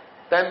ည်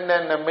တဏ္ဍ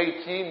နမိတ်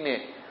ကြီးနှ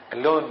င့်အ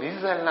လွန်နီး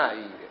စပ်လာ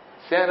၏တဲ့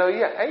ဆရာတော်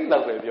ကြီးကအဲ့လော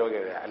က်ပဲပြော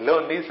ခဲ့တယ်အလွ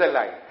န်နီးစပ်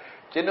လိုက်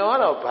ကျွန်တော်က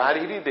တော့ဘာ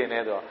ရီတိတင်နေ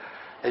တော့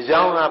အ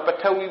ယောင်ကပ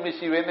ထဝီမ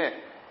ရှိဘဲနဲ့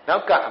နော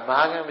က်ကအမာ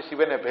ခံမရှိ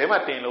ဘဲနဲ့ဘဲမှ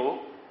တင်လို့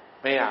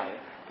မရဘူး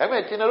ဒါပေ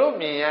မဲ့ကျွန်တော်တို့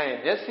မြင်ရရင်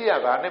မျက်စိက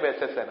ဘာနဲ့ပဲ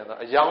ဆက်ဆံနေတော့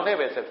အယောင်နဲ့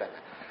ပဲဆက်ဆံတ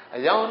ယ်အ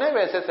ယောင်နဲ့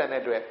ပဲဆက်ဆံ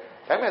တဲ့အတွက်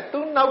ဒါပေမဲ့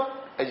သူ့နောက်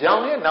အယော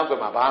င်ရဲ့နောက်က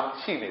မှာဘာ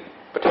ရှိနေလဲ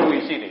ပထဝီ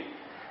ရှိနေ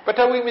ပထ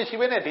ဝီမရှိ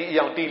ဘဲနဲ့ဒီအ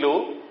ယောင်တီး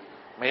လို့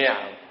မရ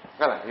ဘူး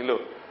ဟုတ်လားဒီလို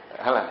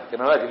ဟုတ်လားကျွန်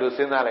တော်ကဒီလိုစ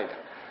ဉ်းစားလိုက်တာ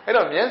အဲ့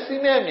တော့မျက်စိ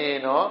နဲ့မြင်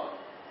တော့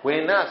ဝိ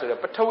ညာဆိုတဲ့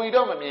ပထဝီ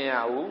တော့မမြင်ရ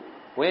ဘူး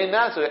ဝိ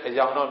ညာဆိုတဲ့အ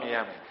ယောင်တော့မြင်ရ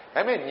မယ်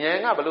ဒါပေမဲ့ဉာဏ်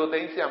ကဘယ်လိုသိ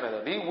သိရမလဲ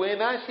ဆိုဒီဝိ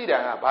ညာရှိတာ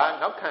ကဘာ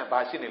နောက်ခံဘာ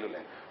ရှိနေလို့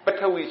လဲပ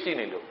ထဝီရှိ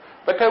နေလို့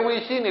ပထဝီ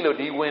ရှိနေလို့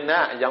ဒီဝိညာ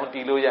အယောင်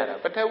တီးလို့ရတာ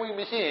ပထဝီ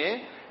မရှိရင်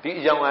ဒီ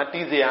အယောင်က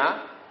တီးစရာ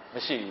မ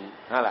ရှိဘူး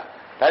ဟုတ်လား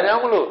ဒါကြော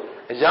င့်မလို့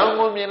အယောင်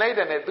ကိုမြင်လိုက်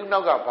တဲ့နဲ့သူ့နော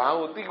က်ကဘာ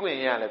ကိုသိခွင့်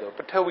ရလဲဆိုပ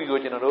ထဝီကို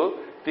ကျွန်တော်တို့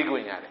သိခွ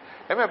င့်ရတယ်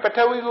ဒါပေမဲ့ပထ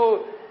ဝီကို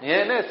ဉာ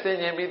ဏ်နဲ့ဆင်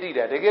ခြင်ပြီးသိ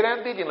တာတကယ်တမ်း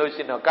သိကျင်လို့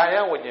ရှိရင်တော့ကာယ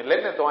ဝိညာဉ်လ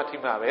က်နဲ့သွားထိ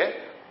မှပဲ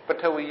ပ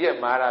ထဝီရဲ့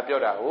မာရာပြော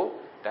တာကို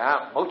ဒါ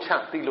မုတ်ချ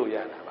သိလို့ရ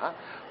တာပါ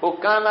ဟို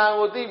ကာလာ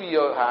ကိုသိပြီး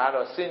တော့ဟာ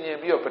တော့ဆင်ញင်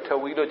ပြီးတော့ပထ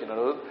ဝီလို့ကျွန်တော်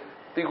တို့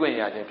သိခွင့်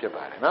ရခြင်းဖြစ်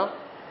ပါတယ်နော်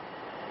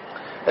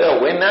အဲ့တော့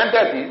ဝိညာဉ်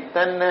ဓာတ်ဒီတ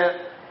ဏ္ဍ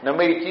န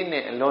မိတ်ကြီး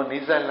နဲ့အလွန်နိ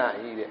စ္စလာ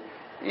ဤတဲ့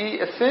ဤ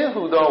အစင်း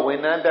ဟူသောဝိ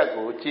ညာဉ်ဓာတ်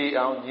ကိုကြည်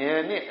အောင်ဉာ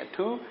ဏ်နဲ့အ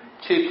ထူး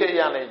ခြေဖြတ်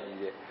ရလိုက်ညီ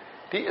တဲ့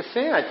ဒီအစ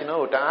င်းကကျွန်တော်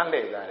တို့တအားလှ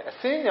ည့်သားတယ်အ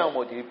စင်းကြောင့်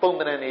မို့ဒီပုံ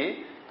သဏ္ဍာန်တွေ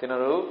ကျွန်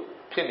တော်တို့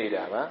ဖြစ်နေ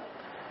တာပါ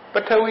ပ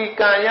ထဝီ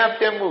ကာယ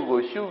ပြတ်မှု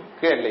ကိုရှု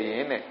ခဲ့လျ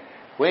င်နဲ့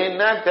ဝိ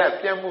ညာဉ်ဓာတ်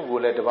ပြတ်မှုကို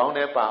လည်းတပေါင်းတ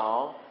ည်းပါအော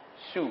င်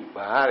ရှု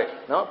ပါတဲ့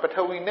နော်ပထ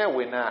ဝီနဲ့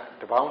ဝိညာဉ်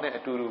တပေါင်းနဲ့အ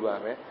တူတူပါ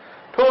ပဲ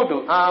ထို့တူ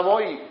အာဘော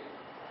ဤ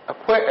အ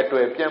ဖွဲအ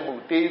တွေ့ပြတ်မှု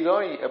တေဇော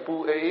ဤအပူ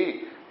အေး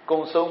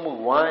ကုံဆုံးမှု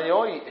ဝါ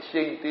ရောဤအ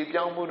ရှိန်တေ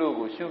ပြောင်းမှုတို့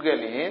ကိုရှုခဲ့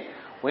လျင်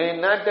ဝိ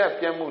ညာဉ်ဓာတ်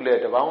ပြတ်မှုလ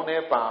ည်းတပေါင်းတ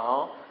ည်းပါအော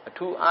င်အ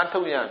ထူးအားထု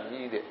တ်ရမ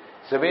ည်တဲ့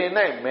သဘင်၌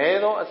မဲ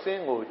သောအစ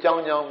င်းကိုကြော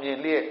င်ကြောင်မြင်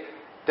လျက်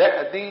ဓာတ်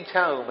အသီးချ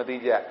ကိုမသိ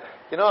ကြ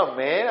ကျွန်တော်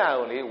မဲတာ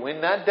ကိုလေဝိ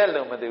ညာဉ်ဓာတ်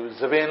လို့မသိဘူး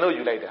သဘင်လို့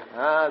ယူလိုက်တာ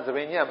သဘ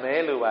င်ညမဲ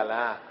လို့ပါ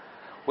လား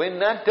ဝိ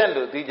ညာဉ်ဓာတ်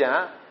လို့သိကြ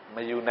မ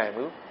ယူနိုင်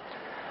ဘူး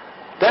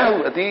ဓာတ်ဟု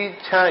အသီး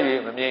ချ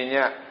၍မမြင်ည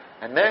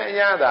အနက်အ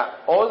ရသာ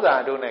ဩဇာ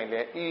တို့၌လ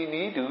ည်းဤ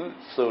နီးတူ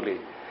ဆိုလေ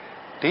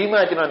ဒီမှာ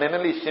ကျွန်တော်နည်းန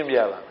ည်းလေးရှင်းပြ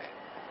ပါမယ်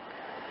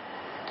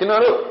ကျွန်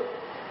တော်တို့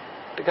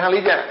ဒီခါ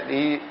လေးကြ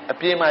ဒီအ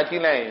ပြင်မှာကြ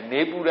ည့်လိုက်ရင်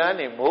နေပူရန်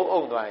နေမိုး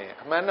အုံသွားရင်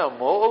အမှန်တော့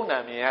မိုးအုံတာ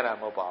မြင်ရတာ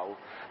မဟုတ်ပါဘူး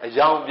အ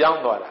ယောင်ပြော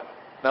င်းသွားတာ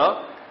နော်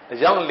အ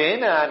ယောင်လင်း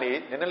တာကနေ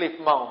နည်းနည်းလေး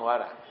မှောင်သွား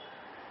တာ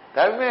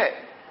ဒါပေမဲ့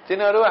ကျွန်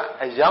တော်တို့က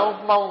အယောင်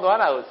မှောင်သွား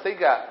တာကိုစိတ်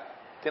က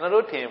ကျွန်တော်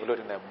တို့ထင်ဘလို့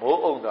ထင်တယ်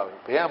မိုးအုံသွားပြီ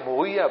ဘယ်က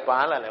မိုးကြီးကပါ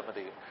လာလဲမ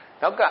သိဘူး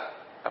နောက်က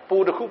အပူ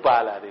တစ်ခုပါ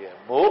လာသေးတယ်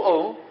မိုး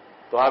အုံ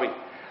သွားပြီ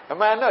အ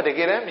မှန်တော့တက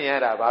ယ်တမ်းမြင်ရ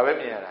တာဘာပဲ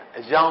မြင်ရတာ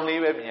အယောင်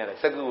လေးပဲမြင်ရတာ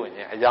စက္ကူဝิญ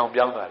ဉာဏ်အယောင်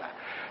ပြောင်းသွားတာဒါ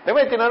ပေ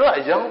မဲ့ကျွန်တော်တို့က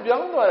အယောင်ပြော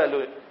င်းသွားတယ်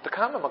လို့တ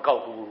ခါမှမကော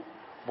က်ဘူး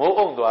မိုး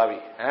အုံသွားပြီ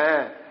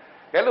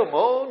ကဲလို့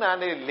မိုးနာ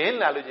နေလင်း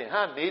လာလို့ချင်း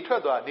ဟာနေထွ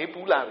က်သွားနေ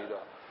ပူလာပြီ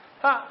တော့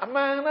ဟာအ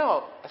မှန်တော့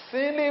အစ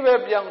င်းလေးပဲ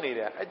ပြောင်းနေတ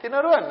ယ်ကျွန်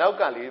တော်တို့ကနောက်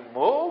ကလေ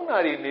မိုးနာ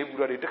တွေနေပူ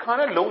တော့တခါ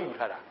နဲ့လုံးယူ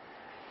ထားတာ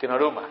ကျွန်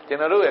တော်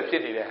တို့ရဲ့ဖြ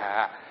စ်နေတဲ့ဟာ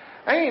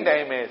အဲ့ဒီတို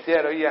င်းပဲဆရာ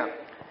တော်ကြီး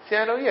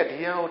ကဒီ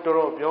ဟာကိုတော်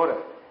တော်ပြောတ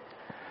ယ်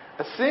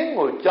အစင်း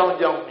ကိုကြောင်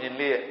ကြောင်မြင်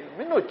လေမ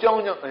င်းတို့ကြောင်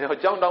တော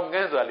င်က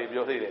န်းဆိုတာလေး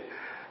ပြောသေးတယ်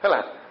ဟုတ်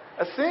လား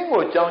အစင်း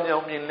ကိုကြောင်ကြော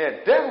င်မြင်လေ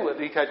ဓာတ်ဟုအ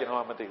သိချကျွန်တော်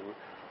ကမသိဘူး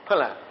ဟုတ်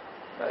လား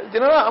ကျွ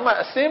န်တော်ကအမှ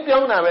အစင်းပြော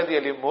င်းတာပဲသိရ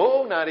လေမိုး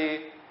အုံနာတွေ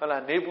ဟုတ်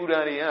လားနေပူတာ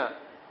တွေက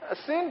အ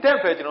စင်းဓာတ်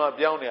ပဲကျွန်တော်က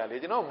ပြောင်းနေတာလေ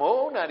ကျွန်တော်မိုး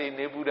အုံနာတွေ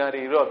နေပူတာ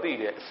တွေတော့သိ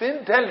တယ်အစင်း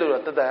ဓာတ်လို့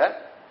တော့တသက်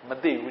မ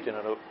သိဘူးကျွန်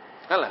တော်တို့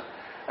ဟုတ်လား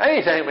အဲ့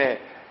ဒီတိုင်းပဲ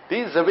ဒီ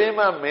သပင်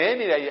မှာမဲ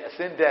နေတာရဲ့အစ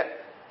င်းဓာ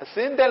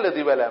တ်လို့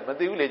သိပါလားမ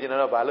သိဘူးလေကျွန်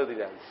တော်တို့ဘာလို့သိ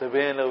တာသပ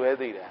င်လို့ပဲ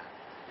သိတာ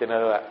ကျွန်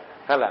တော်တို့က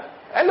ဟုတ်လား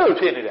အဲ့လို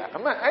ဖြစ်နေတာအ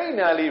မှန်အဲ့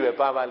နာလေးပဲ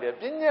ပါလေ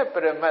ပညာပ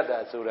ရမတ္တ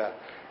ဆိုတာ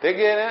တ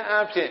ကယ်တမ်း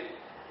အားဖြင့်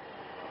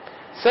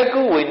စက္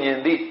ကုဝိညာဉ်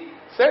တိ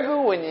စက္ကု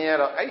ဝိညာဉ်က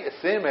တော့အဲ့အ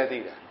စင်းပဲသိ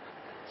တာ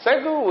စက္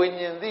ကုဝိ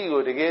ညာဉ်တိ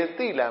ကိုတကယ်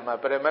သိလာမှ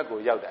ပရမတ်ကို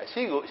ရောက်တာအ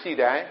ရှိကိုအရှိ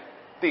တိုင်း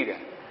သိတာ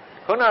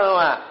ခုနကတော့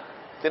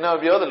ကျွန်တော်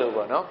ပြောသလို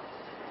ပေါ့နော်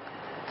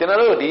ကျွန်တော်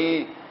တို့ဒီ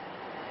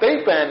သိ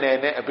ပ္ပံနယ်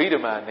နဲ့အဘိဓ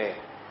မ္မာနယ်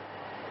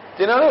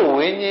ကျွန်တော်တို့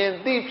ဝိညာဉ်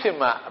သိဖြစ်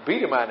မှအဘိ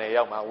ဓမ္မာနယ်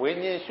ရောက်မှာဝိ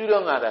ညာဉ်ရှု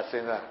တော့ငါတာစ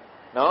ဉ်းစား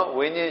နော်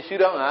ဝိညာဉ်ရှု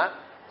တော့ငါ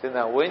စဉ်း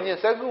စားဝိညာဉ်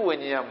စက္ကုဝိ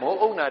ညာဉ်ကမိုး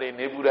အုံနာတွေ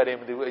နေပူတာတွေ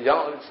မသိဘူးအယော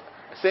င်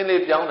အစင်း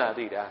လေးပြောင်းတာ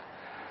သိတာ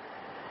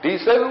ဒီ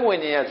စက္ကုဝိ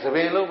ညာဉ်ကသဘ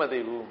င်လို့မသိ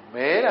ဘူး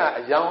မဲတာ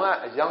အယောင်ဓာ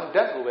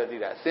တ်ကိုပဲသိ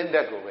တာအစင်းဓာ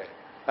တ်ကိုပဲ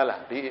ဟုတ်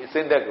လားဒီအစ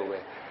င်းဓာတ်ကိုပဲ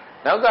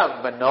နောက်က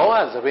မနောက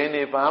သဘင်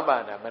တွေပါ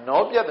တာမနော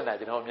ပြဿနာ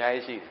ကျွန်တော်အများ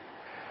ကြီးရှိတယ်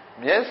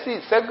မျက်စိ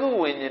စက္ကု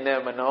ဝိညာဉ်နဲ့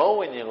မနော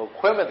ဝိညာဉ်ကို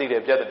ခွဲမသိ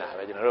တဲ့ပြဿနာ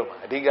ပဲကျွန်တော်တို့မှာ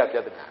အဓိကပြ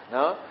ဿနာ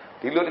နော်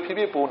ဒီလိုတစ်ဖြည်း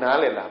ဖြည်းပုံနား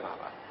လည်လာမှာ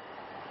ပါ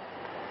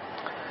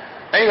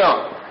အဲ့တော့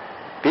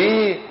ဒီ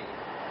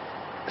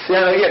ဆရာ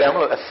တော်ကြီးကဒါမှ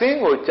မဟုတ်အစင်း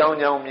ကိုကြောင်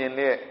ကြောင်မြင်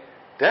တဲ့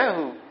ဓာတ်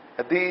ဟု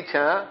အတိအ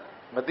ချာ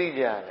မသိ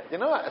ကြရတယ်ကျွ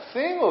န်တော်ကအစ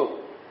င်းကို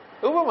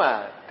ဥပမာ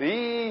ဒီ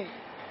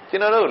ကျွ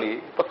န်တော်တို့လေ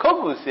ပခုတ်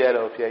ကူဆရာ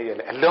တော်ဖျားကြီးက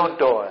လည်းအလွန်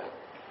တော်တာ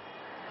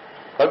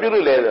ဘာဖြစ်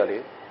လို့လဲဆိုတော့လေ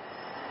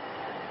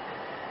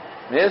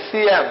မျက်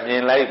စိကမြ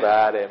င်လိုက်ပါ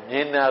တဲ့မြ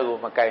င်တာကို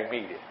မကင်မိ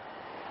တယ်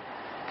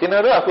ကျွန်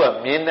တော်တို့အခုက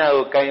မြင်တာ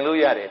ကိုကင်လို့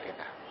ရတယ်ထင်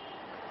တာ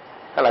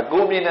ဟဲ့လား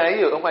ကိုမြင်တာကြီး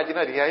ကိုဥပမာကျွန်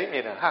တော်ဒီဟာကြီးမြ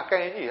င်တာဟာက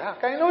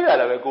င်လို့ရ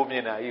တာပဲကိုမြ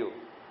င်တာကြီး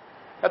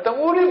ကိုတ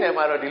မိုးလေးနယ်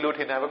မှာတော့ဒီလိုထ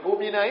င်တာပဲကို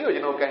မြင်တာကြီးကို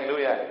ကျွန်တော်ကင်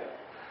လို့ရတယ်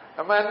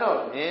အမှန်တော့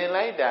မြင်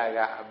လိုက်တာက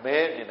အမဲ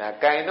မြင်တာ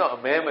ကင်တော့အ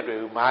မဲမတွေ့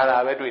ဘူးမာတာ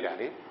ပဲတွေ့တာ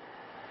လေ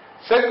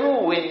စက္ကု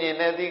ဝိညာဉ်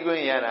နဲ့သိခွ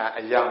င့်ရတာ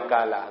အယောင်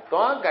ကာလာ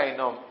သွားကင်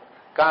တော့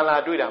ကာလာ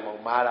တွေ့တာမဟု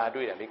တ်မာတာ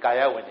တွေ့တာလေကာ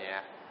ယဝိညာ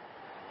ဉ်က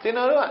ကျွန်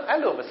တော်တို့ကအဲ့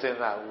လိုမစင်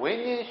စားဝိ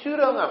ညာဉ်ရှု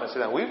တော့ကမစင်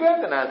စားဝိပ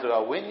ဿနာဆို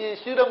တော့ဝိညာဉ်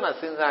ရှုတော့က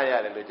စဉ်းစားရ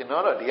တယ်လို့ကျွန်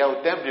တော်တို့ဒီဟာကို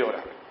တန်းပြော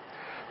တာ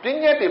ပ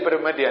ညာတိပရ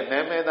မတ်တရားနာ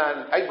မည်သား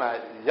အဲ့မှာ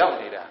ရောက်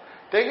နေတာ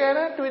တကယ်တ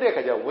မ်းတွေးတဲ့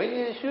ခါကျဝိ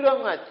ညာဉ်ရှုတော့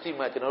ကကြည့်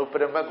မှကျွန်တော်တို့ပ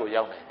ရမတ်ကို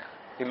ရောက်နိုင်တာ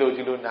ဒီ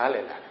လိုနားလ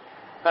ည်လာ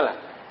ဟုတ်လား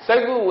စ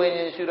က္ကုဝိ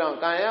ညာဉ်ရှုတော့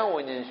ကာယ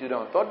ဝိညာဉ်ရှု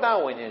တော့သောတာ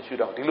ဝိညာဉ်ရှု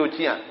တော့ဒီလိုကြ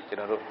ည့်ရကျွန်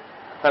တော်တို့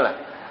ဟုတ်လား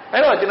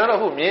အဲ့တော့ကျွန်တော်တို့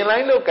အခုမြင်လို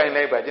က်လို့ကင်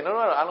လိုက်ပါကျွန်တော်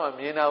တို့ကတော့အားလုံး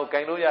မြင်တာကိုက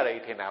င်လို့ရတယ်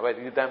ထင်တာပဲ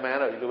ဒီတန်မှန်က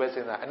တော့ဒီလိုပဲစ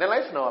ဉ်းစား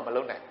analyze တော့မ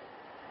လုပ်နိုင်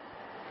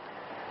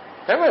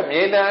ဒါပေမဲ့မြ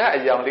င်တာကအ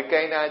ယောင်လေးက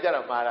င်တာကြ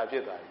တော့မှားတာဖြ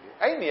စ်သွားပြီ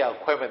အဲ့ဒီနေရာ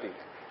ကိုခွဲမသိ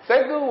ဘူးစ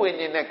က္ကုဝိ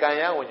ညာဉ်နဲ့ကာ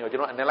ယဝိညာဉ်ကိုကျွ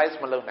န်တော် analyze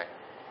မလုပ်နိုင်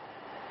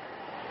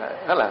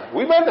Hala,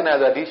 we better than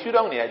other, the shoot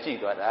on the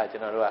cheat or that,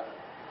 general.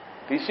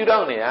 The shoot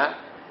on the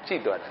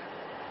cheat or that.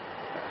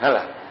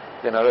 Hala,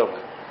 general.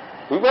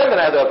 We better than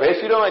other, pay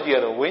shoot on a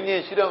deal, when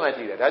you shoot on a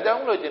deal. I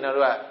don't know,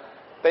 general.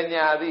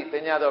 Tenyadi,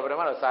 Tenyado,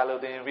 Brahma, Salo,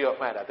 the envy of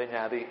matter,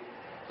 Tenyadi.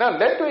 Now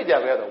let to each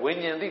other,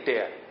 when you in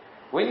detail.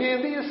 When you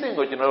in the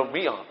single, general,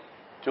 me on,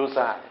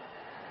 Josa.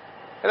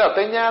 Hello,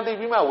 Tenyadi,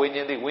 Bima, when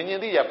you in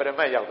the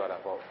Prema Yauda.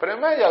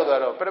 Prema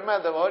Yauda, Prema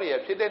the Moria,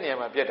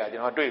 Chitania, Pieta, you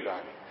know, do it.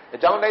 A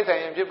John Day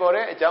saying people,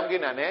 a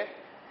junkin and a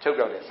choke.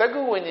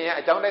 Sagu when you,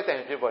 a John Day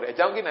saying people, a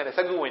junkin and a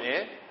sagu when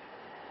you.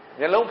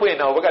 The long point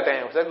now, what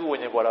time, sagu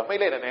when you bought a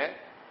made an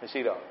the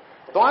Shido.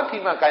 Don't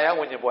keep my kaya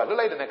when you bought, look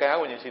like a kaya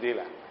when you see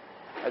dayla.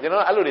 I do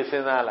not allude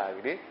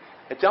to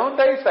a John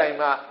Day saying,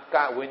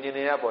 when you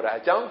near bought a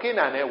junkin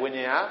and a when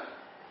you are.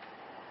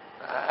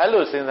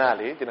 Allo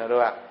Sinali, you know,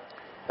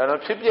 I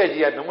don't chip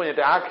yet, no one at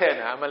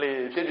Arkana,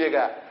 Amali,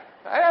 Chipiga.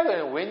 I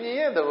haven't when you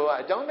hear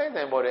the John Day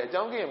and bought a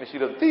junkin and she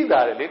don't see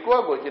that, they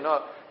go, you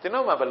know,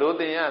 my below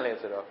the young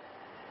later.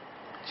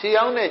 She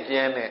owned a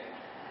Janet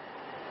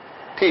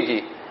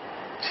Tigi.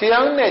 She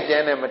owned a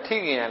Janet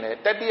Matigi and a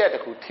Tadia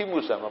who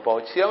Timusam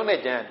about she owned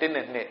a Jan,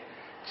 didn't it?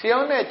 She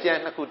owned a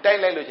Jan who died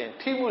like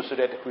Timus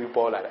that we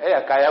polar,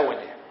 a Kaya when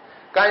you.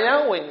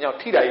 Kaya when your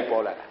Tida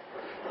polar.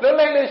 No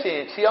like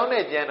she owned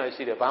a Jan or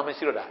she the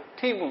Bamasura.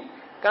 Timu,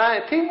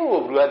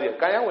 Timu of Blue,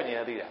 Kaya when you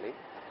are the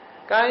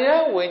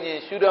Kaya when you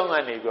shoot on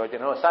a neighbor, you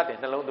know, sat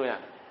in the London.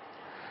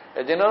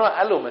 A general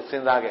alum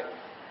Sinzage.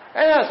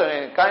 And so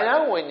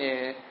Kaya when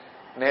you.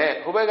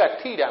 Ne, who got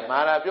Tida,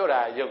 Mara,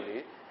 Biora,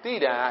 Yoli,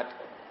 Tida,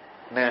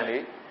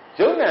 Nanny,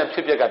 Jonah,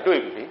 Pipia,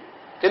 Dwibby,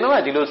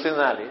 Genoa de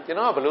Lucinali,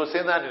 Genoa below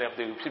Sinani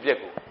to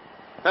Pipiaco.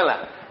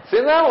 Hala,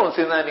 Sina won't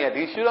Sinani,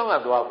 the Shuram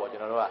and Dwabo, you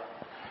know.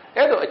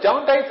 Edo, a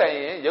John Day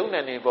saying,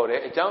 Yonani body,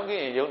 a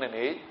junkie and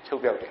Yonani,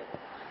 Choke.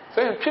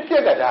 So in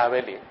Pipia got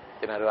already,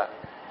 you know.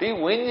 The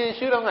winning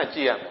Shuram and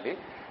Giamali,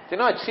 you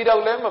know, Chida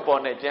Lemma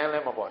upon a jam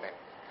lemma upon it.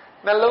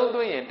 Now, long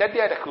doing, that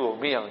the other cool,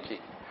 me on G.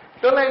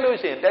 Don't like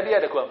losing that the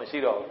other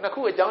Machiro.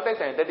 Naku, a John Day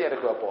saying that the other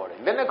body.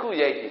 Then a coup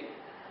yaki.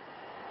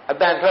 A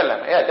Dan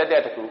Twellam, yeah, that the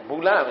other coup,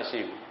 Mula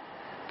Machiu.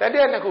 That the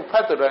other coup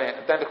Patro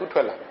and then the coup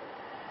Twellam.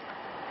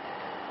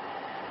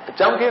 A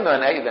John came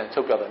on eight and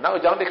took over. Now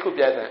John the coup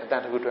and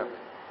then the coup Twellam.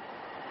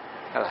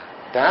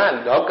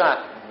 Dan,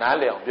 Loka,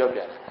 Nale on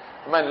Biobia.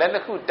 Man, then the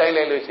coup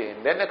Taylor Lucy,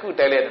 then the coup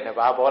Taylor and the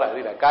Barbola,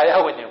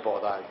 Kaya when you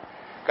bought that.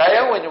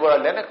 Kaya when you were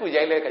then a coup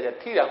Yale,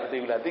 a tea up with the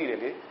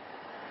Ladili.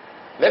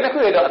 Then a coup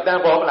a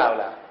Dan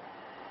Bob.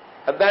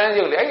 A dan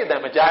you lay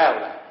them a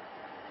jail.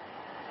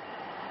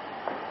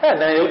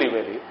 And then you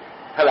really.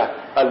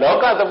 Hala, a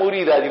loca the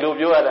moody that you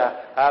love.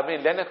 I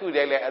mean, Lenaku,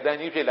 then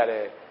you feel that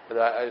a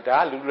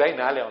dalu rain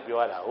alley on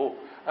Biola. Oh,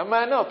 a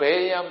man no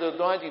pay am the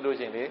donkey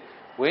losing it.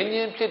 When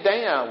you sit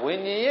down,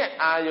 when you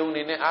are young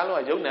in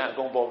Alo, Yona,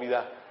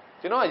 Gombovida.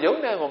 You know, a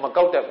young man on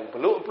Macauta,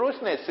 below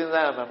Prosness since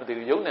I am the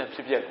young and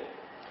Sipiaco.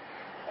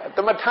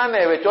 The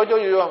Matane, with Jojo,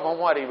 you are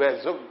Momari,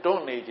 where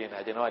don't age in,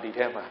 I do not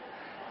determine.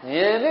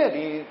 Yene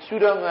di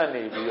Sudanga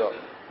Navy of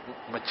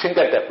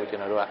Machinga Tapu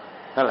General.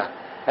 Hala,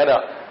 hello.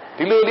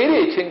 The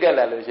lady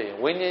Chinga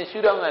when you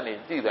Sudanga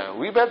Navy,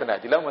 we better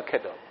not Dilama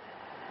Kettle.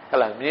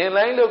 Hala,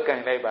 Miela look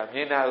and labor,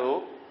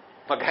 Mienao,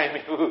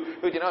 Macami,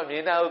 who you know,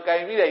 Mienao,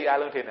 Kaimida,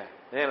 Alutina.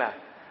 Nela,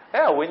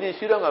 when you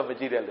Sudanga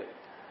Majida.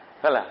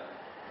 Hala,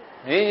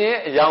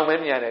 Mie, young men,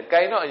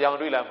 Kaino, young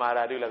Dula,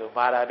 Mara Dula,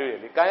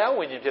 Kaya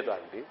when you get on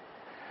it.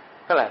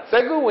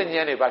 Sagu when you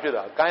any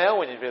Batuda, Kaya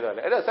when you feel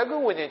it.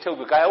 Sagu when you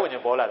choke Kaya when you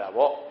bowl at a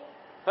walk.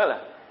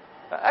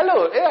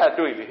 Hello, air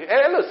do it.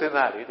 Hello,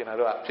 Senari, you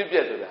know,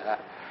 Pipia to that.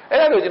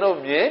 Hello, you know,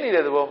 many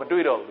of the woman do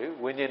it all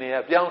when you need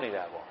a Bioni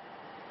that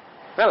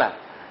one.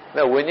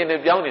 No, when you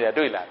need Bioni,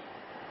 do it like.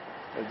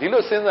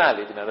 Dilo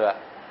Senari, you know,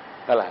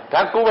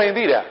 that go in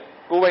Dida,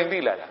 go in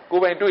Dila,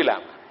 go in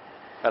Duilam.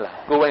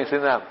 Go in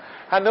Senam.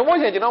 And the more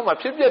you know, my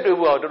Pipia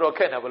do out to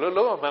Ken have a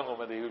lower mango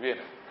with the Ubian.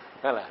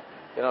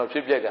 You know,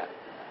 Pipia.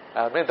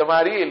 I mean, the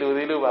Marie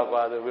Ludilu,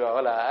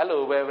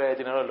 hello, where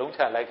you know, long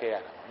time like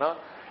here. No,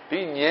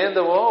 being near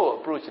the wall,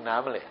 approach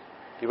namely.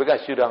 You got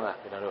shoot on that,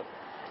 you know.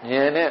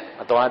 Near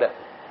a daughter.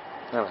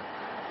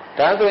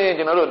 That's why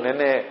you know,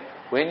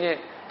 when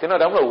you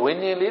know,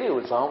 when you lady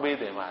was zombie,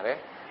 they matter.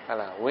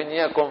 When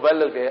you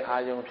convalesce,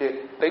 I don't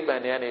take by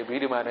any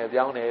beauty man as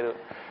young nail.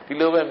 The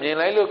lower mean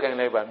I look and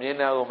labor, mean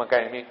now,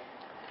 Macami.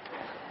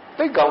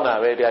 They go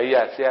now where they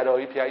are, Seattle,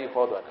 EPI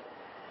for that.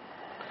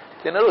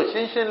 You know,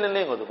 Shinshin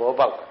Ling of the Bob.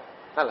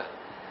 Hala.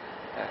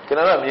 Can I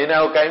mean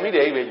now? Can me the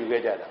you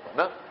get that?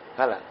 No?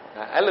 Hala.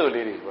 Hello,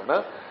 lady.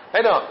 No?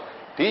 I don't.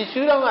 The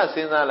Shurama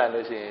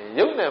Sinala,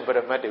 young number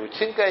of matter with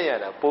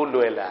Chinkayana,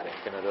 Puluela,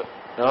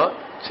 no?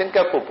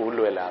 Chinkapo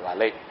Puluela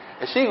Valley.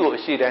 A she go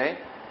she then,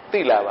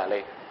 Tila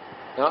Valley.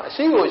 No,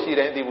 she go she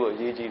then, the wood,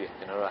 you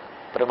know,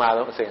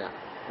 Pramalo singer.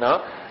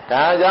 No?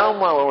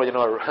 Dayama, you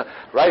know,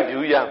 right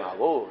view Yama.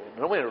 Oh,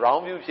 no,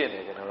 wrong view,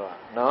 you know.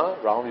 No,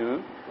 wrong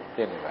view,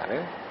 you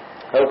know.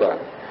 Hold on.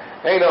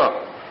 Hey,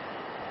 no.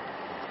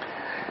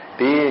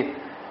 The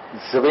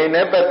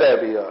Savina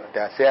Batabio,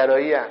 the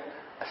Saroya,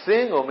 အစ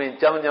င်းကိုမင်း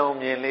ကြောင်ကြောင်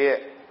မြင်လေ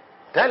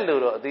ဓာတ်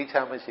လို့တော့အသေးချ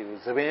မရှိ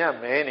ဘူးသပင်က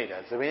မဲနေတာ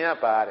သပင်က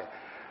ပါတယ်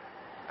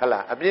ဟလာ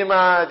အပြင်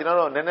မှာကျွန်တော်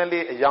တို့နည်းနည်း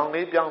လေးအယောင်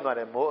လေးပြောင်းသွား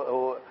တယ်မိုး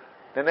ဟို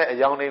နည်းနည်းအ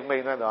ယောင်လေးမှိ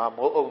န်သွား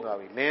မိုးအုံသွား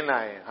ပြီလင်းလာ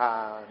ရင်ဟာ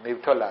နေ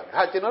ထွက်လာတယ်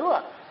ဟာကျွန်တော်တို့က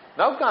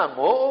နောက်က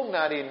မိုးအုံ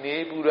တာတွေနေ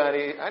ပူတာ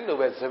တွေအဲ့လို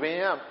ပဲသပင်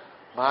က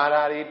မာ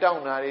တာတွေတော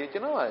င့်တာတွေကျွ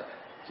န်တော်က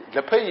လ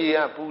က်ဖက်ရည်က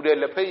ပူတယ်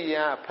လက်ဖက်ရည်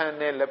ကဖန်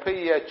တယ်လက်ဖက်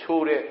ရည်က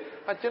ချိုးတယ်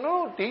ဟာကျွန်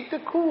တော်ဒီတ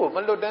စ်ခုကိုမ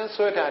လွတ်တမ်း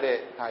ဆွဲထားတဲ့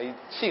ဟာကြီး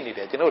ရှိနေတ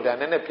ယ်ကျွန်တော်ဒါ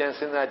နဲ့ပြန်စ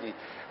ဉ်းစားကြည့်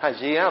ဟာ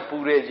ရေကပူ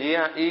တယ်ရေက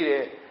အေးတ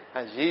ယ်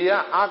ဟာရေက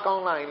အားကော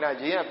င်းလိုက်လား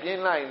ရေကပြ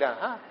င်းလိုက်လား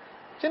ဟာ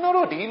ကျွန်တော်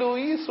တို့ဒီလို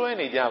ကြီးဆွဲ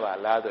နေကြပါ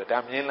လားဆိုဒါ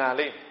မြင်လာ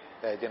လိမ့်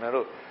မယ်ကျွန်တော်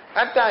တို့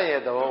အတ္တရဲ့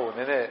သဘောကိုန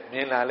ည်းနည်းမြ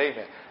င်လာလိမ့်မ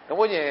ယ်ဒါမှမ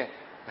ဟုတ်ရင်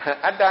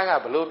အတ္တက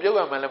ဘလို့ပြုတ်ရ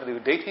မှန်းလည်းမသိ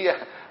ဘူးဒိဋ္ဌိက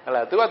ဟ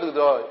လာသူကသူ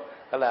တော့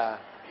ဟလာ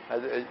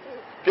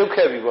ပြုတ်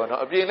ခဲ့ပြီပေါ့နော်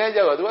အပြင်ထဲကျ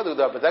တော့သူကသူ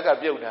တော့ပါဇက်က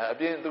ပြုတ်နေတာအ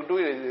ပြင်သူ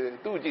တွေး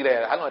သူ့ကြည့်လိုက်ရ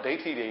တာအဲ့တော့ဒိဋ္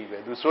ဌိတွေကြီးပဲ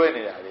သူဆွဲ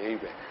နေတာလေကြီး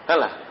ပဲဟုတ်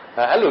လား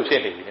အဲ့လိုဖြ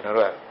စ်နေပြီကျွန်တော်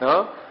တို့က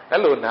နော်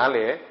အဲ့လိုနား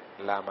လေ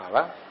လာမှာ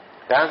ပါ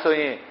ဒါဆို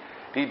ရင်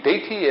ဒီဒိ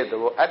ဋ္ဌိရဲ့သ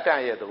ဘောအတ္တ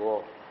ရဲ့သဘော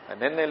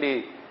နည်းနည်းလေး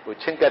ဟို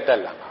ချင်းကပ်တ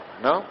က်လာမှာပါ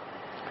နော်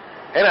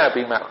အဲ့ဒါ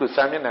ပြီးမှအခု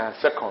စာမျက်နှာ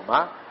7မှာ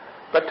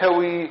ပထ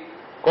ဝီ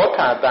ကော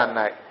ထာတ၌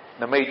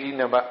နမိတ်ကြီး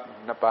နှစ်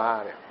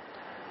ပါးတဲ့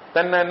တ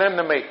ဏ္ဏ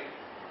နမိတ်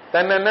တ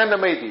ဏ္ဏန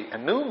မိတ်ဒီအ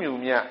နုမြူ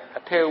မြ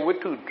အထေဝတ္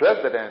ထုဒရ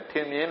တံထ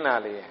င်မြင်လာ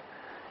လေ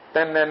တ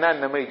ဏ္ဏ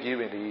နမိတ်ကြီး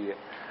ပင်ဒီတဲ့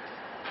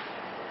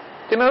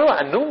ကျွန်တော်တို့က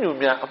အနုမြူ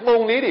မြအမှုံ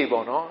လေးတွေ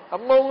ပေါ့နော်အ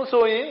မှုံ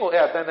ဆိုရင်ကို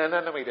အဲ့ဒါတဏ္ဏ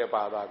နမိတ်တွေ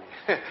ပါသွားပြီ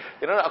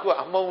ကျွန်တော်တို့အခု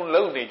အမှုံ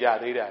လုံနေကြ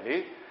သေးတာလေ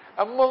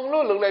အမှုံ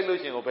လို့လုံလိုက်လို့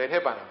ရှင်ကိုဘယ်ထ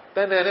က်ပါတ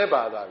ဏ္ဏနဲ့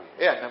ပါသွားပြီ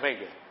အဲ့ဒါနမိတ်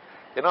ပဲ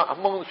ကျွန်တော်အ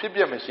မှုံဖြစ်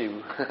ပြမရှိ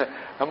ဘူး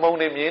အမှုံ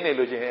တွေမြင်နေ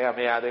လို့ရှင်အဲ့ဒါမ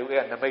ရသေးဘူး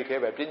အဲ့ဒါနမိတ်သေး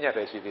ပဲပြညတ်တ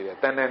ယ်ရှိသေးတယ်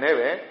တဏ္ဏနဲ့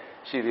ပဲ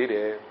ရှိသေးတ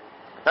ယ်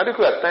နောက်တစ်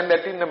ခုကတဏ္ဍ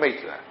တိနမိတ်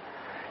ဆိုတာ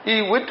ဤ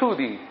ဝိတ္ထု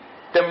သည်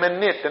တမ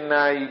နစ်တ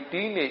နာဤ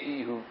တီးနေဤ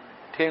ဟု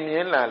ထင်မြ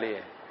င်လာလေ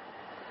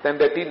တဏ္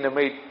ဍတိန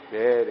မိတ်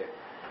ပဲတဲ့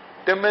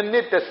တမန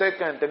စ်တစ်စက္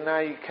ကန့်တနာ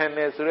ဤခံတ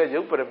ယ်ဆိုတော့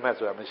ရုပ်ပရမတ်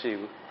ဆိုတာမရှိ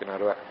ဘူးကျွန်တော်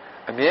တို့က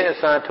အမြဲအ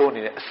စားထိုးနေ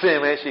တဲ့အစဉ်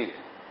ပဲရှိတယ်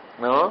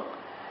နော်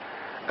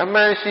အ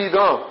မှန်ရှိ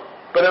သော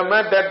ပရမ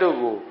တ်တ္တတို့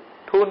ကို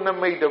ထိုန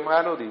မိတ်ဓမ္မ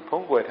တို့သည်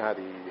ဖုံးကွယ်ထားသ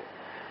ည်တဲ့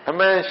အ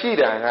မှန်ရှိ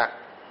တာက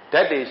ဓာ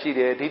တ်တွေရှိ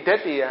တယ်ဒီဓာ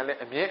တ်တွေကလည်း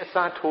အမြဲအ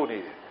စားထိုးနေ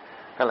တယ်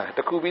ဟုတ်လားတ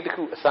စ်ခုပြီးတစ်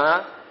ခုအစား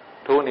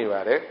ထိုးနေ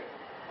ပါတယ်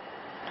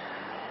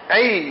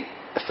အဲ့ဒီ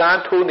အစား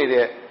ထိုးနေ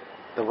တဲ့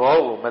သဘော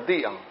ကိုမသိ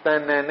အောင်တ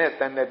ဏ္ဏနဲ့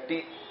တဏ္ဍတိ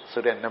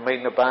ဆိုတဲ့နမိတ်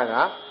နှစ်ပါးက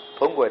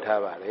ဖုံးကွယ်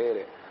ထားပါတယ်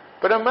တဲ့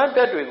ပရမတ္တ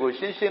တွေကို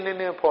ရှင်းရှင်းလင်း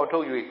လင်းဖော်ထု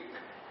တ်၍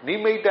နိ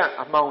မိတ်တ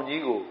အမှောင်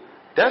ကြီးကို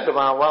ဓာတ်တ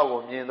ဘာဝ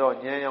ကိုမြင်သော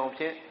ဉာဏ်ရောင်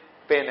ဖြင့်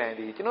ပယ်နိုင်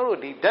သည်ကျွန်တော်တို့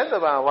ဒီဓာတ်တ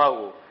ဘာဝ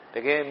ကိုတ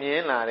ကယ်မြ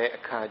င်လာတဲ့အ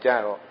ခါကျ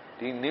တော့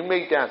ဒီနိမိ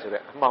တ်တဆို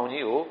တဲ့အမှောင်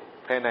ကြီးကို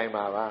ဖယ်နိုင်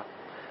ပါပါ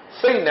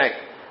စိတ်၌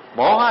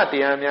မောဟတ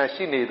ရားများ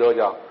ရှိနေသော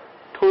ကြောင့်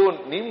ထို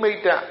နိမိတ်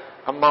တ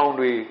အမှောင်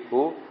တွေ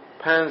ကို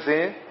ဖန်ဆ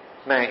င်း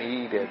နိုင်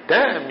၏တဲ့ဓာ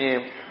တ်အမြင်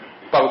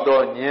ပေါက်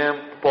သောဉာဏ်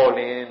ပေါ်လ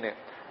င်းတဲ့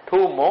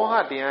ထိုမောဟ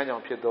တရားကြော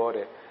င့်ဖြစ်သော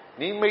တဲ့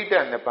နိမိတ်တ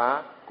နှစ်ပါး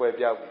ကွယ်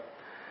ပြောက်ပြီ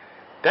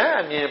ဓာတ်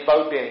အမြင်ပေါ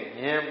က်တဲ့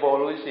ဉာဏ်ပေါ်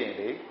လို့ရှိရင်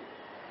လေ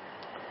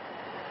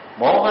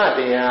မောဟ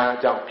တရား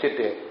ကြောင့်ဖြစ်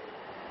တဲ့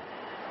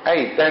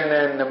အဲ့တဏ္ဍ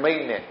နမိ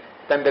တ်နဲ့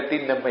တဏ္ဍတိ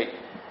နမိတ်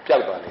ပြော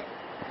က်သွားတယ်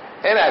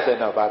အဲ့ဒါဆို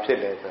တော့ဘာဖြစ်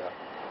လဲဆိုတော့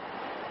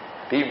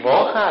ဒီ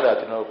မောဟတော့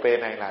ကျွန်တော်ပယ်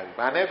နိုင်လာပြီ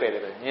ဘာနဲ့ပယ်လဲ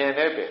ဆိုဉာဏ်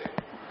နဲ့ပယ်တယ်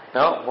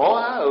နော်မောဟ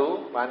ကို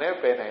ဘာနဲ့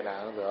ပယ်နိုင်တာ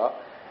ဆိုတော့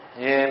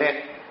ဉာဏ်နဲ့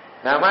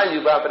နာမယူ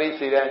ပပရိစ္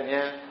ဆေဒဉာဏ်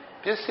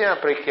ပစ္စယ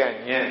ပရိက္ခဉာ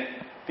ဏ်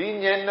ဒီ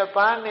ဉာဏ်နှစ်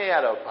ပါးနဲ့ရ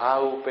တော့ဘာ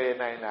ကိုပယ်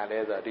နိုင်တာလဲ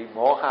ဆိုတော့ဒီ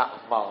မောဟ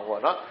အမှောင်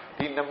ပေါ့နော်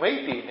ဒီနမိတ်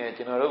တွေနဲ့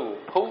ကျွန်တော်တို့ကို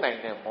ဖုံးနိုင်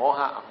တဲ့မောဟ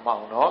အမှော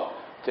င်တော့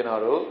ကျွန်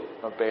တော်တို့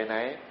မပယ်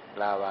နိုင်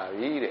လာပါ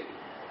ပြီတဲ့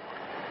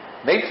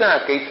နိစ္စ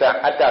ကိစ္စ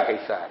အတ္တကိ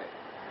စ္စတဲ့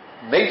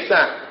နိစ္စ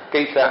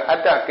ကိစ္စအ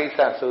တ္တကိစ္စ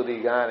ဆိုသ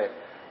ည်ကားတဲ့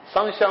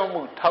စောင့်ရှောက်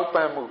မှုထောက်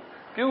ပံ့မှု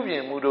ပြုပြ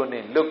င်မှုတို့နှ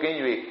င့်လွတ်ကင်း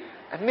၍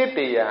အနှစ်တ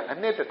ရာအ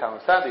နှစ်တစ်ထောင်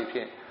စသည်ဖြ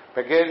င့်ပ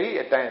ဂယ်ဤ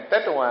အတိုင်းတ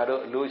တ္တဝါ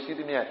တို့အလိုရှိ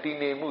သမျှတည်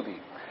နေမှုသ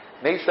ည်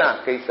နိစ္စ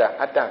ကိစ္စ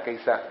အတ္တကိ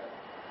စ္စ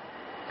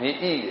မြည်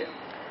ဤရဲ့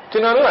ကျွ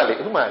န်တော်တို့ကလေ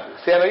ဥပမာ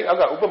ဆရာလေးအောက်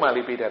ကဥပမာ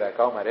လေးပေးထားတာ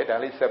ကောင်းပါတယ်ဒါ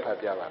လေးဆက်ဖတ်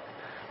ပြပါမ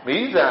ယ်မိ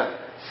ဇာ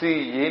စီ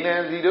ရေနံ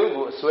စီတို့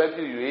ကိုအစွဲ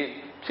ပြု၍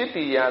ဖြစ်တ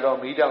ည်ရသော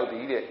မိတောက်သ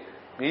ည်တဲ့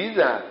မိ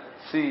ဇာ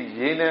စီ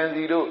ရေနံ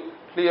စီတို့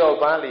လျော့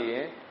ပါလျ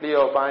င်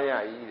လျော့ပါရ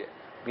၏တဲ့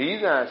မိ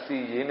ဇာစီ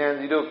ရေနံ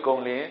စီတို့ကုံ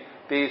လျင်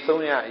တေ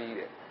ဆုံးရ၏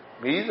တဲ့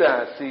မိဇာ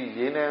စီ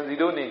ရေနံစီ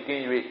တို့နှင့်က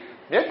င်း၍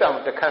မျက်တောင်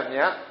တစ်ခတ်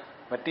များ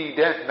မတည်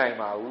တတ်နိုင်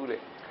ပါဘူး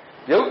တဲ့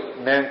ယုတ်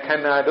နံခ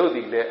န္ဓာတို့သ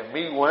ည်လည်းအ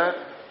မိဝမ်း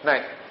၌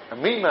အ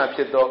မိမှဖြ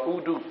စ်သောဥ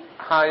ဒု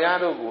အာဟာရ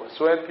တို့ကိုအ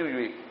စွဲပြု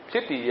၍ဖြ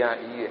စ်တည်ရ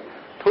၏တဲ့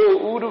ထို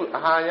ဥဒု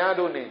အာဟာရ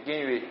တို့နှင့်က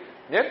င်း၍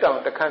မျက်တောင်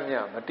တစ်ခတ်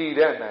များမတည်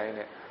တတ်နိုင်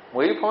တဲ့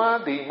မွေးဖွား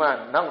သည်မှ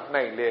နောက်၌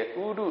လည်း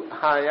ဥဒုအာ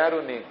ဟာရ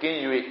တို့နှင့်ကင်း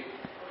၍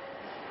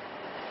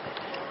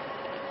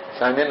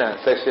စာမျက်နှာ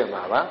16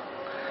မှာပါ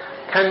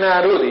ခန္ဓာ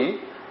တို့သည်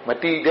မ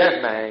တည်တတ်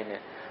နိုင်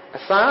တဲ့အ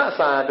စာအ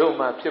စာတို့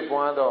မှဖြစ်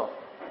ပွားသော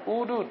ဥ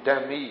ဒုဓ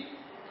မ္မိ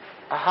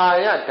အာဟာ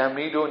ရဓမ္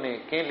မိတို့နှင့်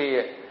ကင်းလျ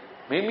က်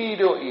မိမိ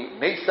တို့၏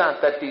နေဆ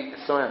တတ္တိအ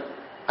စွမ်း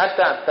အတ္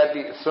တတတ္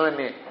တိအစွမ်း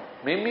နှင့်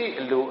မိမိ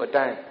အလိုအ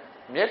တိုင်း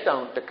မျက်တော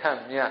င်တစ်ခတ်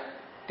မြ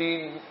တည်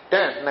တ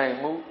တ်နိုင်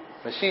မှု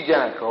မရှိကြ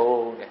ကု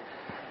န်တဲ့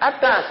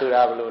atta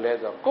sura below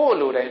lezo, go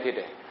low than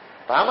it.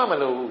 Bama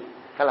Malu,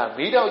 Hala,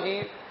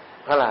 Midogi,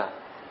 Hala,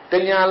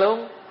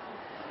 Tenyalum,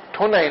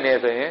 Tona in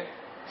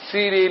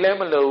Siri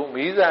Lamelo,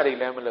 Mizari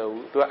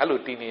Lamelo, to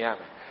Alutiniam.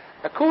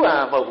 A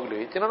Kua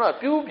Mobuli, General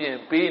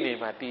Pubian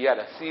Pinima,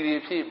 Tiara,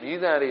 Siri Pip,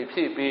 Mizari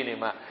Pip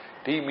Pinima,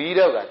 Di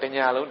Midoga,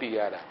 Tenyalo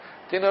Diara.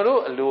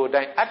 General Low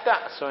than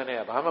Atta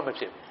Sone, Bama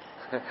Machip.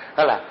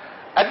 Hala,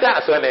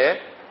 Atta Sone,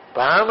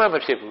 Bama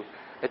Machipu.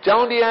 A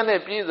John Diana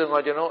piece of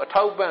Mojono, a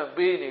Tauban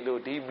Bini,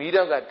 Di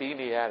Midoga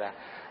Diniara.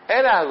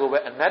 Era go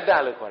a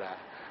Nadalacora.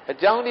 A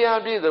John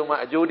Diana piece of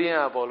my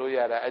Judia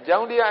Boloyara, a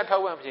John Diana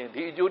Tauban,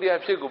 the Judia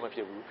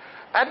Pigumapu.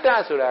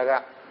 Atta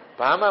Suraga,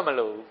 Bama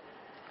Malo.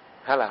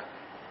 Hala.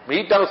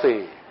 Meet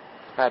Dowsy,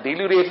 a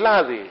dilute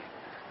Lazi,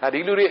 a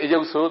dilute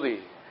Yosodi,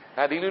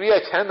 a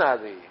dilute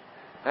Chanazi,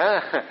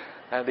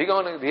 and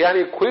the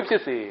other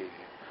quipsy,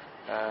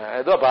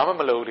 the Bama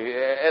Melody,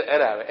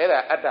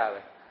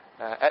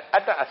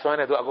 Atta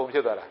Aswana to a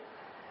computer.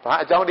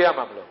 John Dia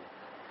Mamlo.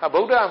 A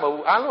Boda,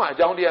 Alma,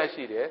 John Dia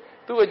Shide,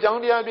 to a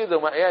John Dia Bizo,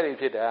 my area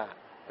pita,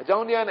 a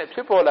John Dia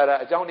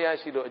Tripola, a John Dia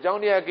Shido, a John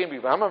Dia Gimby,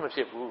 Bama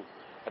Shipu,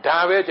 a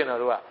Dawe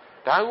General,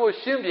 Dawo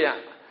Shimbia,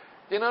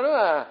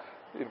 General.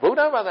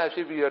 Boda Bada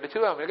should be the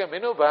two American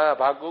Mino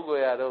Bago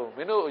Yado,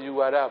 Mino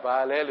Uara,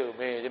 Balelu,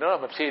 me, you know,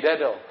 I'm a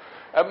Psedo.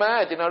 A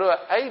man, you know,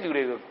 I do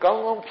the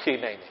Gong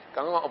Psine,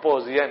 Gong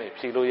Opposiani,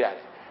 Psiloya,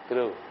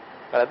 through.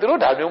 Through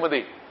that,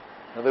 nobody.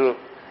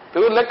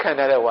 Through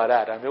Lacanada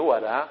Wada, and no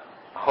Wada,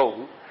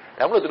 Ho,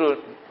 I'm not through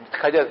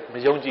Kaja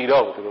Mijonji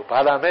Road, through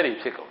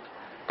Padameri Pickle,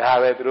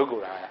 Dave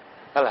Rugura.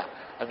 Hala,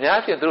 I'm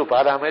asking through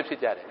Padameri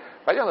Pijade.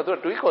 I don't know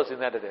 3 courses in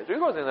that. 3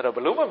 courses in the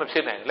Baluma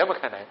machine,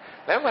 Lemacana,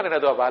 Lemon and a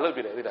Balu,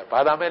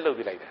 Badamelo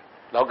like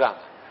that. Logam.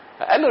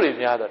 Ellery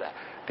Miada.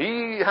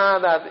 The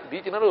Hada,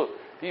 the General,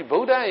 the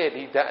Boda,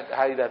 the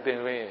Hida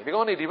thing. The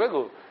only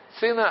Divago,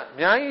 Sena,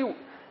 Nyai,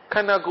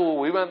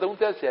 Kanago, we went to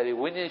Tessie,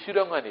 when you shoot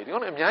on money. The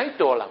only Nyai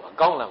Dolama,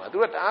 Gonglama,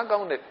 do it, I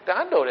gone it,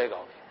 Tando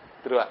Rego.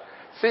 Through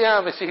Sea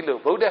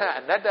Machilo, Boda,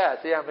 and Nada,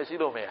 Sea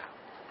Machilo Mea.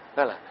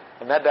 Nala,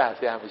 and Nada,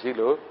 Sea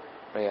Machilo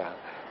Mea.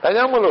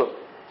 Tayamolo.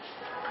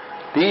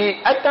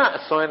 The Atta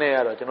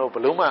Sonera, you know,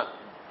 Paluma,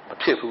 a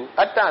pipu,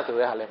 Atta to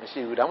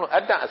Halamishi, down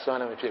Atta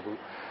Sonam pipu.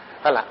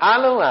 Hala,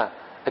 Aloma,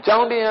 a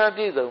Joundia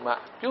Dizoma,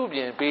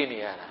 Pubian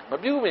Biniana,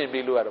 Mabumin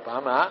Bilu at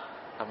Bama,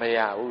 a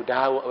Maya, who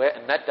down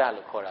Nata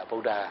Lucora,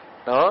 Boda,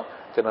 no,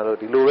 General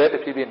the Luet, the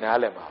Pibin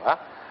Alema.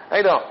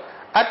 I don't,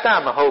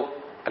 Atta Maho,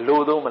 a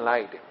Lodo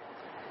Malide.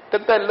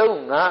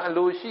 Tatalonga, a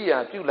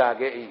Lucia, Pula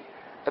Gay,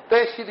 a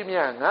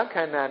Teshidimia,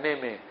 Nakana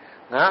name,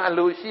 Na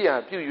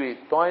Lucia, Puy,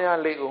 Toya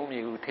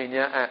Leomi,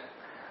 Tenya.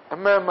 A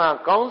mamma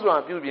counts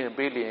on Pubian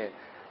Billion.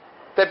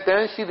 That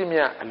then she did me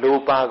a low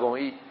bargain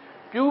eat.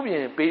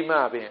 Pubian pay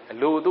Marvin, a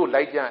low do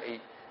like ya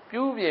eat.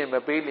 Pubian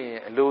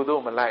Mabalian, a low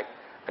do malike.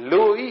 A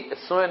low eat a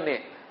swan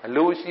net, a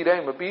low she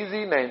ran a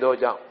busy 9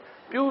 doja.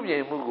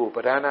 Pubian Mugo,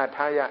 banana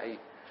taya eat.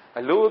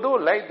 A low do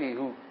like the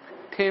who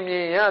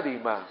Timmy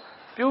Yadi ma.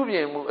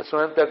 Pubian mu a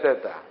swan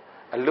tata.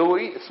 A low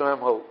eat a swam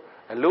ho.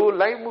 A low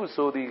light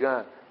muso the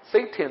gun.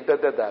 Satan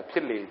tata,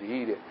 pilly the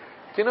eater.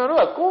 You know,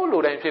 a cool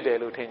load and pit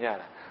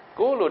Lutinana.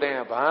 Go load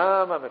and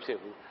Bama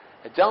Mapibu.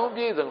 A John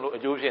Bees and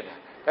Josiana.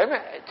 I mean,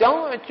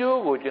 John and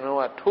Joe, you know,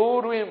 a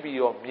touring be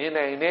of Mina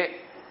in it,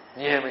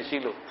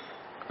 Yamashilo.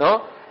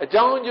 No? A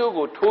John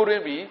Jogo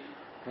touring be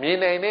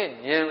Mina in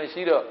it,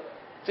 Yamashilo.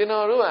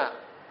 General,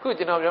 good,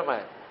 you know, your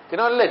mind. Do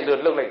not let you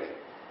look like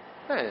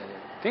that.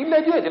 Didn't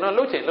let you,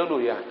 look at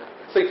Luluya.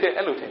 Say,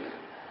 Elutin.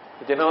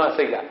 You know, I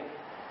say that.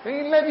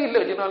 Let you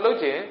look,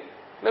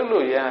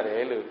 Luluya,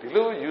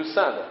 Lulu, you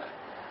son.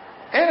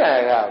 And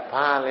I got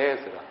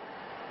Pales.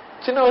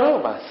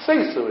 General,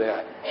 say so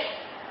that.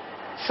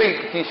 Say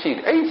he sheet,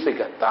 a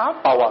cigar,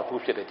 that power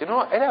bullshit, you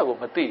know, and I will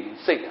material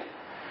cigar.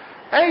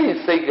 A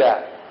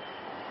cigar.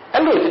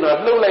 Hello, you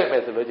know, low life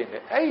as a virgin.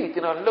 Hey,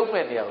 you know, low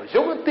many hours. You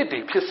want to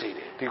be pissy,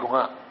 do you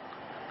want?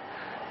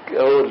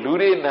 Oh,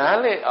 Lude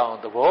Nale on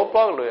the wall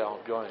bottle on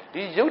joint.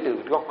 These you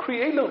do, don't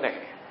create low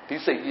name. They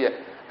say, yeah,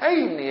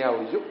 hey,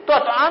 Neo, you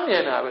thought I'm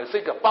in a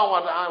cigar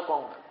power the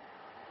alcohol.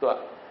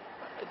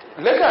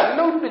 Let us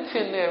know the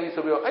chin there is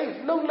a real,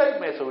 I low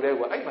life mess over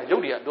there. I my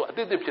Jodia do a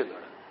did the pit.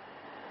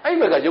 I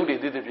got a Jodi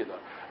did the pit.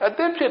 A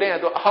dip pit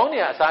and how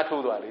near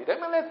Satu Valley. Then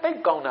let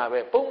take on our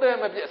way. Boom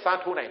them at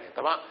Satu night.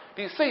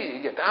 These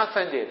say, yet I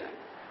send it.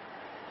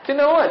 You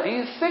know what?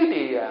 These say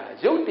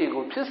the Jodi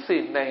go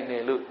pissy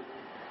 9 look.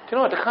 You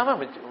know what? The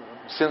common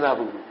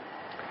Sinabu.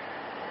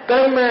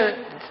 Then,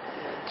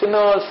 you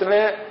know,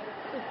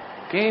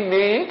 the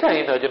name,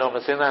 you know,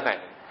 Sina night.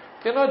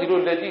 You know, you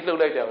let it look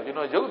like that. You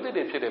know, Joe did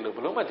it, little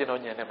Bluma, you know,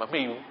 and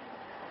me.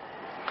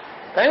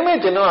 I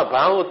you know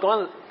about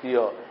one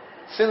your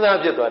since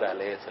I've just got a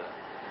laser.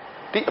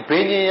 The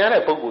opinion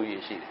at a pogo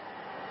is she.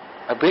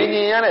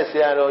 Opinion at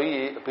Seattle,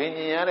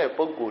 opinion at a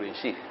pogo is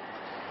she.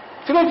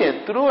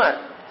 Children, through a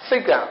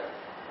cigar,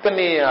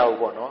 Tania,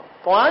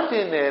 point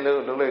in a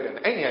little later,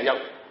 any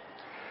young.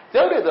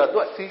 Tell you that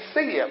what she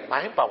say,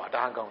 mind power,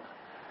 Dangona.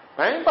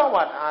 Mind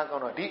power,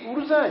 Dangona, the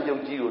Uza,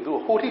 young Gio,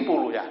 do 40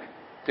 polo yard.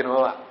 You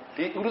know,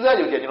 ဒီဥဒ္ဒ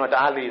ဇယုတ်ကြီးကျွန်တော်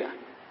တအား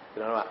လေးတာကျွ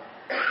န်တော်တို့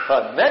ကဟော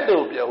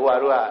နတ်တို့ဟိုဟာ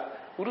တို့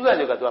ကဥဒ္ဒဇ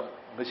ယုတ်ကသူက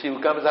မရှိ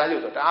ဘူးကမ္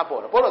မဇာယုတ်ဆိုတအားပေါ့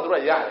တော့သူတို့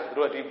ကရ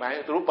တယ်သူတို့ကဒီ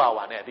မိုင်းသူတို့ပါ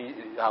ဝါ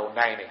နဲ့ဒီဟာကို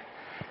နိုင်တယ်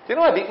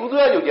ကျွန်တော်ကဒီဥဒ္ဒ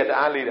ဇယုတ်ကြီးတ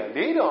အားလေးတာ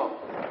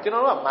လေးတော့ကျွန်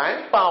တော်တို့ကမို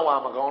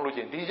င်းပါဝါမကောင်းလို့ချ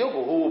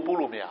င်းဒီယုတ်ကို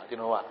ဟိုပို့လို့မရကျွန်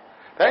တော်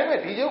ကဒါပေမဲ့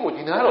ဒီယုတ်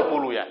ကိုဒီနားတော့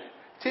ပို့လို့ရတယ်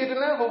ခြေတ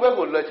လန်းဟိုဘက်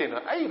ကိုလွှတ်ချင်တော့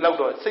အဲ့ဒီလောက်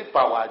တော့စိတ်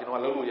ပါဝါ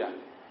ကျွန်တော်ကလုပ်လို့ရတယ်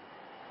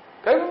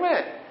ဒါပေ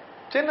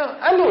မဲ့ကျွန်တော်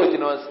အဲ့လို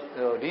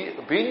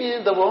ကျွန်တော်ဒီဘင်းရင်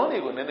သဘော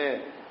တွေကိုနည်းနည်း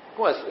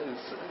ကိုက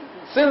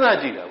စဉ်း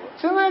စားကြည့်တာပေါ့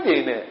စဉ်း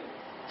စားကြည့်နေ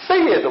စိ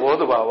တ်ရဲ့သ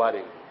ဘောတဘာ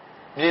ဝတွေ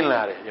မြင်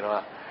လာတယ်ကျွန်တော်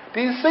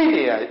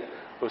ကဒီစိတ်တွေ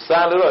ကဟို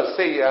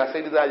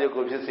စားလို့တော့စိတ်ရာစိတ်တ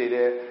ရားရုပ်ကိုဖြစ်စေ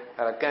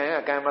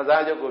တယ်ကံကံမ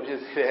စားရုပ်ကိုဖြစ်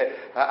စေ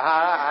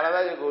တယ်အာရ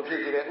ရုပ်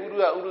ကိုဖြစ်စေတယ်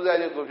ဥဒ္ဒ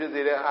ရုပ်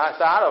ကိုဖြစ်စေတယ်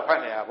စားတော့ဖ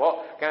တ်နေ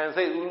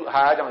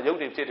ရပေါ့ကံစိတ်ဟာကြောင့်ရုပ်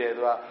တွေဖြစ်တယ်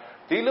သူ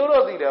ကဒီလို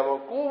တော့သိ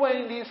တယ်ပေါ့ကိုယ်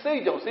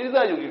ပိုင်ဒီစိတ်ကြောင့်စိတ်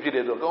တရားရုပ်ကြီးဖြစ်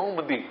တယ်ဆိုတော့ကောင်း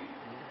မသိဘူး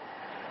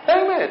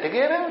အဲ့မဲ့တက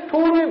ယ်တော့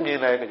ထိုးရင်းမြင်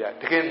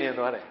လိုက်ကြတ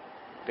ကယ်မြင်သွားတယ်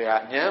တရား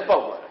ဉာဏ်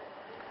ပေါက်သွားတယ်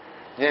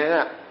ဉာ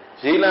ဏ်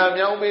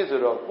ကရေလာမြောင်းပေးဆို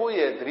တော့ကိုယ့်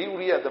ရဲ့သတိ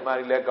ဝိရိယသမာ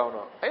ဓိလည်းကောင်း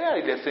တော့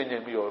အဲ့ဒါတွေလည်းဆင်ញ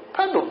င်ပြီးတော့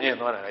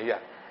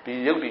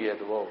ဖတ်လို့မြင်သွားတာလေဒီရုပ်တည်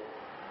ရဲ့သ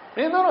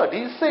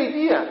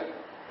ဘောမြင်တော့ဒီစိတ်ကြီးရ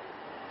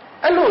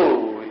တယ်အဲ့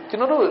လိုကျွန်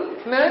တော်တို့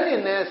နှ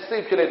မ်းနေတဲ့စိ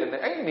တ်ဖြစ်လိုက်တဲ့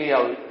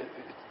အဲ့နေရာကို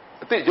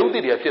အတိတ်ရုပ်တည်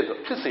တွေက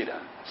ဖြစ်စေတာ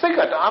စိတ်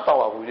ကတ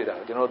အားပါဝါဘူးဖြစ်တာ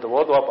ကျွန်တော်တို့သ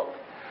ဘောသွားပေါ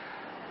က်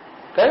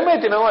ဒါပေ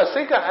မဲ့ကျွန်တော်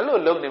ကစိတ်ကအဲ့လို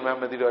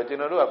လုံနေမှမသိတော့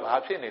ကျွန်တော်တို့ကဘာ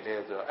ဖြစ်နေလဲ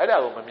ဆိုတော့အဲ့ဒါ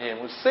ကိုမမြင်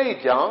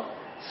ဘူးစိတ်ကြောင့်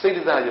စိတ်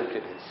တရားရုပ်ဖြ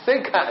စ်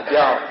တယ်စိတ်က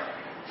အကြောင်း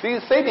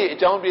စိတ်တွေအ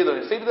ကြောင်းပြည့်ဆိုရ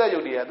င်စိတ်တရားရု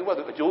ပ်တွေက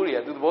သူ့ဘာသူအကျိုးတွေ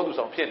ကသူသ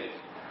ဘောသူဆောင်ဖြစ်နေ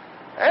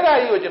တယ်အဲ့ဒါ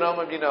ကြီးကိုကျွန်တော်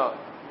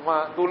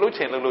မမြင်တော့မှကို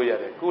လှုပ်ချင်လှုပ်လို့ရတ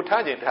ယ်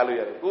ကိုထားချင်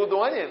ထားလို့ရတယ်ကို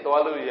သွားချင်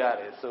သွားလို့ရတ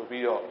ယ်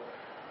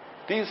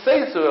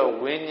ဆိုပြီးတော့ဒီစိတ်ဆို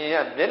ဝိညာ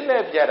ဉ်ကမျက်လ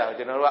က်ပြတာ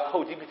ကိုကျွန်တော်တို့ကအဟု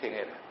တ်ကြီးဖြစ်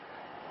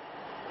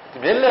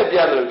ခဲ့တာမျက်လက်ပြ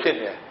လို့ဖြစ်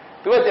နေ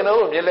တယ်သူက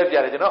ကျွန်တော်တို့မျက်လက်ပြ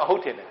တယ်ကျွန်တော်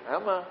အဟုတ်ထင်တယ်အ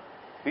မှန်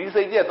ဒီစိ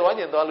တ်ကြီးသွား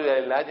ကျင်သွားလို့ရတ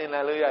ယ်လာကျင်လာ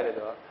လို့ရတယ်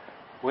တော့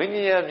ဝိ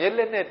ညာဉ်မျက်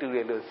လက်နဲ့တူ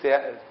တယ်လို့ဆရာ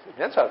မြ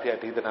တ်စွာဘုရား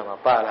ဒေသနာမှာ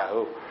ပါတာဟု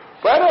တ်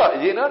ဘာတော့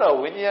အရင်တော့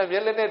ဝိညာဉ်မျက်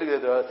လက်နဲ့တူ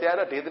တယ်ဆိုတော့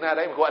ဆရာတော့ဒေသနာ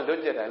တိုင်းကိုကလွ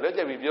တ်ကျက်တာလွတ်ကျ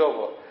က်ပြီးပြော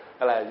ပေါ့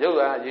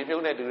ဟလာရုပ်ကရေ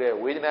မြုပ်နဲ့တူ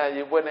တယ်ဝေဒနာရေ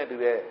ပွက်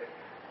နဲ့တူတယ်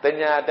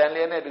တညာတန်လျ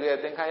က်နဲ့တူတယ်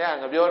သင်္ခါ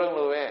ရငပြောတော့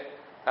လို့ပဲ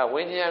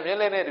ဝိညာဉ်မျက်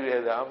လက်နဲ့တူ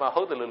တယ်ဆိုတော့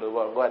အမှဟုတ်တယ်လို့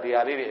ပေါ့ကိုက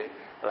တရားလေးတွေ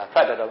ဟလာဖ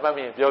တ်တော့မှတ်မြ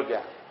င်ပြောပြ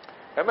ဒါ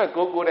ပေ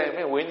မဲ့ကိုယ်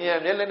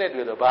တိုင်ဝိညာဉ်မျက်လက်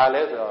နဲ့တူတယ်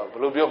ဆိုဘာလဲဆိုတော့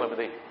ဘယ်လိုပြောမှ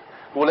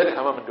မသိကိုလည်း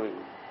တခါမှမတွေ့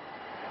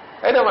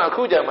ဘူးအဲ့တော့မှ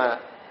အခုကြမှာ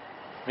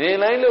မြင်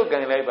လိုက်လို့က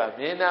န်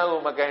လိုက်ပါမြင်တာကို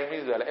မကန်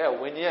ဘူးဆိုတော့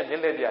အဲ့ဝိညာဉ်ကမျ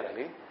က်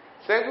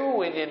လက်ပြတာလေစက္ခု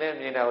ဝိညာဉ်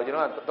နဲ့မြင်တာကို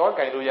ကျွန်တော်ကတော့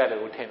ကန်လို့ရ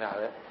တယ်ကို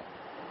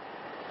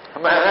ထင်တာပဲအ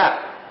မှန်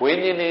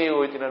ကဝိညာဉ်တွေ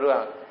ကိုကျွန်တော်တို့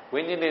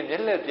ကဝိညာဉ်တွေမျ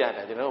က်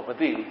လက်ပြတာကျွန်တော်တို့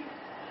မသိဘူး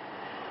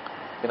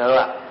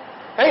ကျွန်တော်တို့က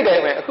အဲ့ဒီတို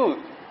င်းပဲအခု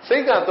စိ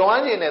တ်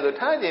ကသွားခြင်းနဲ့ဆို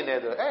ထားခြင်း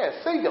နဲ့ဆို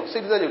အဲ့စိတ်ကြောင့်စိ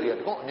တ်သက်ကြုတ်တွေက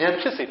တကုန်း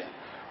အမြန်ဖြစ်စေတယ်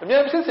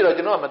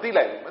အမြန်ဖြစ်စေတော့ကျွန်တော်ကမသိ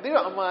လိုက်ဘူး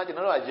မသိတော့အမှန်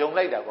ကျွန်တော်တို့က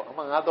ယုံလိုက်တာပေါ့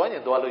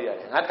အမှန်ငါသွားခြင်းသွားလို့ရတ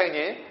ယ်ငါ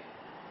ထိုင်ခြင်း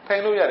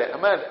ထိုင်လို့ရတယ်အ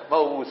မှန်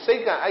မဟုတ်ဘူးစိ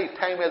တ်ကအဲ့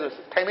ထိုင်မဲ့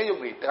ဆိုထိုင်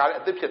တဲ့ရုပ်တွေ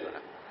တခါလေအ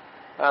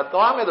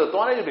သစ်ဖြစ်သွားတာသွားမဲ့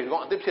ဆိုသွားတဲ့ရုပ်တွေက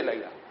အသစ်ဖြစ်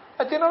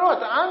လိုက်တာကျွန်တော်တို့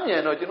ကတ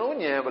အားမြန်တော့ကျွန်တော်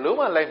ညံ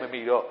ဘလို့မှလိုက်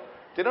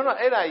မမီတော့ကျွန်တော်တို့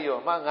အဲ့ဒါကြီးရော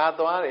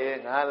အမှငါသွားတယ်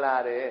ငါ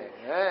လာ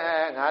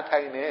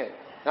တယ်ငါထိုင်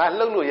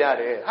တယ်ငါလှုပ်လို့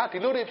ရတယ်ဟာဒီ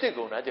လိုတွေဖြစ်ကု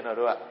န်တာ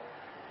ကျွန်တော်တို့က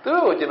သူ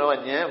တို့ကိုကျွန်တော်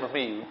ကညံမ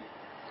မိ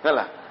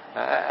ဘူးဟုတ်လား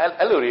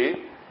အဲ့လို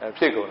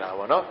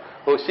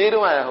တွေဖြစ်ကုန်တာပေါ့နော်ဟိုရှေးတု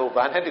န်းက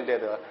ဟိုဘာနဲ့တူ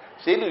တဲ့ဆို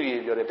ရှေးလူ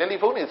ကြီးပြောတယ်တယ်လီ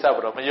ဖုန်းတွေ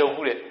ဆက်တော့မ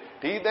ယုံဘူး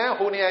တဲ့ဒီတ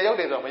န်းဟိုနေရာ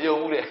ရောက်တယ်ဆိုတော့မ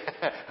ယုံဘူး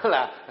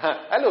တဲ့ဟုတ်လား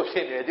အဲ့လိုဖြ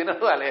စ်နေတယ်ကျွန်တော်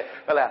တို့ကလ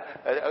ည်းဟုတ်လား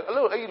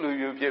အဲ့လို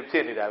လူကြီးဖြ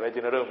စ်နေတာပဲ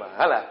ကျွန်တော်တို့မှာ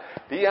ဟုတ်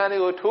လားဒီဟာတွေ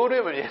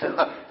ကိုထိုးထွင်း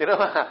မမြင်တော့ကျွန်တော်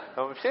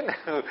ကမဖြစ်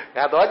နိုင်ဘူး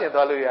ငါသွားကျင်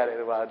သွားလို့ရတယ်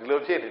ဒီမှာဒီလို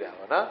ဖြစ်နေတာ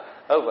ပေါ့နော်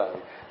ဟုတ်ပါ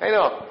ပြီအဲ့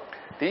တော့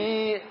ဒီ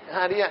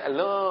ဟာတွေက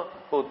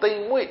အလွန်ဟိုတိမ်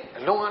မွေ့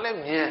အလွန်ကလည်း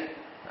မြန်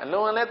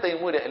အလွန်ကလည်းတိမ်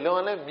မွေ့တယ်အလွန်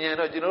ကလ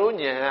ည်းမြန်တော့ကျွန်တော်တို့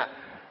ညံ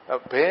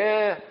ကဘ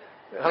ယ်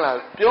ဟုတ်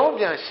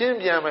လားပြောပြန်ရှင်း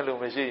ပြန်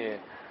မယ်လို့မရှိရင်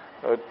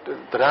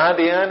တရား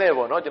တရား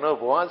နဲ့ပေါ့နော်ကျွန်တော်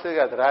ဘဝဆက်က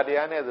တရား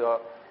တရားနဲ့ဆိုတော့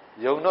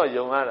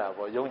ယုံတော့ယုံ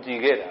ရတာပေါ့ယုံကြည်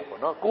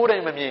ခဲ့တာပေါ့နော်ကိုယ်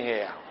တိုင်မမြင်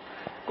ခဲ့ရ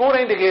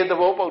ကိုယ်တိုင်တကယ်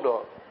သဘော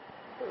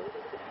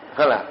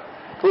ပေါက်တော့ဟုတ်လား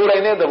ကိုယ်တို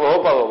င်နဲ့သ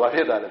ဘောပေါက်တော့ဘာဖြ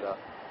စ်သွားလဲ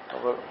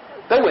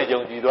ဆိုတော့တက်ဝင်ယုံ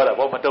ကြည်သွားတာ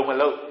ပေါ့မတုံ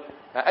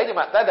မလို့အဲ့ဒီ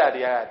မှာတတ္တာ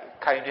တရား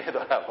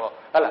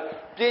ခိုင်နေသွားတာပေါ့ဟုတ်လား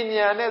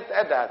ပညာနဲ့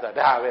တတ္တာဆိုတာ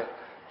ဒါပဲ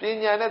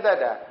ပညာနဲ့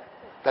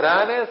တတ္တာတ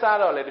ရားနဲ့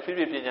စားတော့လေတဖြ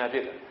ည်းဖြည်း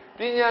ပညာဖြစ်တယ်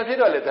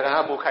ပညာဖြစ်တော့လေတ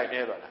ရားပို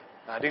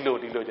ခိုင်နေသွားတာဒီလို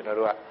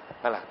ကျွန်တော်တို့က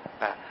ဟုတ်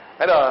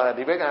လားအဲ့တော့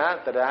ဒီဘက်က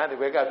တရားဒီ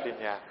ဘက်က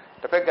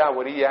ပညာတစ်ဖက်က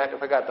ဝရိယ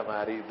တစ်ဖက်ကသ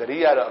မာဓိ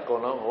သတိရတော့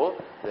အကုန်လုံးကို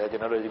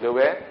ကျွန်တော်တို့ဒီလို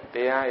ပဲ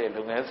တရား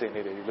ရဲ့လုပ်ငန်းစဉ်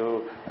တွေဒီလို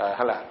ဟု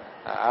တ်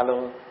လားအား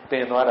လုံး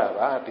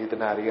တင်သွားတာပါဒီတ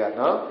ဏှာတွေ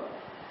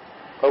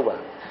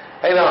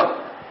ကနော်ဟုတ်ပါအဲ့တော့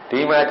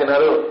ဒီမှာကျွန်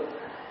တော်တို့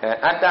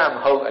အတ္တ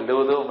မဟုတ်အ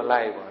လိုသို့မ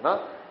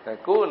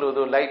လိုက်ပါနော်ကိုယ်အလို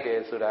သို့လိုက်တ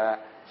ယ်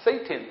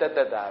ဆိုတာစိတ်ထင်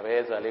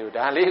တက်တာပဲဆိုတာလေးကို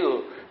ဒါလေးကို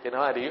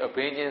ကျွန်တော်ကဒီ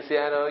အဘိညာဉ်ဆ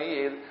ရာတော်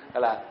ကြီး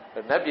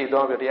ဟလာနတ်ပြည်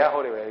တော်ပြတရား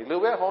ဟောတယ်ပဲဒီ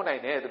လိုပဲဟော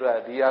နိုင်တယ်သူတို့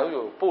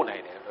ကဒီဟာကိုပို့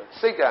နိုင်တယ်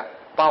စိတ်က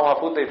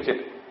powerful သိဖြစ်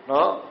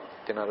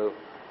တယ်နော်ကျွန်တော်တို့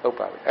ဟုတ်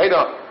ပါပြီအဲ့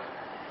တော့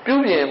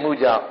ပြုပြင်မှု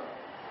ကြော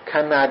င့်ခ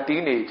န္ဓာ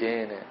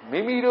တီးနေခြင်း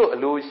နဲ့မိမိတို့အ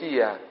လိုရှိ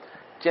ရာ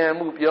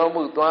ကြံမှုပြော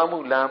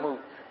မှုသွားမှုလာ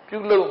မှုပြု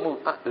လုပ်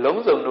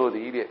မှုလုံးစုံတို့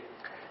သည်တဲ့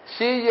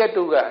ရှေး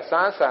ရက်တို့က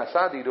အစားအစာစ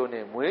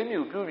သည်တို့နဲ့မွေး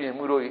မြူပြုပြင်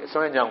မှုတို့၏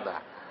အစွမ်းကြောင့်သာ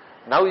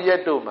နောက်ရက်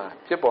တို့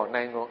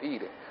မှာဖြစ်ပေါ်နိုင်ကုန်၏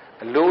တဲ့အ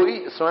လိုဤ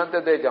အစွမ်း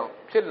သက်သက်ကြော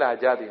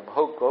င့်ဖြစ်လာကြသည်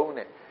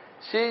မဟုတ်ကုန်နဲ့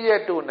ရှေး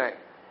ရက်တို့၌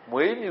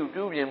မွေး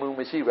မြူပြုပြင်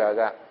မှုမ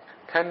ရှိပါက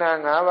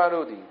ခန္ဓာ၅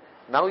ပါးတို့သည်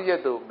နောက်ရက်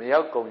တို့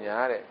မရောက်ကုန်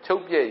ရတဲ့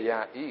ချုပ်ပြက်ရ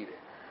၏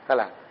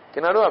တဲ့ဟုတ်လား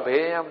ကျွန်တော်တို့က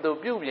ဘယ်ရ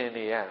မတို့ပြုပြင်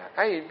နေ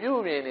ရတာအဲ့ဒီ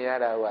ပြုပြင်နေရ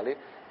တာဟိုကလေ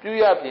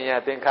ပြုရပြင်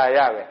ရသင်္ခါရ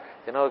ပဲ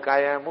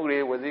ကျွန်တော်ကာယမှုတွေ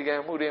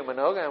ဝစီကံမှုတွေမ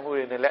နောကံမှု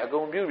တွေနဲ့လည်း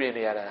အကုန်ပြုပြင်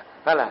နေ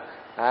ရတာဟုတ်လား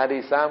အာ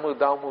ဒီစားမှု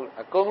တောင်း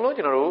မှုအကုန်လုံး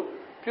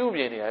ကျွန်တော်တို့ပြုပြ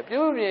င်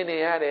နေ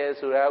ရတယ်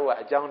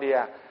ဆိုတာကအကြောင်း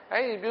တရား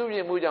အဲ့ဒီပြုပြ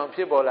င်မှုကြောင့်ဖြ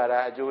စ်ပေါ်လာတာ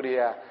အကျိုး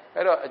တရား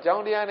အဲ့တော့အကြော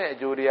င်းတရားနဲ့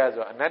အကျိုးတရား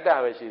ဆိုတာအနတ္တ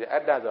ပဲရှိတယ်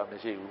အတ္တဆိုတာမ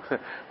ရှိဘူး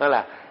ဟုတ်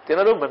လားကျွန်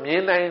တော်တို့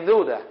မမြင်နိုင်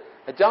လို့တာ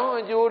အကြောင်း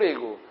အကျိုး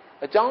တွေကို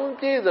အကြောင်း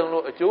ပြည့်စုံ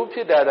လို့အကျိုးဖြ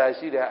စ်တာ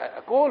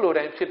ရှိတာအကိုလို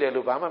တိုင်းဖြစ်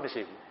တယ်လို့ဘာမှမ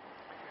ရှိဘူး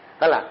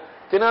ဟုတ်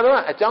လားကျွန်တော်တို့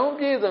ကအကြော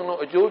င်းပြည့်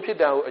စုံလို့အ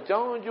ကျိုးဖြစ်တာကို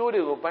အကြောင်းအကျိုး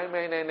တွေကို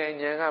ပိုင်ပိုင်နိုင်နိုင်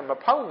ဉာဏ်ကမ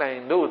ဖောက်နိုင်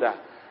လို့တာ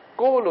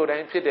ကိုလို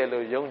တိုင်းဖြစ်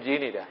တယ်လို့ယုံကြည်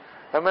နေတာ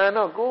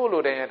အမှန်တော့ကို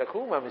လိုတိုင်းက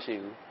တခုမှမ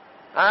ရှိဘူး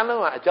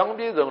အားလုံးကအကြောင်း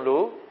ပြည့်စုံ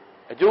လို့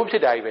အကျိုးဖြ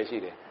စ်တာကြီးပဲ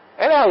ရှိတယ်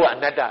အဲ့ဒါက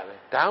အနတ္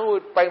တပဲဒါကို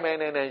ပိုင်ပိုင်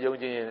နိုင်နိုင်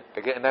ယုံကြည်ရင်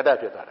တကယ်အနတ္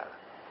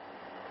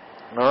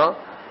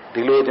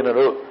တဖြစ်သွားတာနော်ဒီလို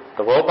ကျွန်တော်တို့သ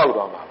ဘောပေါက်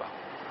သွား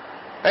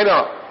မှာပါအဲ့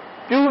တော့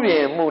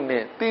ပြုပြင်မှု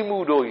နဲ့သိမှု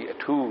တို့၏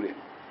အထူး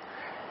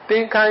တဲ့သ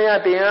င်္ခါရ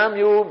တရား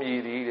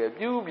မျိုးမြည်သည်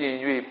တဲ့ပြုပြင်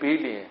၍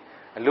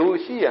ပေးလျင်အ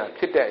လိုရှိရာဖြ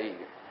စ်တတ်၏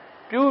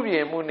တဲ့ပြုပြ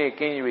င်မှုနှင့်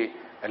ကင်း၍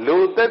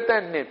အလိုသက်သ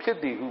က်နှ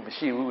င့်ဖြစ်သည်ဟု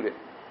မရှိဘူးတဲ့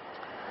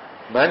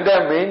မန္တ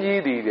မင်း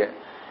ကြီးသည်တဲ့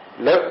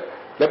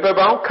လက်ပ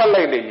ပေါင်း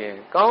ခတ်လိုက်လျင်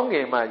ကောင်း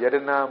ကင်မှယ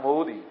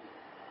တနာမိုးသည်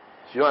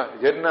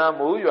ယတနာ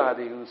မိုး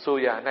ရွာသည်ဟု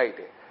ဆိုရ၌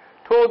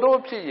တဲ့ထို့သော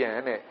ဖြစ်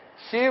ရန်တဲ့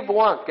ရှေး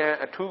ဘဝကံ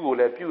အထူး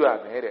ကိုလည်းပြု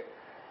ရမယ်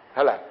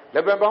တဲ့ဟုတ်လား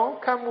လက်ပပေါင်း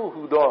ခတ်မှု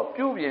ဟု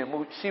သောပြုပြင်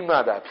မှုရှိမှ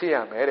သာဖြစ်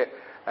ရမယ်တဲ့အ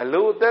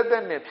လိုသက်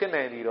သက်နဲ့ဖြစ်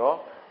နိုင်သည်တော့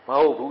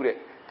မဟုတ်ဘူး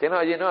တဲ့ကျွန်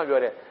တော်အရင်တော့ပြော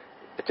တဲ့အ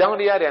ကြော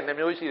င်းတရားတွေနှ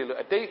မျိုးရှိ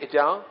တယ်လို့အတိတ်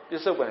အကြောင်းပြ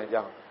စ္ဆုတ်ပံ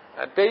အကြောင်း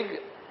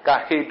အတိတ်က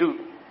ဟေတု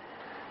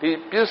ဒီ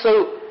ပြစ္ဆု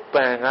တ်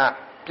ပံ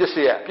ကပ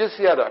စ္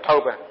စယတော့အထော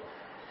က်ပံ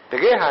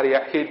တကယ်ဟာတွေက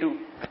ဟေတု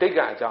အတိတ်က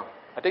အကြောင်း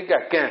အတိတ်က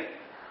ကံ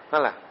ဟု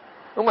တ်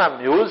လားဥ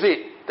ပမာမျိုး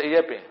စေ့တ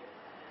ရက်ပင်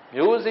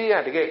မျိုးစေ့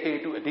ကတ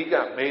ကယ်ဟေတုအဓိ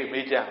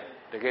ကမေးကြ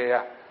တကယ်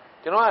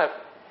ကကျွန်တော်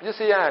ကပစ္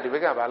စယကဒီဘ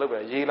က်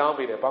ကဘာလုပ်ပဲရေလော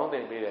င်းပေးတယ်ပေါင်းတ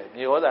င်ပေးတယ်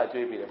မြေဩဇာ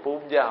ကျွေးပေး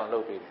တယ်ပိုးမကြ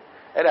အောင်လုပ်ပေး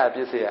တယ်အဲ့ဒါ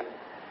ပစ္စ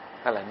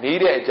ယဟုတ်လား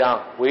နီးတဲ့အကြောင်း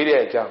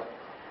ဝေးတဲ့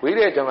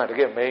အကြောင်းကတ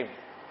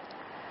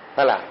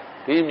ကယ်မိန်ဟုတ်လား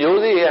ဒီ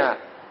မျိုးစေ့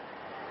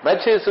ကမ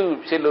ချစ်စု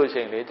ဖြစ်လို့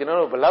ရှိရင်လေ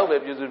ကျွန်တော်တို့ဘ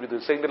လောက်ပဲပြုစု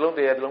စိတ်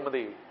တစ်လုံးတရားတစ်လုံး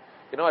မသိဘူး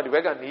ကျွန်တော်ကဒီ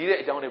ဘက်ကနီးတဲ့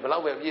အကြောင်းတွေဘ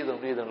လောက်ပဲပြည့်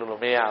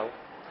စုံလို့မရဘူး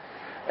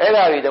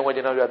အဲ့ဒါတွေကြော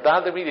င့်ကျွန်တော်ပြော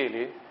သားသမီးတွေ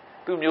လေ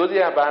သူမျိုးစေ့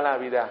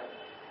ကပါလာပြီးသား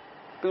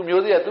သူ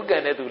မျိုးစေ့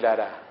ကသူကံနဲ့သူလာ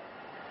တာ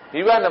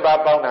မိဘနှစ်ပါး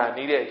ပေါင်းတာ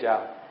နီးတဲ့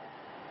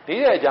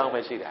အကြောင်း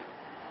ပဲ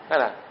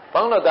ရှိတာဟုတ်လား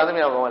ပေါင်းတော့သားသ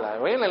မီးအောင်လာ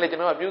ဝင်လည်းကျွန်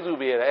တော်ကပြုစု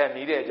ပေးရတာ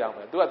အဲ့နီးတဲ့အကြော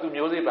င်းပဲသူကသူ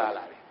မျိုးစေ့ပါ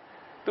လာ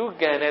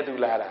ပြီသူကံနဲ့သူ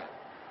လာတာ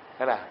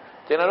ဟုတ်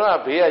လားကျွန်တော်တို့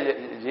ကဘေး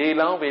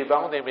ကရေလောင်းပေး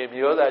ပေါင်းတင်ပေး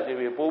မြေဩဇာ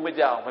ကျွေးပေးပိုး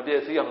မကြအောင်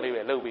မပြည့်စည်အောင်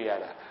လေးပဲလုပ်ပေး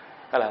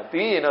ရတာဟုတ်လား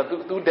ပြီး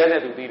ရင်တော့သူတက်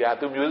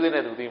နဲ့သူသိတာသူမျိုး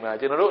စေ့နဲ့သူသိ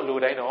မှာကျွန်တော်တို့အလို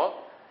တိုင်းတော့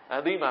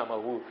အသိမှာ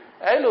မဟုတ်ဘူး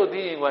အဲ့လိုသိ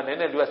ရင်ကနည်း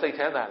နည်းလူ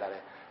ကစိတ်ချမ်းသာလာ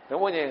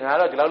တယ်လုံးဝ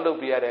ညင်ငါတော့ဒီလောက်လုပ်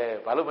ပေးရ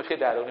တယ်ဘာလို့မဖြစ်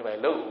တာတော့နေပါ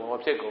လို့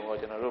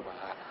မဖြစ်ကုန်တော့ကျွန်တော်တို့ပါ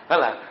ဟုတ်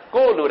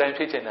လားကိုယ်လိုတို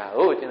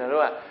င်းဖြစ်ချင်တာဟုတ်ကျွန်တော်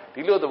တို့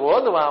ကဒီလိုသဘော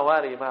တဘာဝ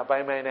တွေမှပို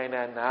င်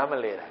နိုင်တာနား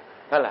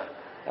မလဲတာဟုတ်လား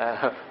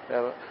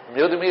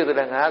မျိုးသမီးဆို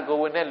တာငါ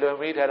ကိုဝင်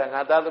နဲ့လွန်မေး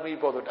ထားတာငါသားသမီး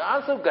ပေါ့ဆိုတ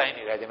အားစုပ်ကို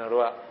င်းနေတာကျွန်တော်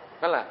တို့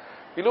ကဟုတ်လား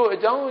ဒီလိုအ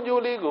ကြောင်းအ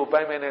ကျိုးလေးကိုပို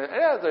င်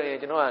နိုင်အဲ့ဒါဆိုရင်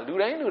ကျွန်တော်ကလူ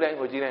တိုင်း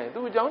ကိုကြည့်လိုက်ရင်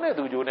သူ့အကြောင်းနဲ့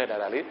သူ့အကျိုးနဲ့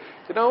တာလေ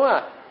ကျွန်တော်က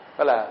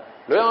ဟုတ်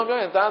လားလွယ်အောင်ပြော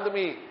ရင်သား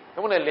သမီး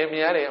ဘုန်းနဲ့လင်မ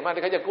ယားတွေအမှတ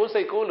ခါကျ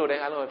ကိုယ်စိတ်ကိုယ်လိုတို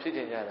င်းအားလုံးဖြစ်ချ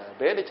င်ကြတာ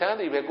ဘယ်တခြား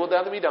တွေပဲကိုယ်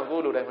သားသမီးတောင်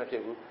ကိုယ်လိုတိုင်း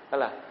မဖြစ်ဘူးဟုတ်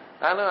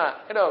လားအားလုံး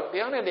ကအဲ့တော့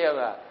တရားနဲ့တ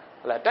ရားက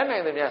ဟုတ်လားတတ်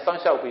နိုင်သမျှစော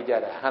င့်ရှောက်ပေးကြ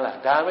တာဟုတ်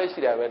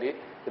လားဒါပဲရှိတာပဲလေ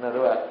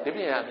ကျွန်တော်တို့ကဒီပြ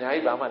င်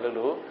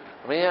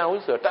အများကြီးဘာမှလုပ်လို့မ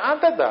ရဘူးဆိုတော့တ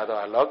အားသက်သာတော့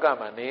လောက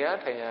မှာနေရ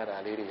ထိုင်ရ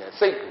တာလေးတွေ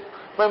ကစိတ်ကို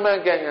မှန်မှန်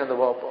ကန်ကန်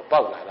သဘော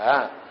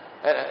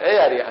ပေါက်လာတာအဲ့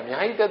ရတွေ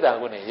အများကြီးသက်သာ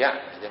ကိုနေရ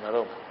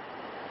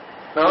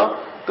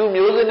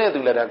ကျွန်တော်တို့နော်သူမျိုးစင်း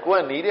နဲ့သူလာတာကို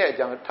ကနီးတဲ့အ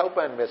ကြောင်းထောက်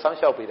ပံ့ပဲစော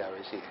င့်ရှောက်ပေးတာ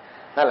ပဲရှိတယ်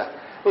ဟုတ်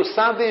လားဟို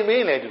စာသင်မ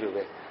င်းလည်းဒီလို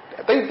ပဲ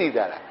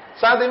အသိသိတာလား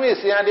စာသင်မ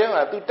င်းဆရာတရား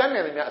ကသူတတ်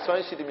နိုင်တယ်များ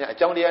အစွမ်းရှိတယ်များ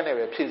အကြောင်းတရား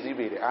နဲ့ပဲဖြည့်ဆည်း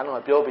ပေးတယ်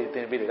အားလုံးကပြောပေးသ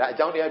င်ပေးတယ်ဒါ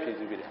အကြောင်းတရားဖြ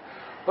ည့်ဆည်းပေး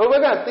တယ်ဟို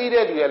ဘက်ကသိ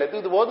တဲ့လူကလည်းသူ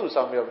သဘောသူ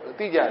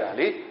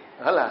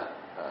ဆောင်ပြီးသိကြတာလေဟုတ်လား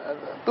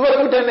သူ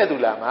ကသူတတ်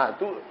နဲ့သူလာမှာ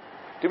သူ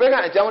ဒီဘက်က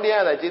အကြောင်း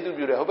တရားသာကျေး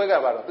ဇူးပြုတယ်ဟိုဘက်က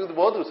ပါတော့သူ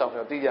သဘောသူ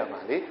ဆောင်ပြီးသိကြမှာ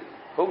လေ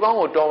ဟိုကော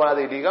င်းကိုတော်ပါ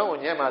စေဒီကောင်း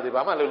ကိုညံ့ပါစေ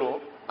ဘာမှလုပ်လို့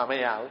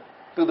မရ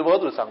ဘူးသူသ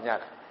ဘောသူဆောင်ကြ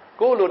တာ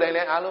ကိုယ်လိုတိုင်း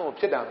လည်းအားလုံးကို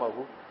ဖြစ်တာ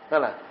မဟုတ်ဘူးဟု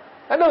တ်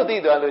လားအဲ့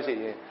လိုသိသွားလို့ရှိ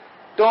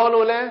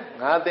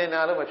ရင်တော်လို့လဲငါသင်တာ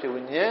လို့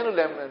မဖြစ်ဘူးညင်းလို့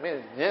လည်း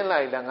မင်းညင်း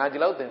လိုက်လားငါဒီ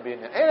လောက်သင်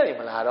ပေးနေအဲ့ဒါကြီး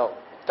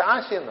မလာတော့တ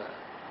အားရှင်းတာ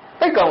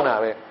သိကောင်းတာ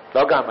ပဲ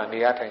လောက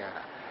မှာနေရထိုင်ရ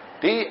တာ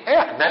ဒီ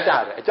အဲ့အနတ္တ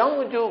ပဲအကြောင်း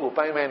အကျိုး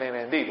ကိုပိုင်ပိုင်နို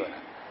င်သိသွားတာ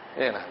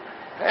ဟင်လား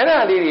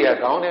အဲ့ဒါလေးတွေက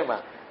ခေါင်းထဲ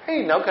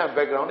မှာဟဲ့နောက်ခံ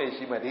background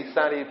တွေရှိမှဒီ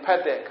စာတွေဖတ်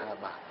တဲ့အခါ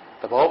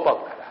မှာသဘောပေါ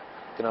က်လာတာ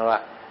ကျွန်တော်က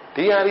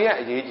ဒီဟာတွေက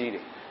အရေးကြီး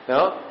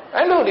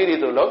တယ်နော်အဲ့လိုလေး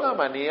တွေဆိုလောက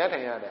မှာနေရ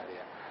ထိုင်ရတာတွေက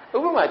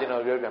ဥပမာ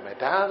ကျွန်တော်ပြောပြမယ်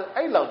ဒါ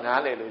အဲ့လောက်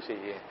နားလည်လို့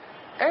ရှိရင်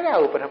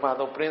အဲ့ဒါကိုပထ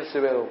မဆုံး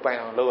principle ကိုပိုင်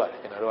အောင်လုပ်ရ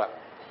တယ်ကျွန်တော်တို့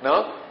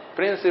ကနော်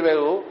principle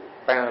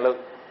ကိုပိုင်အောင်လုပ်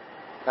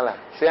Hala,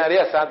 saya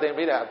dia saat ini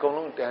beda,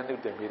 kolong dan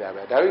itu beda.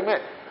 Tapi me,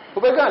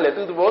 bukan le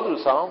tu bawa tu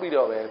sama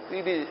beda be,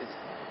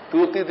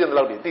 tu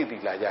lalu di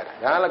lajar.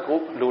 Hala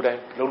ko lu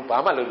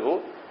pama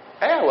lu,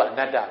 awak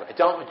nada,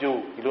 jauh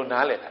jauh, lu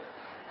nale.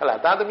 Hala,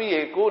 tapi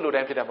ni ko lu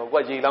dan kita mau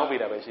gua jilang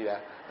beda be sih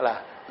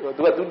hala, tu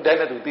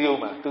dah tu tiup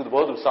mah, tu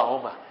bawa tu sama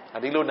mah,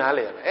 adi lu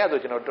nale. Tu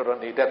cina turun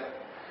ni dah.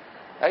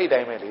 Ai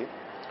dah meli,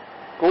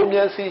 ko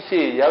miasi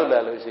sih, jauh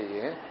lalu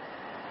sih.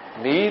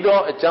 Ni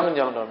do jang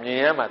do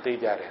ni mati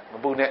jare,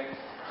 mempunyai.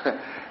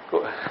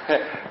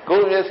 Cô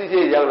nhớ xí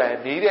xí giàu lại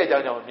ní để cho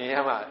nhau nhìn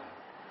mà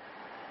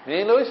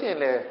nhìn lối xin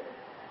là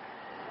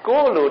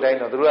cô lối đây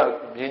nó tụi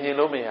nhìn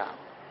lối mình à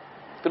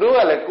tụi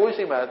là cô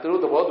xin mà tụi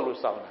bỏ tụi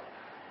sau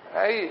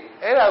này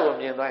ấy là cũng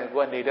nhìn thôi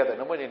cô ní để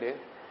nó mới nhìn đấy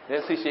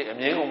nên xí xí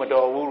nhìn cũng mà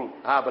đồ vui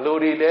bao lâu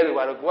đi để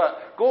rồi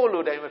cô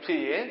lối đây mà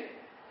phi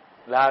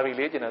là vì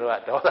lý cho nó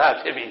đó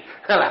là phi vì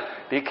là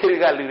đi khi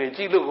cái lối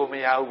chỉ lúc của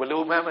mình à bao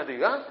lâu mà thì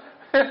có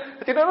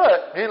thì nó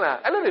nên là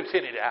ấy là phi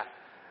này đấy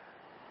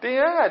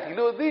tiền cái thì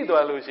lối đi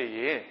đó lối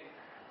gì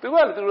tụi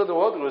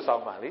đó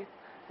sau mà đi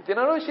cho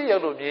nó xí giàu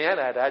đồ nhẹ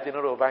là đã cho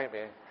nó đồ bay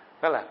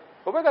mẹ là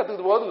có biết cái tụi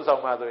đó sau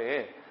mà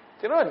rồi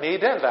cho nó ní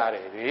thế là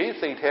để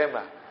xây thêm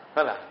mà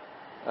là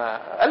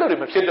ấy lối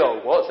mà xí đồ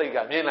có xây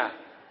cả miếng là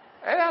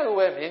ấy là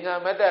cái miếng à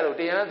mấy cái đồ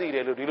tiền gì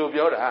để đồ đi đồ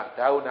béo đã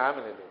đâu nắm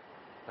mình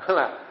được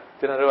là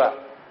cho nó rồi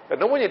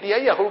nó muốn gì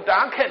tiền gì không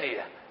đáng khen này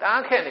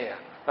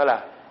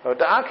là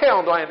đáng khen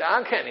ông toàn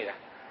đáng khen này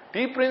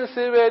đi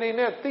principle đi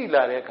nè tí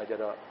là đấy cả cho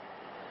đó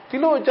thì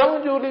lo cháu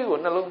chú đi của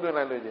nó luôn cái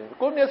này rồi chứ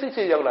cô nhớ xí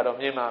xí giàu là đồng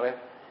nhiên mà vậy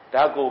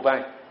đã cố bay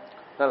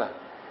là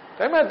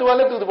thế mà tôi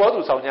lấy tôi bỏ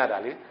tôi sau nhà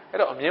đã đi cái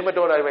đó nhiên mà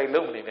tôi lại vậy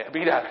lúc này nè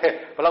bị đã cái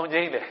bao lâu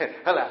nhây này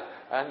là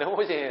nếu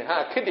mà gì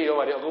khít đi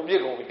vào thì cũng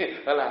biết cũng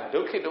là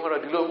lúc khít đúng rồi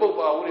đi luôn bốc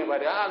vào đi vào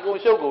thì cũng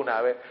sâu cũng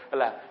nào vậy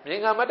là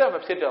miếng ngắm mắt đó mà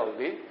xịt đầu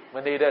đi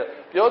mà đi đây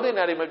biểu thế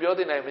này mà biểu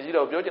thế này mà chỉ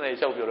đầu biểu thế này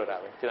sâu biểu rồi vậy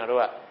cho nên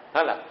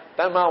đó là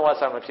tam ma hoa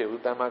sa mà phiền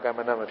tam ma cam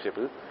ma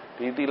phiền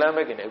thì làm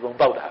mấy cái này cũng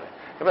bao đã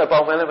thế mà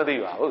bao mấy là mà đi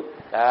vào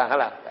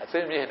là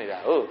xem như thế này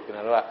cho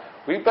nên đó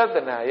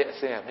vipassana ấy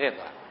xem như thế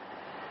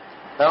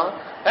đó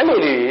ấy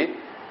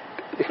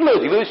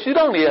rồi suy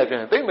đoán này là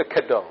cái mà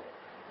khét đâu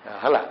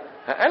là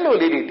ấy rồi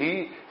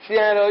thì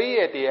xem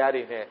rồi thì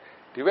này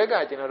thì bây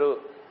giờ cho nó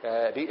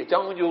thì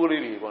trong du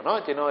lịch của nó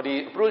cho nó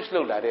đi approach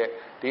lâu là đấy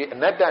thì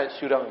nada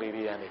suy đoán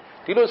này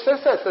thì nó sát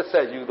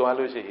du đó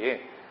luôn chứ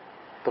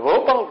thì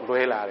bao bao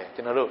rồi là đấy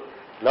cho nó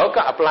lo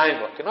cả apply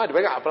mà cho nó thì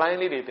bây giờ apply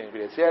này thì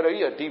bây giờ xem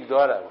rồi deep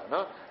đó là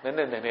nó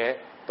nên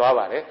đó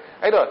vào đấy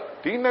ấy rồi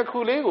thì nó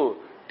khu lấy của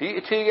thì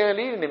chỉ cái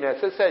lý này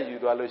sát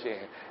du đó luôn chứ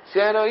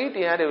xem rồi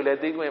thì anh đều là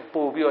tí cái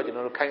phổ biến cho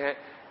nó khai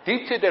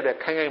đi chơi được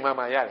khai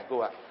mà ya đấy cô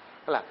ạ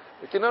là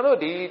cho nó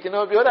đi cho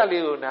nó biểu đạt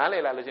liệu ná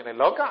lại là chuyện này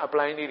lo cả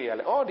apply này là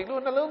đi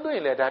luôn nó lớn tuổi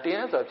là đã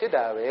tiền rồi chết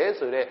đã về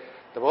rồi đấy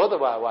tập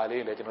vào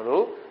này là cho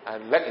nó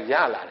lắc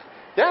giá là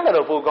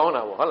rồi phụ công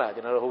nào là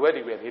cho nó hỗ trợ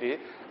đi về thì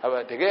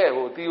thì cái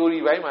theory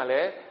vậy mà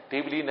lấy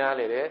deeply ná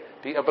lại đấy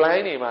thì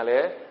apply này mà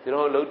lấy cho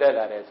nó lớn đại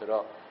là đấy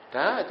rồi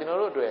đó cho nó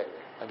rồi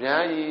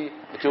giá gì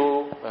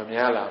chú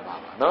giá là mà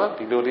nó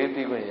thì đồ đi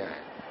tí cái nhà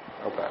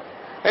ok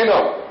ấy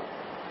đó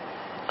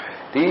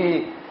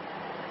thì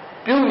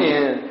biểu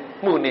hiện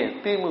mù nè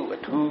tim mù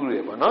thu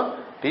rồi bọn nó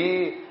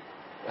thì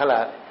hay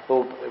là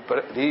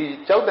thì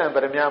cháu tàn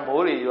bờ nhà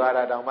mồ thì vào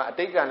ra đâu mà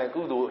tích cái này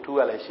cứu độ thu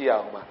là xí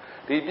ao mà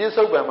thì biết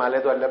sâu bờ mà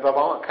lại toàn là bà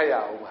bóng khai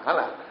ao mà hay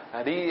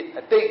là đi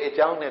tích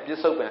cháu này biết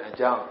sâu bờ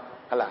cháu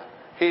hay là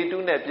khi tu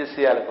này biết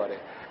xí là có đấy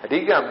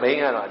đi cái mấy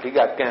ngày rồi đi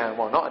cái càng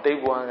mà nó tích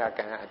qua cái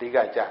càng đi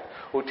cái chả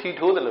thi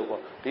thố được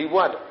luôn đi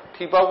qua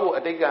thì bao vụ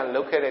tích cái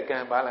lúc khi cái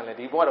càng bán là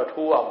đi qua đó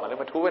thu ao mà lấy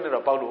mà thu bên đó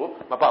bao đủ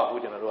mà bao vụ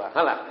cho nó rồi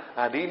hay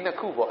là đi nó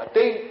khu bỏ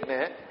tích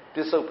này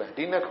biết sâu bờ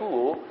đi nó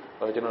khu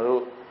cho nó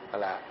rồi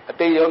là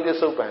tây giáo biết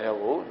sâu bản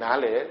giáo ná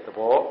lệ tập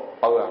bỏ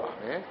bao ra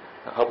mà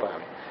học bản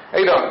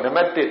ấy đó nằm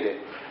ở đấy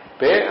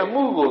bé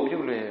amu của biểu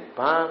hiện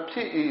ba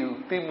phi yêu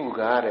tim mù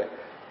gà đấy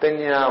tên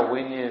nhà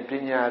vinh nhân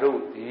tên nhà đâu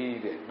đi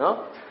đấy nó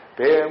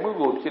bé amu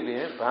của biểu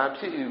hiện ba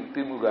phi yêu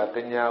tim mù gà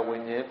tên nhà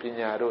vinh nhân tên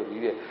nhà đâu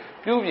đi đấy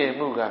biểu hiện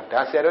mù gà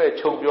đã xem rồi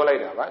trông biểu lại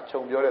đó吧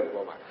trông biểu lại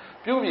đó吧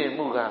biểu hiện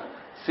mù gà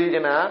xây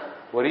dựng á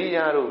vợ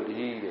đâu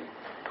đi đấy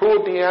thô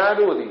tiền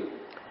đâu đi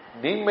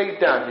nín mấy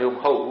trăm nhiều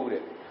hậu đấy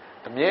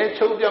nhớ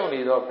châu biểu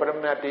này đó,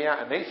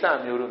 Paramatiya này sao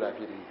nhiều rồi là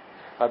gì?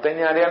 Tại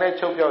nhà này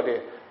châu biểu đấy,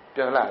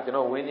 cho là cho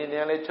nó nguyên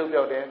nhân này châu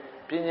biểu đấy,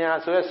 bên nhà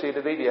số xây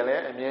dựng đấy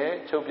này nhớ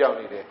châu biểu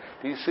này đấy,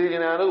 thì xây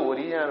dựng nó ổn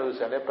định rồi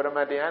sao?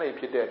 Paramatiya này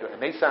phía đấy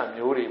này sao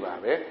nhiều rồi bà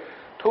bé,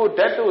 thô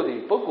đất đâu thì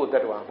bốc cổ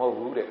đất vào màu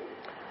vũ đấy,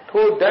 thô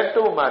đất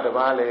đâu mà đất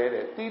vào đấy,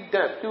 tí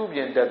đất tiêu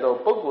biển đất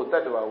đâu bốc cổ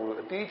đất vào vũ,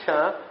 tí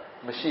cha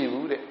mà xì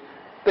vũ đấy,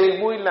 tây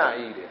mũi lại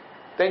đấy,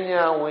 tại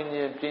nhà nguyên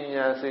nhân bên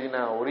nhà xây dựng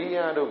ổn định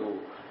đâu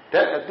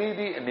đất tí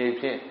này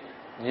phiền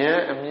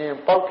nhớ miền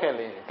bắc cái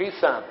này cái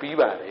sao bí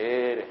bà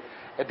đấy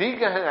đi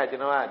cái hàng cho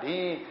nó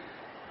đi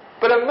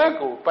Paramat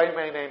của bay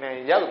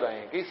này giáo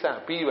đoàn cái sao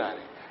bí bà đấy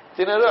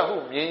cho nên là hôm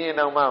miền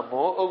nào mà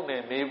mỗi ông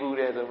này nêu bù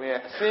đấy rồi mới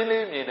xin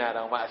lên miền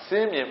nào mà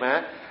xin miền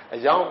mà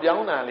giàu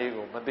nào liền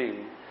cũng mất đi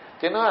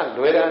cho nó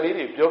lối ra đi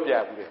thì chốt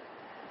giả bù đấy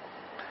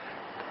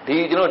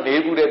ဒီ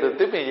ကျွန်တော်နေပူတယ်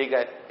ဆိုသစ်ပင်ရိတ်က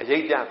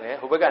အရိတ်ကြမယ်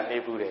ဟိုဘက်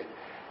ကနေပူတယ်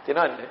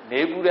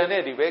ကျွန်တော်နေပူတယ်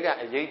နဲ့ဒီဘက်ကအ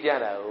ရိတ်ကြ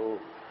တာ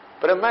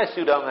ကိုပရမတ်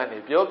ရှုထောင့်ကနေ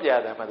ပြောပြ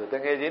တယ်မှဆို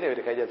တကယ်ချင်းတွေ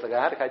တခါကျစ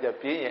ကားတခါကျ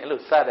ပြင်းရင်အဲ့လို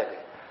စတတ်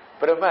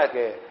တယ်ပရမတ်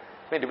ကဲ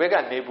မင်းဒီဘက်က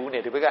နေပူနေ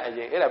ဒီဘက်က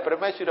အရိတ်အဲ့ဒါပရ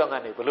မတ်ရှုထောင့်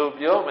ကနေဘယ်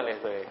လိုပြောမလဲ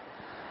ဆိုရင်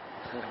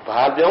ဘာ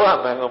ပြော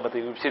ရမှန်းကိုမသိ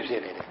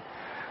ဘူးဖြစ်နေတယ်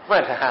မှတ်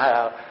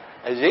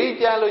ထားအ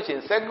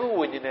ရေးကြလို့ရှင်စက္ကု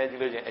ဝိညာဉ်နဲ့ကြည့်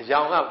လို့ရှင်အယော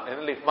င်ကနည်းန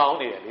ည်းလေးမှော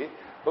င်းနေတယ်လေ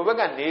ဘိုး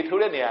ဘက်ကနေထိုး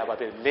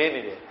တဲ့နေရာဘာဖြစ်လ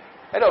င်းနေတယ်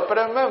အဲ့တော့ပ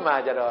ရမတ်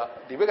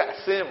မှာကျတော့ဒီဘက်ကအ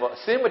စင်းပေါ့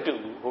အစင်းမတူ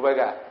ဘူးဘိုးဘက်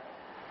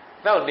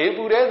ကနောက်နေ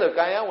ပူတယ်ဆို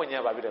ကာ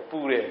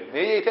ယဝိညာဉ်ဘာဖြစ်တော့ပူတယ်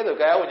နေရိတ်တဲ့ဆို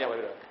ကာ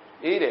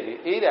ယဝိညာဉ်ဘာဖြစ်တော့အေး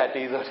တယ်လေအေးတာ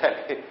တေသောတတ်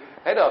လေ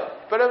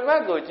အဲ့တော့ပရမ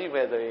တ်ကိုကြည့်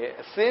မယ်ဆို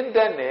ရင်အစင်း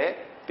တက်နဲ့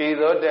တေ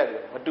သောတတ်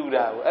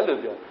မတူတာဘူးအဲ့လို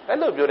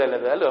ပြော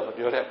တယ်လေဆိုအဲ့လို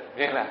မပြောတတ်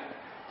ဘူးမြင်လား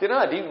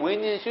ကျွန်တော်ကဒီဝိ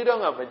ညာဉ်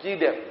ရှုတော့ကမကြည့်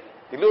တတ်ဘူး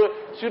ဒီ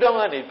လိုရှုတော့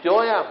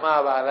ကနေပြောရ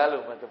မှာပါလားလို့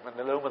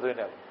နှလုံးမသွင်း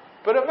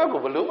တတ်ဘူးပရမတ်ကို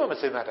ဘလို့မှမ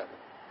စဉ်းစားတတ်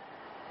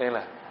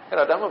ဘူးသိလား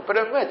အဲ့တော့ဒါမှပ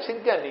ရမတ်ချ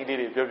င်းကပ်နေ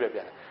လေးတွေပြောပြ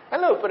တယ်အဲ့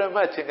လိုပရမ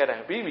တ်ချင်းကပ်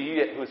တိုင်းပြီး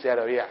ပြီတဲ့အခုဆရာ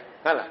တော်ကြီး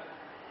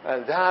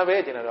ကဟုတ်လားဒါပဲ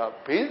ကျွန်တော်တို့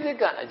basic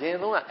ကအ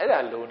ရင်ဆုံးက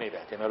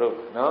အဲ့ဒါလုံးနေတာကျွန်တော်တို့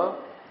နော်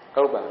ဟု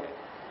တ်ပါ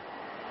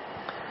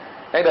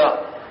မယ်အဲ့တော့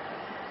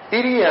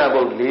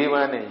ဣရိယာပုတ်၄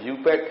ပါးနဲ့ယူ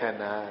ပက်ခန္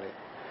ဓာ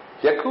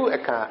တဲ့ယခု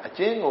အခါအ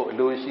ကျဉ်းကို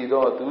အလို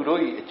ရှိသောသူတို့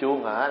၏အကျိုး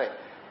ငါ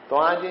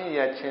တဲ့သွားခြင်း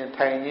ရခြင်း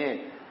ထိုင်ခြင်း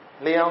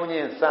လျော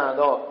င်းခြင်း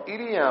စသော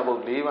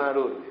ဣရိယာပုတ်၄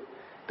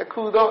ပါးတို့တ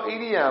ခုသောဣ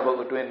ရိယာပုတ်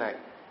အတွင်း၌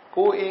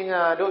ကိုယ်အ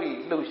င်္ဂါတို့၏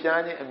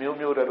လှုပ်ရှားခြင်းအမျိုး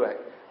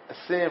မျိုးတို့အ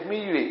စဉ်မိ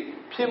၍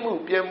ဖြစ်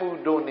မှုပြည့်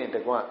မှုတို့နှင့်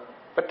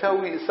တကွပ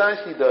ထဝီအ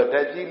စရှိ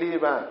သောဓာတ်ကြီး၄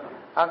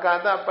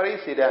ပါးအာကာသ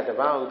ပရိစ္ဆေဒ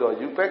တပါးဟု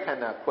သောယူပက်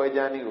ခန္ဓာခွဲ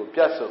ခြားနည်း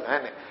ကိုပြတ်ဆို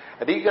အပ်တယ်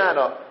အဓိက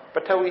တော့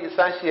ပထဝီအစ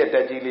ရှိတဲ့ဓာ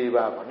တ်ကြီး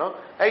၄ပါးပေါ့နော်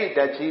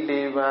အဲ့ဒီဓာတ်ကြီး၄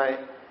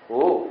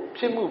ပါးကိုဖြ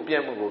စ်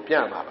မှုပြည့်မှုကိုပြ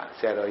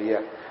မှာပါဆရာတော်ကြီး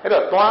ကအဲ့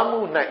တော့သွားမှု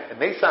၌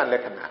အနိစ္စ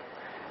လက္ခဏာ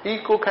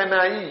ဤကို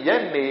ခန္ဓာဤ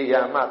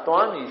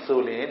ရက်နေရာမှသွားမည်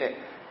ဆိုလျင်တဲ့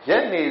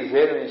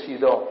ရက်နေစေတွင်ရှိ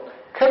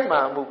သောခက်မှ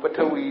မှုပ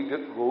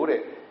ထဝီကို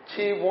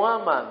တဲ့ခြေပွား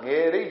မှ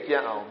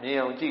ငယ်ရိပ်ကြအောင်မြင်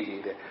အောင်ကြည့်လေ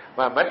တဲ့မ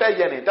တ်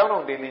တိုက်ရက်နေတောင်း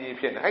တောင်းတင်းတင်းကြီး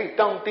ဖြစ်နေ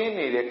အဲ့တောင်းတ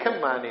င်းနေတဲ့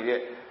ခက်မှနေတဲ့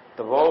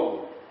သဘော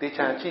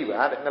ကိုသိချင်ကြည့်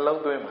ပါ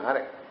တဲ့နှလုံးသွင်းပါ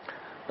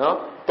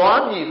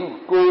တဲ့နော်သွားမည်ဟု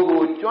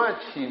ကိုယ်ကို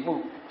ကြွချီ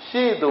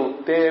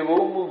မှုရှေ့သို့တည်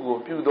ဖို့မှုကို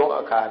ပြုသော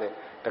အခါတဲ့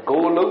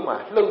တကိုယ်လုံး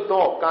မှာလှုပ်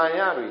သောကာယ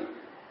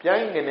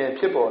တွေပြိုင်းနေ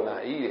ဖြစ်ပေါ်လာ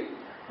၏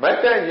တဲ့မ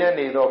တ်တက်ရက်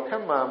နေသောခ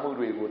က်မှ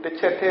မှုတွေကိုတစ်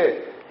ချက်တည်း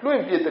လွ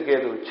င့်ပစ်တဲ့ကဲ့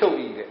သို့ချုပ်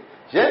၏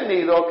တဲ့ရက်နေ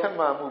သောခက်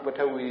မှမှုပ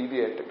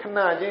ထဝီတဲ့ခဏ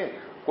ချ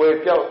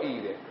င်းကွယ်ပြောက်၏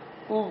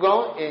တဲ့ဥ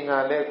ကောင်းအင်္ဂါ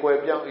လည်းကွယ်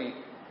ပြောက်၏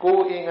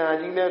ကိုယ်အ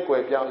င်္ဂါကြီးလ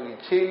ည်းကွယ်ပြောက်၏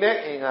ခြေလက်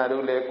အင်္ဂါ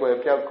တို့လည်းကွယ်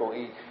ပြောက်ကုန်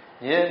၏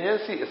ဉာဏ်မျက်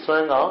စိ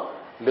အစွမ်းကောင်း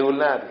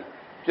လိုလား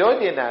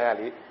သည်ပြောကျင်တာက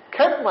လေ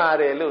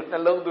ခက်မာတယ်လို့နှ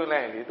လုံးသွင်းလို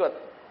က်ရင်လေသူက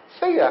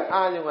စိတ်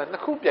ကအာရုံ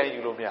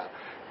ကနှစ်ခုပြန်ယူလို့မ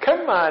ရခ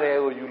က်မာ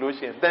တယ်ကိုယူလို့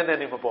ရှိရင်တန်တန်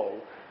နေ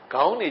မပေါ်ဘူး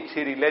ခေါင်း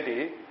တွေခြေတွေလက်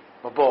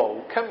တွေမပေါ်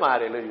ဘူးခက်မာ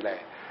တယ်လို့ယူလို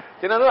က်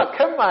ကျွန်တော်တို့က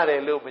ခက်မာတ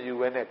ယ်လို့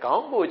မယူဘဲနဲ့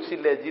ခေါင်းကိုခြေ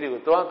လက်ကြီးတွေ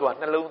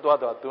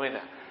ကိုသွားနှလုံးသွားသွင်း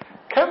တာ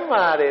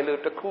ခက်မာတယ်လို့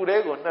တစ်ခုတ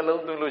ည်းကိုနှလုံး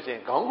သွင်းလို့ရှိ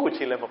ရင်ခေါင်းကို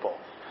ခြေလက်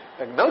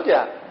မပေါ်နောက်ကြ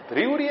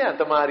သတိဝိရိယ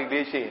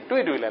တမာရီလေးရှိရင်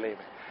တွေ့လာလိ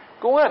မ့်မယ်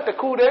ကိုက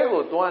တစ်ခုတ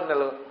ည်းကိုသွားနှ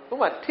လုံးဥပ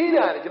မာထိတာ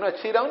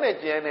ကျွန်တော်ခြေတောင်း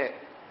နဲ့ကျန်း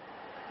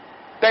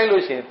နဲ့တိုက်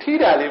လို့ရှိရင်ထိ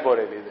တာ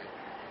လေးပေါ်တယ်လေ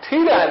ထိ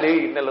တာ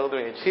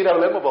လေးနှလုံးသွင်းရင်ခြေတောင်း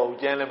လည်းမပေါ်ဘူး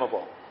ကျန်းလည်းမ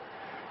ပေါ်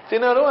ဘူးကျွ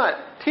န်တော်တို့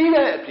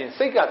ကထိတဲ့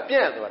အပြင်စိတ်ကပြ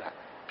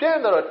န့်သွားတာပြန့်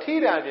တော့ထိ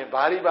တာ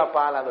အပြင်ဘာတွေ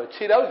ပါလာတော့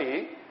ခြေတောင်းတွေ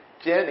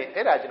ကျ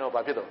န်းနေအဲ့ဒါ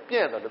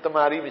ကျွန်တော်ဘာဖြစ်တော့ပြန့်တော့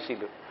တမာရီမ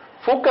ရှိလို့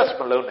focus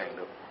မလုပ်နိုင်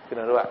လို့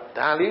ကျွန်တော်တို့က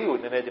ဒါလေးကို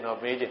နည်းနည်း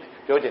ကျွန်တော်မေးချင်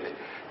တယ်ပြောချင်တယ်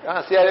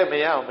ဆရာလည်းမ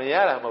ရအောင်မရ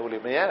တာမဟုတ်ဘူးလေ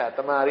မရတာ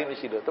တမာရီမ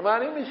ရှိလို့တမာ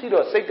ရီမရှိ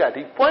တော့စိတ်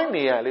ကဒီ point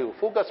နေရာလေးကို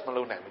focus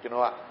မလုပ်နိုင်ဘူးကျွန်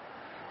တော်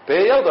ကဘ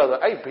ယ်ရောက်သွားဆို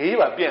အဲ့ဘေး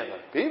ပါပြ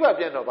န့်သွားဘေးပါ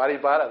ပြန့်တော့ဘာတွေ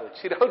ပါလာ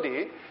ဆိုခြေထောက်တွေ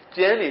ကျ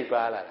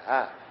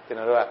န်းနေပါလာတာကျွန်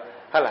တော်တို့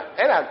ကဟုတ်လား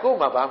အဲ့ဒါကိုယ်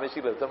မှဘာမရှိ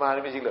လို့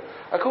တမာရီမ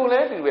ရှိလို့အခုလဲ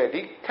ဒီပဲ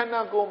ဒီ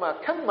ခန္ဓာကိုယ်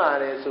မှာခက်မာ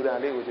တယ်ဆိုတာ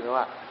လေးကို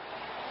ကျွန်တော်က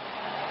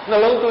နှ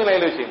လုံးသွင်းလိုက်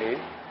လို့ရှိရင်လေ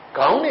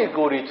ခေါင်း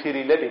တွေကိုယ်တွေခြေ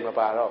တွေလက်တွေမ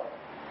ပါတော့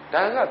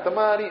ဒါကတ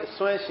မာရီ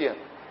အစွမ်း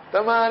ရှိတ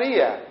မာရီ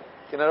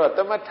ကကျွန်တော်တို့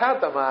သမ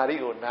ထတမာရီ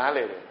ကိုနား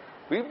လေ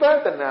တယ်ဝိပ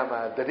ဿနာမှာ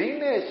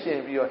သတိနဲ့ရှင်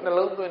ပြီးတော့နှ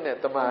လုံးသွင်းတဲ့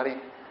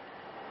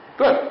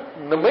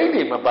တမာရီတွေ့နမိတ်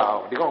တွေမပါ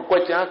အောင်ဒီကောင်ကွက်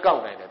ကြား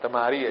ကောက်နိုင်တယ်တ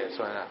မာရီရဲ့အ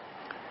စွမ်းက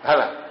ဟုတ်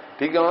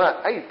လားဒီကောင်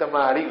ကအဲ့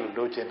တမာရီကို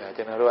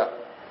လိုချင်တာကျွန်တော်တို့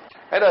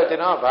ကအဲ့တော့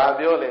ကျွန်တော်ကဘာ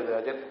ပြောလဲ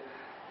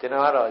ဆိုတော့ကျွန်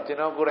တော်ကတော့ကျွန်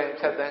တော်ကိုယ်တိုင်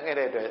ဖြတ်သန်း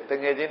ခဲ့တဲ့အတွက်တ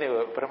ငယ်ချင်း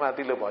တွေကိုပထ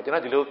မသိလို့ပေါ့ကျွန်တော်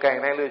ဒီလိုကင်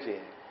လိုက်လို့ရှိ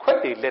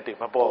ရင်ခွက်တွေလက်တွေ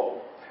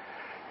မပေါ်ဘူး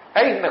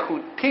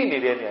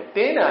အဲ့ဒီနှစ်ခုထိနေတဲ့နေရာ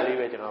တင်းတာ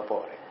လေးပဲကျွန်တော်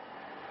ပေါ်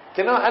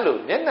တယ်ကျွန်တော်အဲ့လို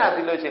မျက်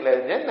နှာသိလို့ရှိရင်လ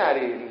ည်းမျက်နှာ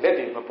တွေလက်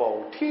တွေမပေါ်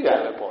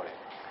ဘူးထိတာလည်းပေါ်တယ်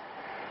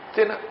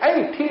ကျွန်တော်အဲ့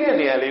ဒီထိ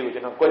တဲ့နေရာလေးကိုကျွ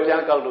န်တော်ကွက်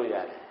ကြားကောက်လို့ရ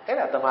တယ်အဲ့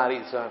ဒါ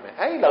တမာရီစွမ်း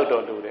မယ်အဲ့ဒီ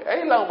လောက်တော့လို့တယ်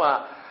အဲ့ဒီလောက်မှ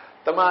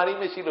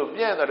တမာရီမ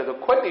ရှိလို့ပြန့်သွားတယ်ဆို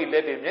ခွက်တွေလ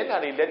က်တွေမျက်နှာ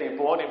တွေလက်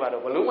တွေပေါ်နေမှာ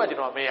တော့ဘလို့မှကျွန်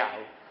တော်မရ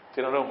ဘူးကျွ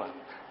န်တော်တို့မှ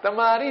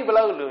တမာရီဘယ်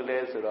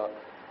လောက်လို့လဲဆိုတော့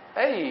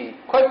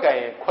အဲ့ဒီခွက်ကင်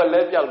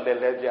ရင်ခွက်လဲပြောက်လက်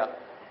လဲပြောက်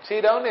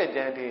ခြေတောင်းနဲ့ကြ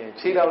မ်းထ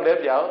င်းခြေတောင်းလဲ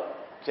ပြောက်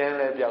ကျ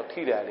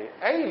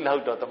န်းလဲပြောက်ထိတာလေအဲ့ဒီ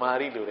လောက်တော့တမာ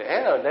ရီလို့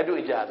တယ်အဲ့တော့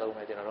လက်တွေ့အကြဆုံး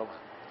ပဲ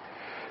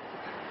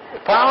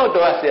ကျွန်တော်တို့မှဖော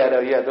င်းတော့ဆရာ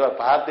တော်ကြီးကသူက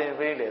ဘာ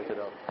သင်ပေးလဲ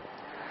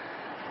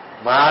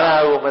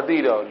ဆိုတော့မာရာကို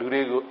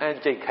မသိတော့လူတွေကိုအံ့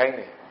ကြိတ်ခို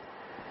င်းတယ်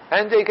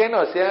အံ့ကြိတ်ခိုင်း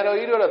တော့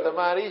ဆရာတော်ကြီးတို့တော့တ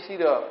မာရီ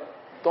ရှိတော့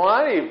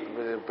Tuari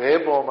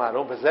Bebo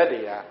Marum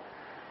Pazetia,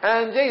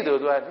 and Jado,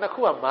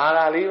 Nakua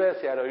Mara Liva,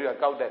 Seattle, you are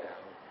counted.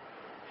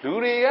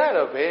 Luria,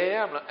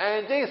 Bayam,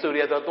 and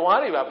Jasuria, the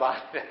Tuari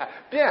Baba,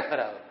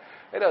 Piano.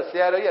 It was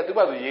Seattle, you have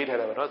to eat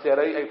her, not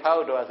Seattle, a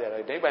powder,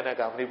 a day by the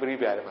company,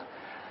 Pribiama.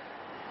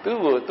 Tu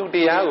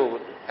Diago,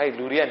 a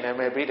Luria,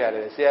 and I beat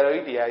at Seattle,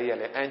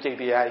 and Jay.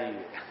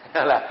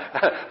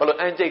 Hello,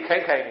 Anjay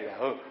Kankai,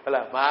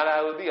 hello,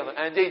 Mara,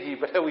 Anjay,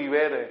 but we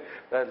wear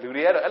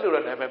Luria, Alura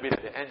never beat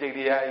it,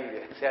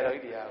 Anjay, Sarah,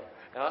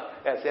 no,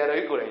 Sarah,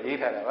 you could eat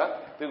her,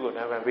 you could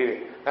never beat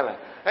it. Hello,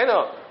 I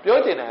know,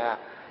 Piotina,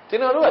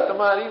 General,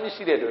 Tamari,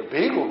 she did a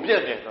big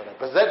opinion on the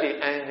Pazzetti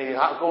and the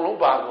Hakolo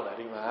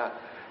Bagona,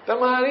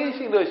 Tamari,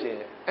 she does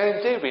it,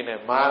 and Jabin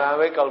and Mara,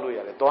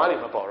 Vekaluya, the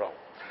Toalima Poro.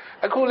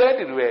 I could let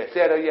it wear,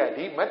 Sarah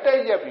Yadi,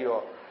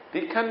 Matayapio,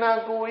 the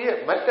Kanaku,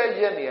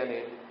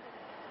 Matayani.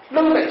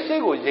 Look like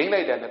Shago Jane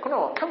like that, come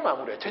on,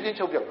 changing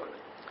Chopia.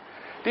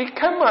 The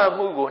camera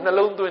move,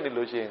 alone doing the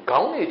illusion,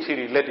 Gowny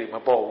chili let him a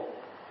bow.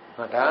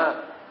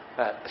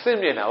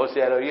 Simian, I was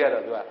there a year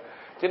ago.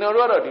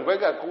 General, the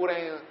Vega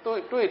Kuran,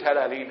 do it had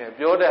a lean and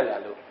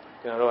Biodella.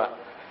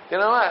 You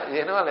know,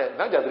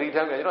 not just 3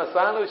 times,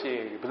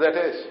 Salushi,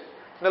 Bezates,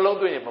 alone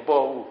doing him a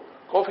bow,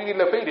 coffee in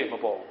the fade him a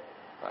bow.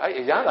 I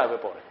young have a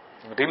boy.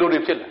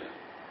 Deluded children.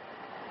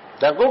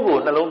 The go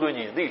alone doing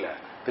it, dealer.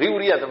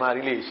 3 years, the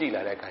Marili,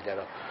 Sheila, like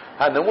Cajaro.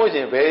 And the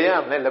motion,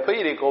 Bayam, then the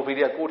Payday coffee,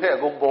 could have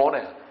gone born.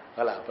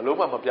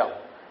 Paloma Mapia.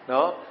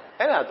 No?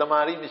 And the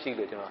Mari machine,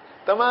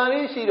 the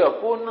Mari she of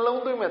Pun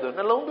Londu Meadow,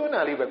 no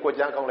longer leave a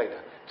Kojanko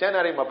later.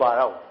 January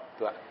Maparo.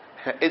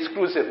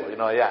 Exclusive, you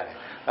know, yeah.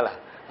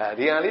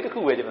 The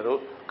analytical way,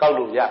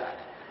 Kalu, yeah.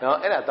 No,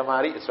 and the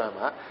Mari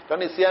Swama,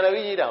 Tony Sierra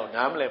down,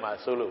 Namlema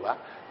Solova,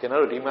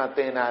 General Dima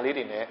Tena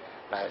leading it,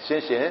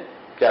 Shinshin,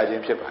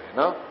 Piajim Shepherd,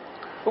 no?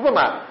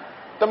 Upama,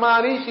 the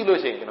Mari she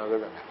losing, you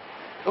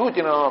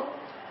know.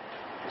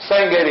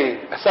 Sangeri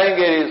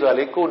is a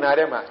liku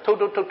narema,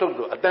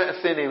 toto, a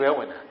dance anywhere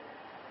winner.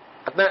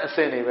 A dance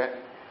anywhere.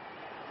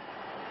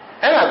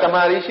 And at the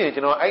Marishi,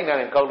 you know, I know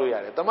in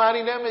Kaluya. The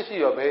Mari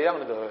Namashi of a young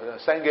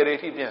Sangeri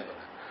piano.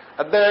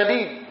 A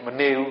dandy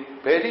Manu,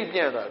 Betty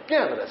piano,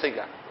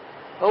 cigar.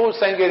 Oh,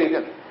 Sangeri.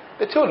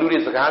 The 2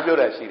 Luris of Gabio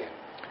that she did.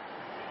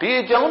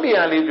 D. John the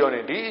Ali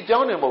Johnny, D.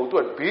 John and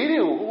Motor, Billy,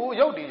 who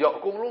Yodi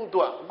Gong to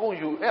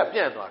you have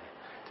piano.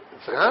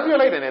 Gabio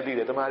later than I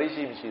did the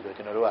Marishi, you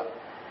know.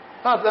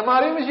 The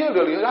Mari Machine,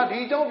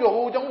 he don't your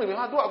whole don't live to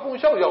a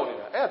show you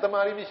at the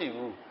Mari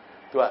Machine.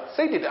 To a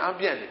say it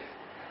ambient.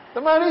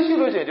 The Mari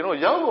Machine, you know,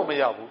 young woman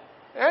yabu.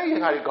 Eh,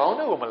 you had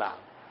gone over Mala.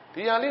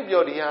 The Ali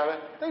Biodiava,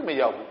 they may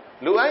yabu.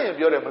 Luay and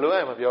Biodam,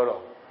 Luay and Biodo.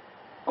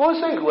 Go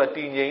say who are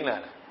teen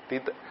Yana.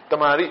 The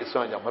Mari is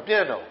on your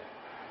piano.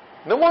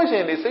 No more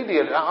saying they say,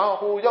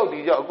 who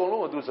yodi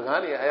go to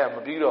Sagani, I am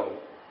a Bido,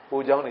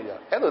 who Johnny.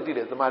 Ever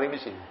did the Mari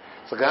Machine.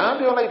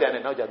 Sagambio like that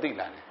and not your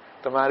dealer.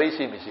 The Mari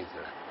Machine.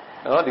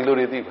 No, the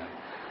Lord Diva.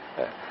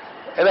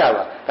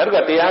 Ella, that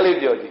got the alley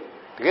Georgie.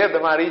 To get the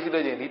Marishi,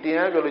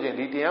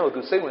 DTM,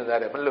 to say when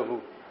that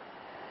happened.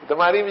 The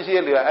Mari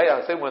Michelle, I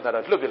am saying when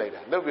that look like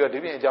that. Look, you are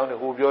giving a John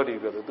who Georgie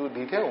will do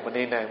detail when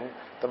they name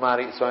the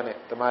Mari Sonnet,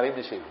 the Mari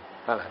Michelle.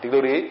 The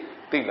Lord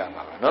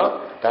Tigla,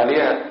 no?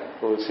 Talia,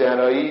 who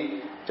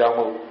Saroi,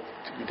 Jamu,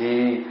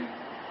 the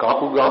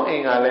Gapu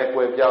in a leg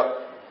web out,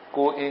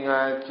 go in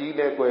a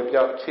Chile web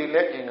out,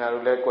 Chile in a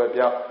leg web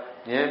out.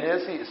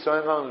 Yamesi,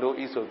 Swangon,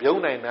 Louis, so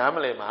Biona and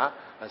Amalema,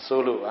 and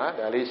Solo,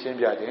 the Alician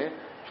Biajan,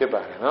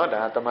 Shepard, no, the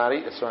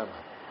Tamari, a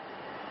swimmer.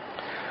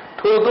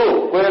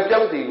 Todo, where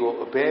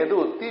Jaldigo,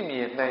 Bedo,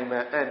 Timi,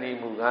 Naima, Annie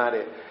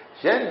Mugare,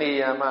 Jenny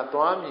Yama,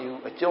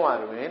 Tuamu, a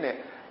Joan Rene,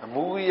 a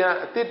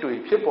Muya, a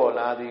Titui,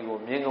 Pipola,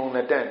 Mingon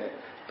Natane,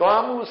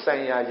 Tuamu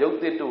Sanya,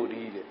 Yoke to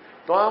read it,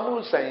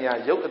 Tuamu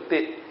Sanya, Yoke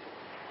Tit,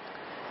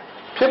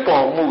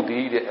 Pipon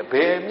Moody, a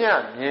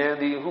Bemia,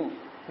 Yandy Who,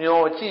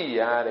 Myochi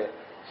Yare.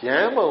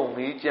 Yamo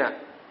Mija,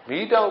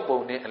 Mida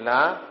Bone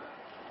La,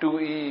 to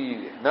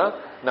eat. No,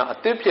 now a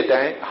tip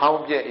day,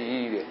 how get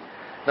eat.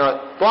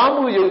 Now,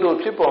 Bamu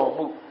Yodo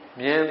Chipo,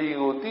 Mieli,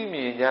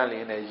 Timi,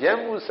 Yali, and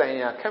Yamu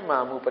Saya,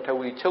 Kamamu, but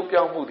we choke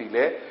your moody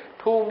le,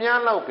 to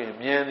Mialopin,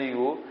 Mieli,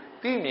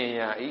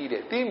 Timi, eat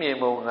it, Timi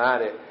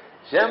Mongare,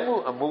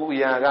 Yamu, a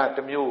Muya got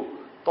the mule,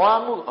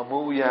 Bamu, a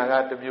Muya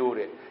got the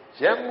mule,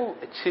 Yamu,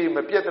 a chim, a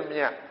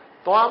Pietamia,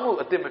 Bamu,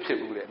 a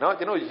dimachip. Now,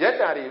 you know,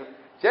 Yetari.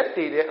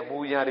 Jetty, a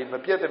Muyari,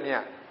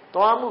 Mapiatamia,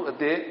 Toamu a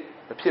day,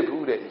 a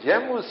Pipude,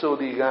 Jamu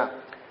Sodiga,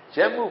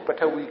 Jamu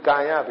Patawi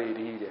Kaya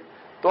Bedi,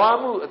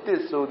 Toamu a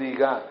this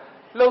Sodiga,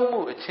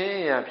 Lomu a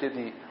Chinya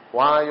Piti,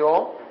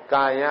 Wayo,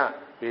 Kaya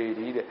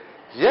Bedi,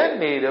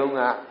 Jenny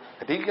Donga,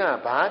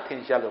 Diga Bat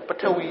in Shallow,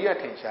 Patawi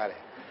at in Shale,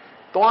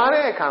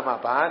 Toare Kama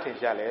Bat in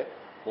Shale,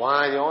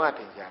 Wayo at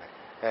in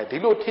Shale,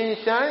 Dilo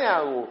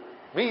Tinshaya,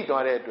 meet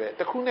on it,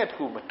 the Kunet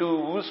whom, 2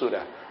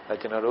 Wusuda, a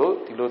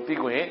general, Dilo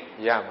Tigui,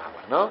 Yama,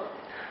 no?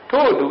 Do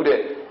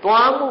that.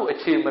 Tuamu a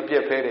chim of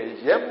your pere,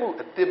 Yamu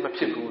a dim of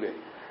Chipude.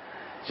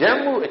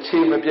 Jamu a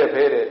chim of your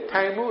pere,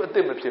 Taimu a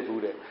dim of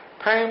Chipude.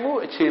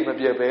 Taimu a chim of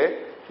your pere,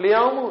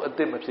 Liamu a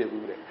dim of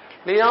Chipude.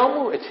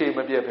 Liamu a chain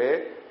of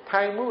Jeppe,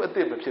 Taimu a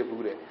dip of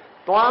Chibude,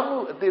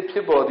 Tuamu a dip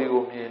Chibo the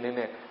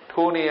Omian,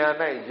 Tony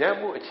and I,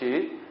 Yamu a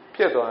chain,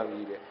 Pietro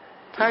Avide.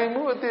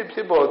 Taimu a dip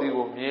Chibo the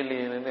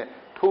Omian,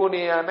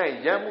 Tony and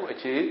I, Yamu a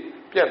chain,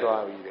 Pietro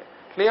Avide.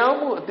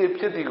 Liamu a dip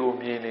Chitigo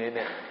Mian,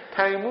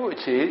 Taimu a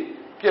chain,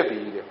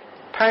 Piabide.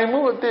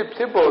 Taimu a dip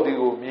Chibo the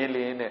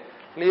Omian,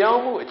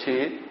 Liamu a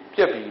chain,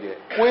 Piabide.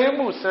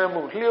 Quemu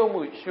Samu,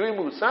 Liomu,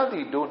 Shuimu,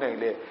 Sadi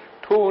Donale,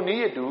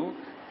 Tony do,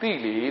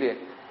 Tilly.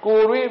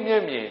 Kore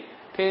Miami,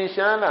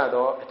 Tinshana,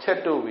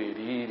 Chateau,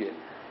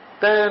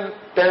 then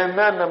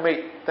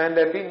Nanamate, then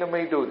the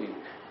Dinamate,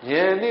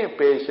 Yanni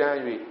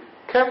Peshawi,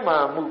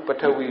 Kama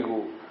Mupatawigo,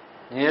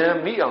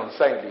 Yan me on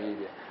side,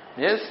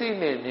 Yancy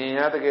name,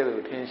 Yan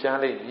together,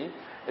 Tinshani,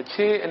 a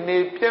che and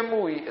a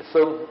Piamui,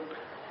 so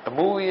a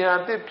movie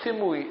and the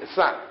Pimui, a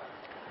son.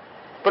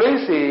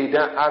 Praise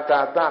that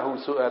Akata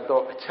who so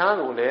a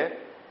channel,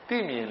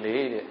 Timian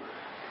lady.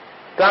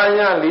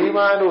 Kaya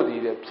lima lodi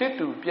de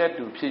pitu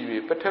piatu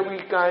piwi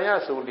patawi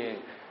kaya solin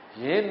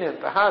yin and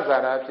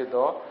tahazara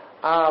pito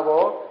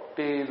abo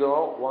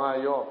tezo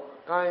wayo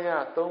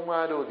kaya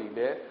toma lodi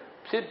de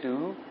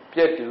pitu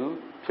piatu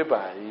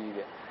pibari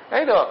de.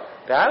 I know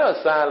that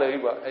was salary,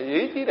 but a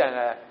yeti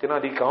than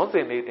cannot be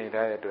concentrating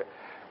that.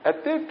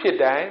 At the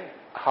pitine,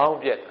 how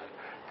yet?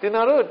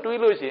 Dinaro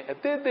tuilosi, a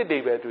third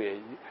day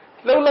between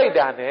low like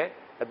dane,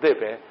 a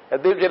dip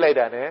like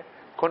dane,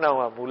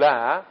 Konawa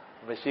Mula,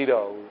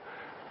 Mashido.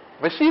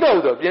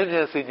 Mashido, the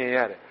Bian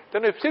Senior.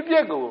 Then if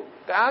Sipiago,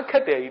 the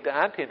Arcade, the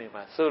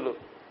Antinima, solo.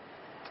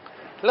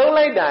 Low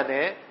like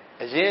Dane,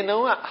 as you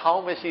know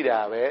how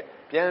Mashida,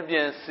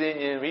 Bian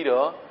Senior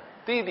Vido,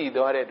 Didi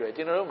Dore,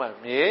 General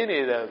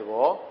Mieni, the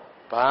war,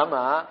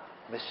 Bama,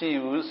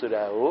 Mashiu,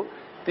 Sudao,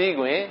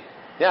 Tiguin,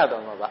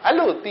 Yadonova.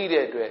 Allo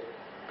Tide,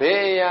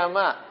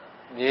 Bayama,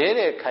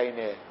 Miene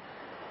Kaine,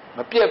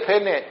 Mapia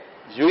Pene.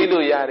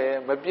 Juilu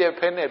Yare, Mapia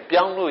Pene,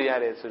 Pianlu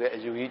Yare, so that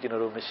you eat in a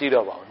room,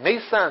 Mashido.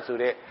 Nisan, so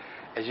that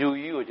as you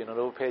use in a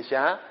row,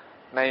 Pesha,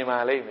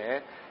 Naima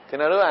Lame,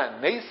 General,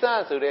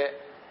 Nisa, so that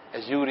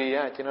as you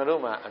read,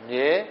 Generoma, a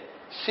mere,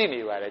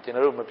 Shini,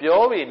 General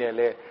Mapiovi,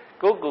 Nele,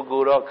 go,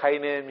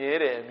 Kaine,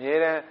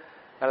 Miera,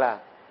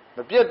 Allah,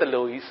 Mapia the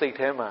low, say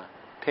Tema,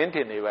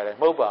 Tentini,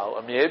 mobile,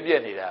 a mere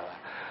Bianida,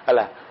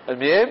 Allah, a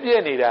mere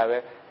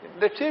Bianida.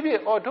 The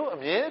Chibi or do a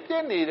mere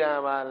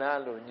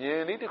Pianida,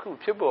 nearly the cool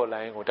Chibo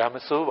lying with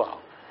Damasova,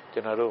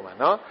 Generoma,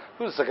 no?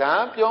 Who's a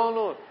gap,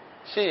 Yolo,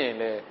 seeing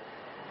the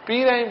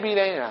Pidang,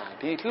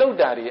 the low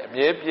daddy, a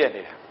mere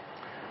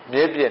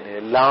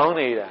Pianida, long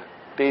nida,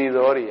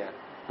 Teoria,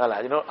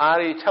 you know,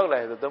 Ari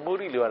Chowla, the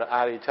moody lure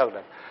Ari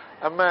Chowla.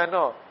 A man,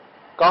 no,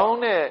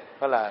 Gone,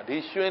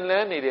 the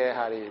Shuinland,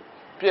 Harry,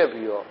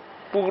 Piabio,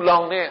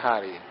 Pulong,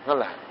 Harry,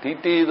 Nola, the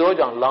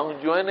Teojan,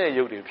 long join a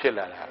Yudi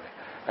Pilla.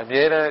 A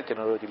mere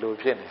general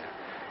delusion.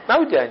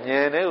 Now,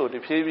 Janiano, the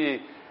PB,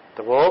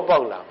 the war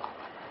Paula.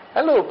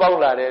 Hello,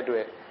 Paula,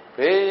 Edway.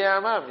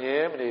 Payama,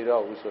 Yam,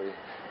 also.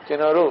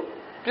 General,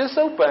 just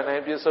open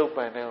and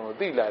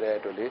dealer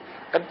actually.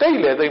 A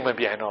day they may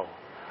be an old.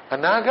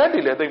 And I got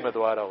the letting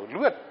Maduaro.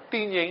 Look at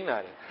Teen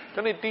Yan.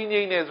 Tony Teen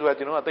Yan is what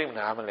you know, I think,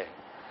 Namale.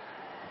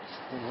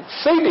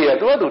 Say the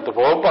Adwado, the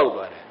war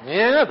Paula.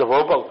 Yana, the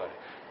war Paula.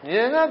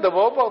 Yana, the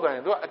war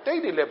Paula. A day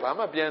the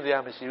Lepama, Bian the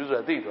Amish use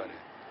a deed.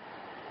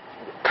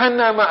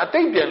 Kanama, a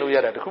tape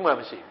Luya, the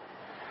Kumamashi.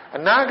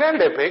 And Naga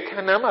Lepe,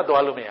 Kanama do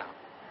Alumia.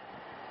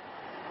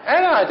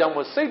 And I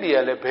almost say the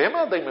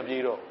Lepema, they may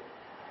be.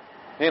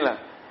 Nila,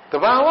 the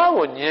Bawa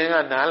would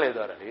Yanga Nale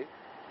Dorali,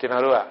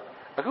 Generua.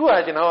 Who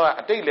I know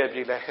a tape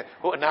Lepi like,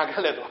 who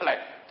Naga like,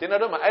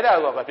 Generoma, I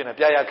don't have a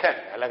Piaya Can,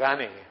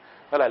 Alagani.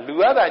 Well,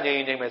 Luada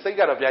name, a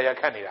cigar of Piaya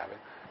Canida.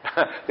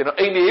 You know,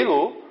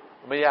 Ego,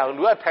 may I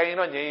Lua Tain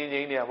on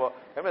Yania,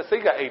 I'm a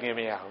cigar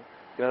Ania,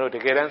 you know, the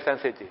Geran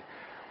Sensitive.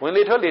 When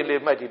they told him,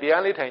 the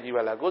only time you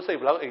will go say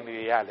block in the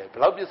yard,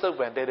 block yourself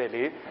and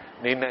deadly,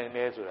 Nina and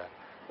Nezura.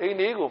 A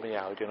nego me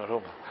out in a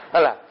room.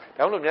 Allah,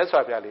 down to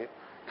Yaswapali.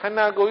 Can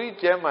I go eat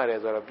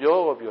Gemmares or a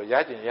bio of your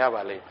yacht in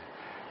Yavale?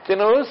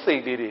 General say,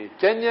 did it,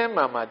 Jenyan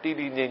Mamma,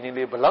 Didi,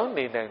 Nini, belong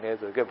in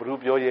Nezor, get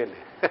proof your yelly.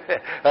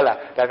 Allah,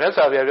 that's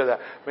how we are.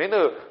 We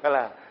know,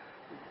 Allah,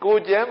 go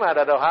Gemma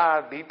that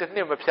hard, the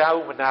name of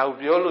Chow now,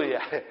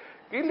 Bioluya.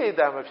 Gilly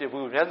dam of your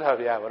boom, that's how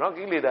we are, not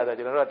Gilly that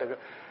general.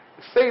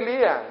 Say,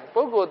 Leah,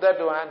 Pogo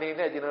that one in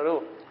a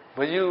general.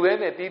 When you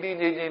went at Didi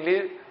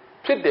Nini,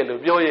 Piddle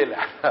of Bioyella.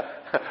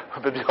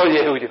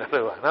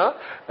 Bioyella, no?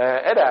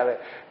 Edda,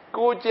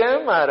 go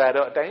Gemma,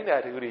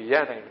 Dina to the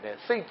Yana,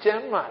 say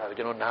Gemma,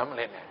 you know,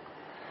 Namlin.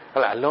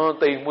 A long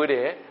thing with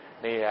it,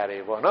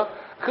 near no?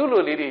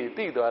 Kulu lady,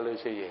 Tito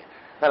Alucia.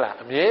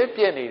 Hala, mere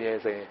piano,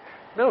 say,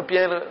 no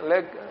piano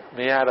like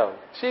Miaro.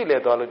 She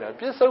let all of them,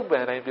 be so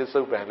bad and be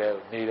so bad,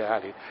 neither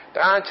Harry.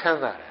 Ah,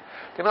 Chana.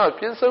 You know,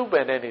 been so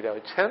bad any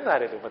day, Chana,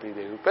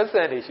 the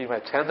person she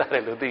might Chana,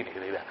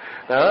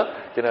 no?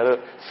 You know,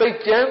 say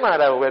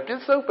Gemma, we've been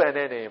so bad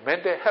any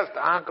mental health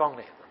are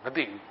gone.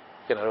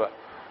 You know,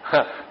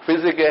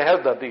 physical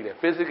health of the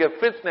physical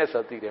fitness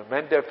of the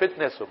mental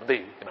fitness of the,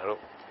 you know.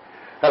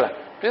 ဟုတ်လား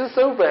ပြစ္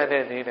ဆုတ်ပန်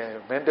နဲ့နေတယ်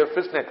mental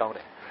fitness ကောင်းတ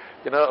ယ်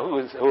ကျွန်တော်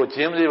ဟို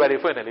gym တွေပါတွေ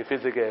ဖွင့်တယ်လေ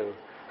physical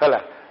ဟုတ်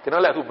လားကျွန်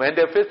တော်လည်းအခု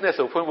mental fitness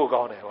ကိုဖွင့်ဖို့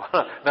ကောင်းတယ်ဟော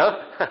နော်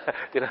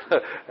ကျွန်တော်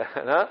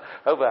နော်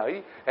ဟုတ်ပါပြီ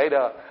အဲ့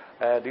တော့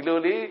ဒီလို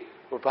လေး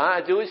ဘာ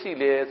အကျိုးရှိ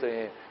လဲဆိုရ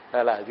င်ဟု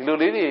တ်လားဒီလို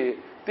လေးတွေ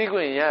သိခွ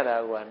င့်ရတာ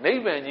ကနိ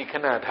ဗ္ဗာန်ကြီးခ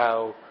ဏထား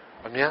အောင်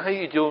အများ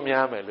ကြီးအကျိုး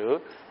များမယ်လို့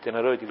ကျွန်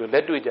တော်တို့ဒီလိုလ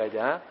က်တွေ့ကြ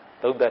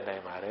သုံးသပ်နို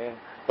င်ပါတယ်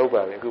ဟုတ်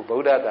ပါပြီအခုဗု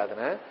ဒ္ဓသာသ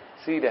နာ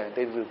စီတံ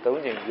တိတ်စု၃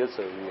ချိန်ရွတ်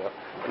ဆိုပြီးတော့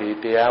ဒီ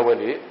တရားဝဲ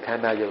လေးခ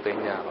န္ဓာရုပ်သိ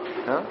မ်းကြပါ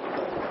နော်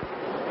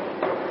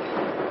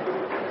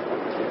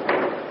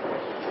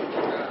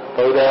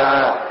ဗုဒ္ဓ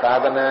သာ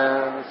သနာ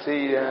စီ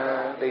တံ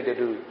တိတ်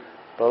တု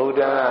ဗုဒ္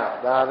ဓ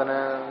သာသ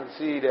နာ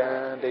စီတံ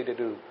တိတ်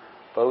တု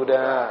ဗုဒ္ဓ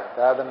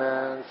သာသနာ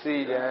စီ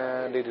တံ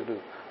တိတ်တု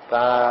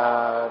သာ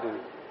ဓု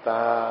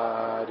သာ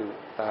ဓု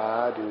သာ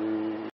ဓု